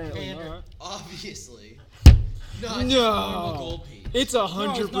 Apparently not. Obviously. No, it's No. just a normal gold piece. It's No, it's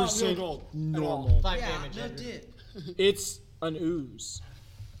not real 100% gold at normal. 5 Yeah, damage. no Andrew. dip. It's an ooze.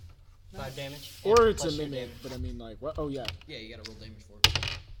 5 damage. Or it's a Plus your mimic, damage. but I mean like what? Oh yeah, Yeah, you gotta roll damage for it.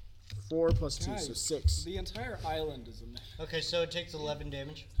 4 plus 2, so Guys, 6. The entire island is in there. Okay, so it takes 11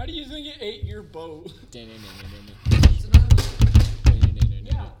 damage. How do you think it ate your bow? It's an island.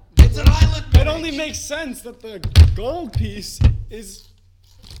 Yeah. It's an island. It only makes sense that the gold piece is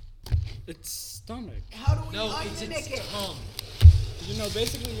its stomach. How do we No, it's unmimic its it? tongue. You know,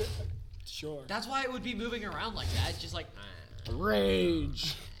 basically, sure. That's why it would be moving around like that. It's just like.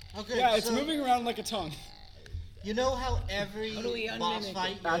 Rage. Okay, Yeah, it's so moving around like a tongue. You know how every do we boss unmimic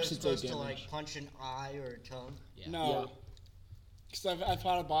fight it? you're Actually, take supposed to damage. like punch an eye or a tongue? Yeah. No. Because I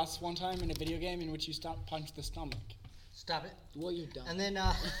fought a boss one time in a video game in which you punch the stomach. Stop it. Well, you're done. And then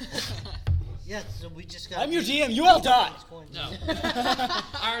yeah, so we just got. I'm your DM. You all die. No.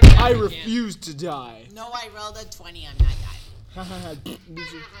 I refuse to die. No, I rolled a 20. I'm not dying.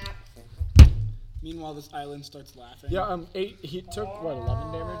 Meanwhile, this island starts laughing. Yeah, 8. He took what,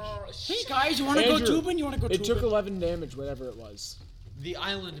 11 damage? Hey guys, you want to go Andrew, tubing? You want to go It tubing? took 11 damage, whatever it was. The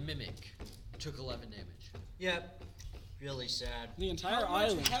island mimic took 11 damage. Yep. Really sad. The entire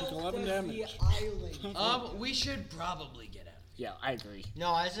island took 11 damage. We should probably get out. Yeah, I agree.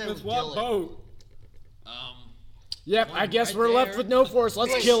 No, I said With we what kill it. boat? Yep, I guess right we're left there. with no force.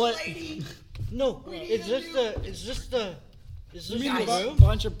 Let's kill it. No, it's just the. Is You this mean the a room?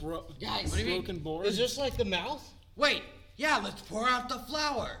 bunch of Guys, what do you mean? broken boards? Is this like the mouth? Wait. Yeah, let's pour out the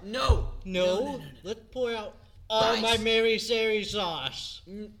flour. No. No. Let's pour out all Guys. my Mary Sari sauce.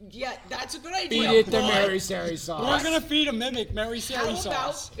 Yeah, that's a good Eat idea. it, the but Mary Sari sauce. We're gonna feed a mimic Mary How Sari about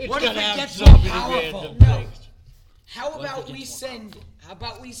sauce. It's What if gonna it have gets so so many powerful? random No. things. How about we send? How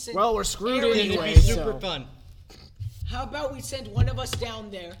about we send? Well, we're screwed Aaron, It'd anyway, be super so. fun. How about we send one of us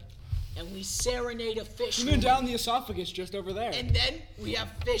down there, and we serenade a fish You mean woman, down the esophagus just over there? and then we have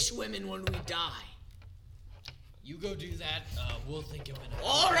fish women when we die. You go do that. We'll think of an.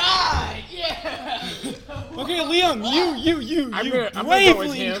 All right. Yeah. Okay, Liam, you I'm you gonna go with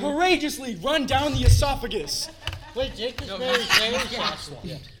bravely and him. courageously run down the esophagus. Wait, take this Mary Sari sauce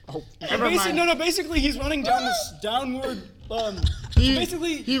one. Oh, And never mind. basically he's running down this downward.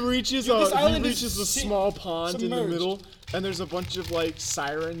 Basically, he reaches this a island he is reaches a si- small pond in the submerged. middle, and there's a bunch of like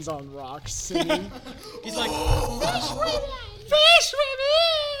sirens on rocks singing. He's like. fish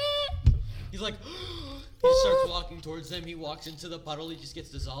women. He's like. He just starts walking towards them. He walks into the puddle. He just gets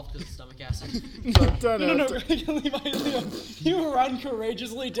dissolved because of stomach acid. No. Liam, you run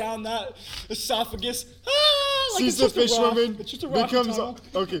courageously down that esophagus. Like Sees it's the just a fish rock. woman, It's just a rocky becomes tunnel.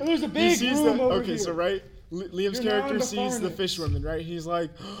 okay. And there's a he big sees room the, over okay, here. so right, Liam's You're now in character the sees the Farnix. fish woman, right? He's like,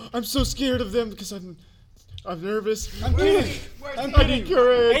 I'm so scared of them because I'm nervous. I'm kidding. I'm I need kidding.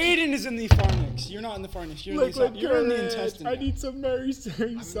 courage. Aiden is in the Farnix. You're not in the Farnix. You're in the Liquid you're in the courage. intestine. I now. need some Mary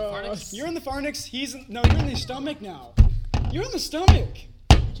Sari sauce. Farnix. You're in the Farnix. No, you're in the stomach now. You're in the stomach.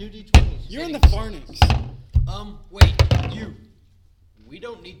 2d20s. You're in the Farnix. Wait, you. We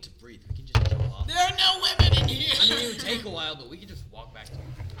don't need to breathe. We can just jump off. There are no women in here. I mean, it would take a while, but we can just walk back to the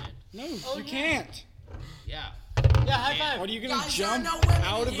land. No, you can't. Yeah. Yeah, high five. What are you gonna Guys, there are jump no women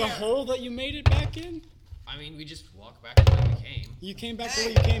out in of the here. hole that you made it back in? I mean, we just walk back to where we came. You came back the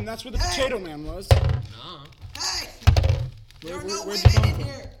way you came. That's where the Potato Man was. Nah. Hey. There are no where'd women you come in from?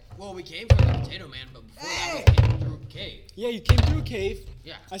 here. Well, we came from the Potato Man, but before that, we came through a cave. Yeah, you came through a cave.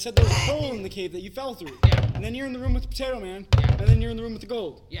 Yeah. I said there was a hole in the cave that you fell through. Yeah. And then you're in the room with the Potato Man. Yeah. And then you're in the room with the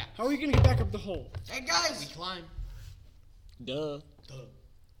gold. Yeah. How are you gonna get back up the hole? Hey We guys. climb. Duh.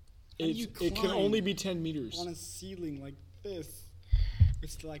 you It can climb only be 10 meters. on a ceiling like this. With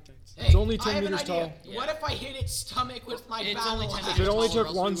stalactites. It's only I 10 have an meters idea. tall. Yeah. What if I hit its stomach with my It's battle only 10 axe? If it only taller, took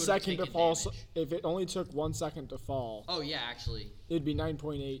else we 1 would've second to taken fall, damage. if it only took 1 second to fall, Oh, yeah, actually. it'd be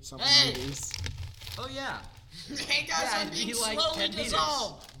 9.8 something Hey! meters. Oh, yeah. Hey guys, Yeah, I'm it'd be being like slowly 10 meters.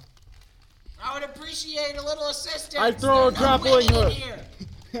 dissolved. I would appreciate a little assistance. I throw a There are no grappling women in hook.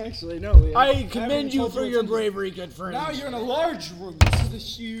 here. Actually, no, Liam. I haven't commend you told for what's your in this. bravery, good friend. Now you're in a large room. This is a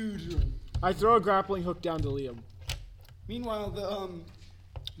huge room. I throw a grappling hook down to Liam. Meanwhile, the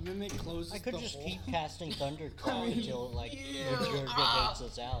mimic closes I could the just hole. keep casting Thunderclaw until like Majorga Ah. hates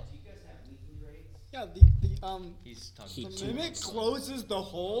us out. Yeah, He's talking He- about the mimic closes the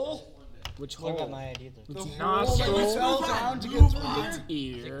hole. Which What hole? about my idea though? The It's hole not that you so- fell down to get through here.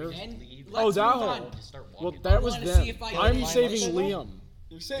 Ear. And Oh, that move hole. on. Just start Well, walking. that was wanna them. see if I I'm can saving climb Liam.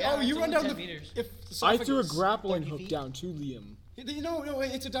 You say, Yeah, oh, it's you run only down 10 the. meters. If I threw a esophagus- grappling 30 hook feet? down to Liam. No,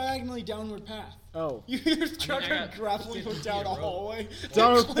 it's a diagonally downward path. Oh. You just chuck I a got grappling 50 hook down feet a of rope. hallway. It's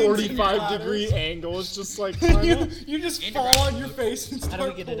on a that cleanses 45 ladders. degree angle. It's just like. You just And fall your on your face and How start do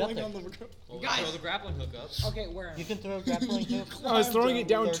we get it up pulling there? on the. Well, we throw the grappling hook up. Okay, where? You can throw a grappling hook. I was throwing it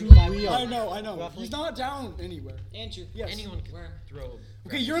down to 35 Liam. I know. Roughly. He's not down anywhere. Andrew. Yes. Anyone can throw.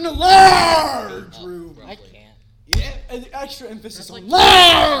 Okay, you're in a large room. I can't. Yeah, and extra emphasis That's on like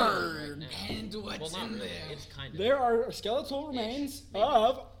large. right now. And what's Well, not in really. there? It's kind of. There are skeletal remains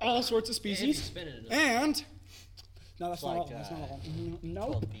of all sorts of If you species, spin it enough. and no, that's not Like, all. That's not all. No,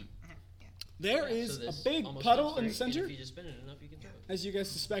 12 feet. there Yeah, is so a this big almost puddle comes in the straight, and center, If you just spin it enough, you can throw it. as you guys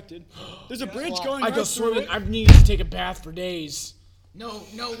suspected. There's a bridge going I right go through swimming. it. I've needed to take a bath for days. No,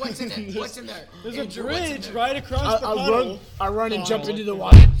 what's in there? What's in there? There's Andrew, a what's in bridge there? right across the I puddle. run and jump Oh, into the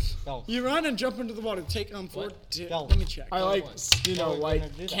water. Go. You run and jump into the water. Take forward. Go. Let me check. I like, you know, we're gonna like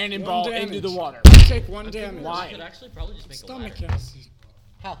do that. cannonball One into the damage. water. Take one damage. Why? You could actually probably just make Stomach a ladder. acid.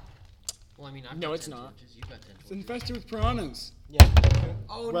 How? Well, I mean, I've No, got it's 10 not. torches, You've got 10 It's torches. infested with piranhas. Yeah.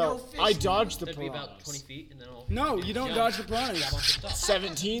 Oh, no Well, fish. I dodged the That'd be about 20 piranhas. feet, and then I'll. No, you don't jump, dodge the grab piranhas. onto the top.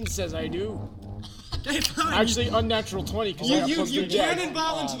 17 says I do. Okay, fine. Actually, unnatural 20 because I got You plus you good jab.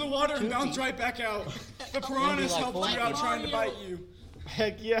 cannonball into the water and bounce right back out. The piranhas like help four you out feet. trying to bite you.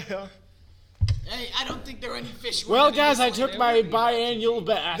 Heck yeah. Hey, I don't think there are any fish. Well, swimming in guys, this I lake. took my biannual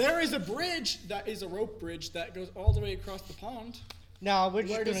bath. There is a bridge that is a rope bridge that goes all the way across the pond. No, we're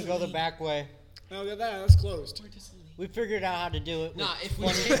Where just does gonna it go the lead? back way. Oh, that's closed. We figured out how to do it. Nah, with if we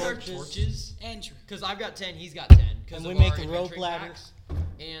 20 take our torches. torches, Andrew. because I've got 10, he's got 10. And of we make our a rope adventuring ladder. packs.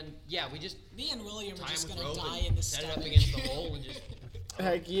 And yeah, we just Me and William are tie just him with gonna rope die and in the set it up stomach. against the hole and just.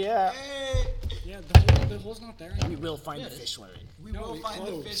 Heck yeah. Yeah, the hole's not there. We will find Yeah, the it is. fish swimming. We No, will we find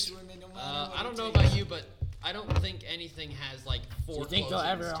closed. the fish women no matter what I don't it know takes. about you, but I don't think anything has like 4 Do you think they'll closings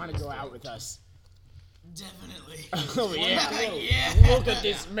ever to want its to go out throat. with us? Definitely. Oh yeah. Yeah. Look at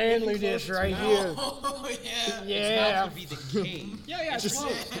this manliness right here. Oh, yeah. It's not Yeah. gonna be the cave. Yeah, it's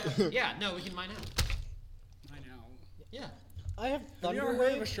closed. Yeah, no, we can mine out. I know. Yeah. I have Have you thunder ever heard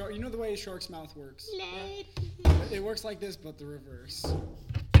of a wave. shark? You know the way a shark's mouth works? It works like this, but the reverse.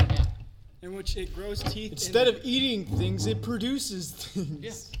 Yeah. In which it grows teeth. Instead of eating things, it produces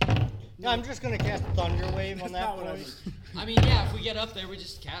things. No, I'm just gonna cast thunder wave on that not what I point. I mean, yeah, if we get up there, we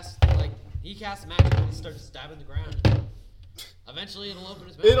just cast, like, he casts magic and he starts stabbing the ground. Eventually, it'll open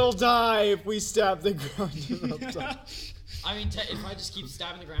his mouth. It'll die if we stab the ground. Up top. I mean, if I just keep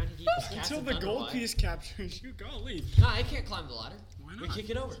stabbing the ground, he keeps casting Until the thunder gold fly. piece captures you, golly. Nah, it can't climb the ladder. Why We not? kick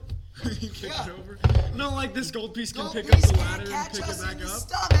it over. You kick it over. Not like this gold piece can Gold pick up piece the can't ladder and catch pick it us in back the up.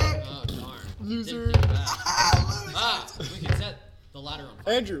 stomach. Oh, darn. Loser. Didn't think of that. Ah, We can set the ladder on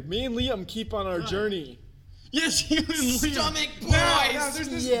fire. Andrew, me and Liam keep on our journey. Yes, you and Liam. Stomach Now, boys. there's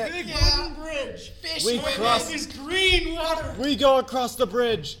this Yeah. big Yeah. wooden bridge. Fish We women. cross- This green water. We go across the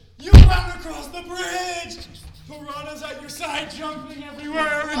bridge. You run across the bridge. Piranhas at your side, jumping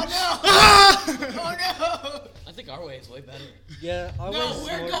everywhere. And, Oh no! I think our way is way better. Yeah, I No, was we're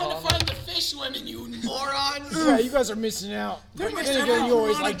more going to common. find the fish women, you morons. Yeah, you guys are missing out. Pretty much Then every again, you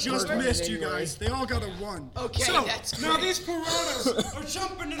always piranha like just Birdman missed you anyway. guys. They all got a 1. Okay, so, that's now great. these piranhas are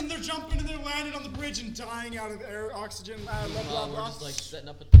jumping and they're landing on the bridge and dying out of air, oxygen, blah, blah, We're blah. just like setting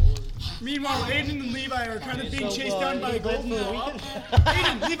up a door. Meanwhile, Aiden and Levi are kind of being So, chased down by a you live golden for a blob. weekend?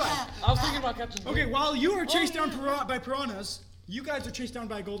 Aiden, Levi. I was thinking about Captain Okay, while you are chased down by piranhas, you guys are chased down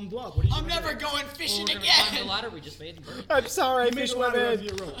by a golden blob. What are you I'm gonna never do? going fishing We're gonna climb the again. ladder we just made. And burn it. I'm sorry, You made fish a ladder women. of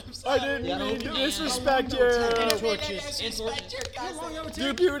your rope. I didn't Yeah. mean to Yeah. disrespect Yeah. you. And How torches. long that would You're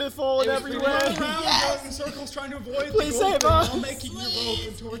take? beautiful in It was every pretty Run way. around, Yes. going in circles trying to avoid Please the gold save thing us. while making your rope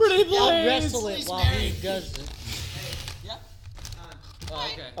and torches. Pretty I'll please. wrestle it while he does it. Oh,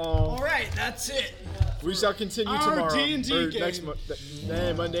 okay. Oh, All right, that's it. we shall continue Our tomorrow. D&D or game. next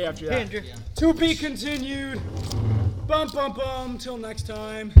Monday after that. Andrew. To be continued. Bum, bum, bum. Till next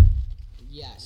time. Yes.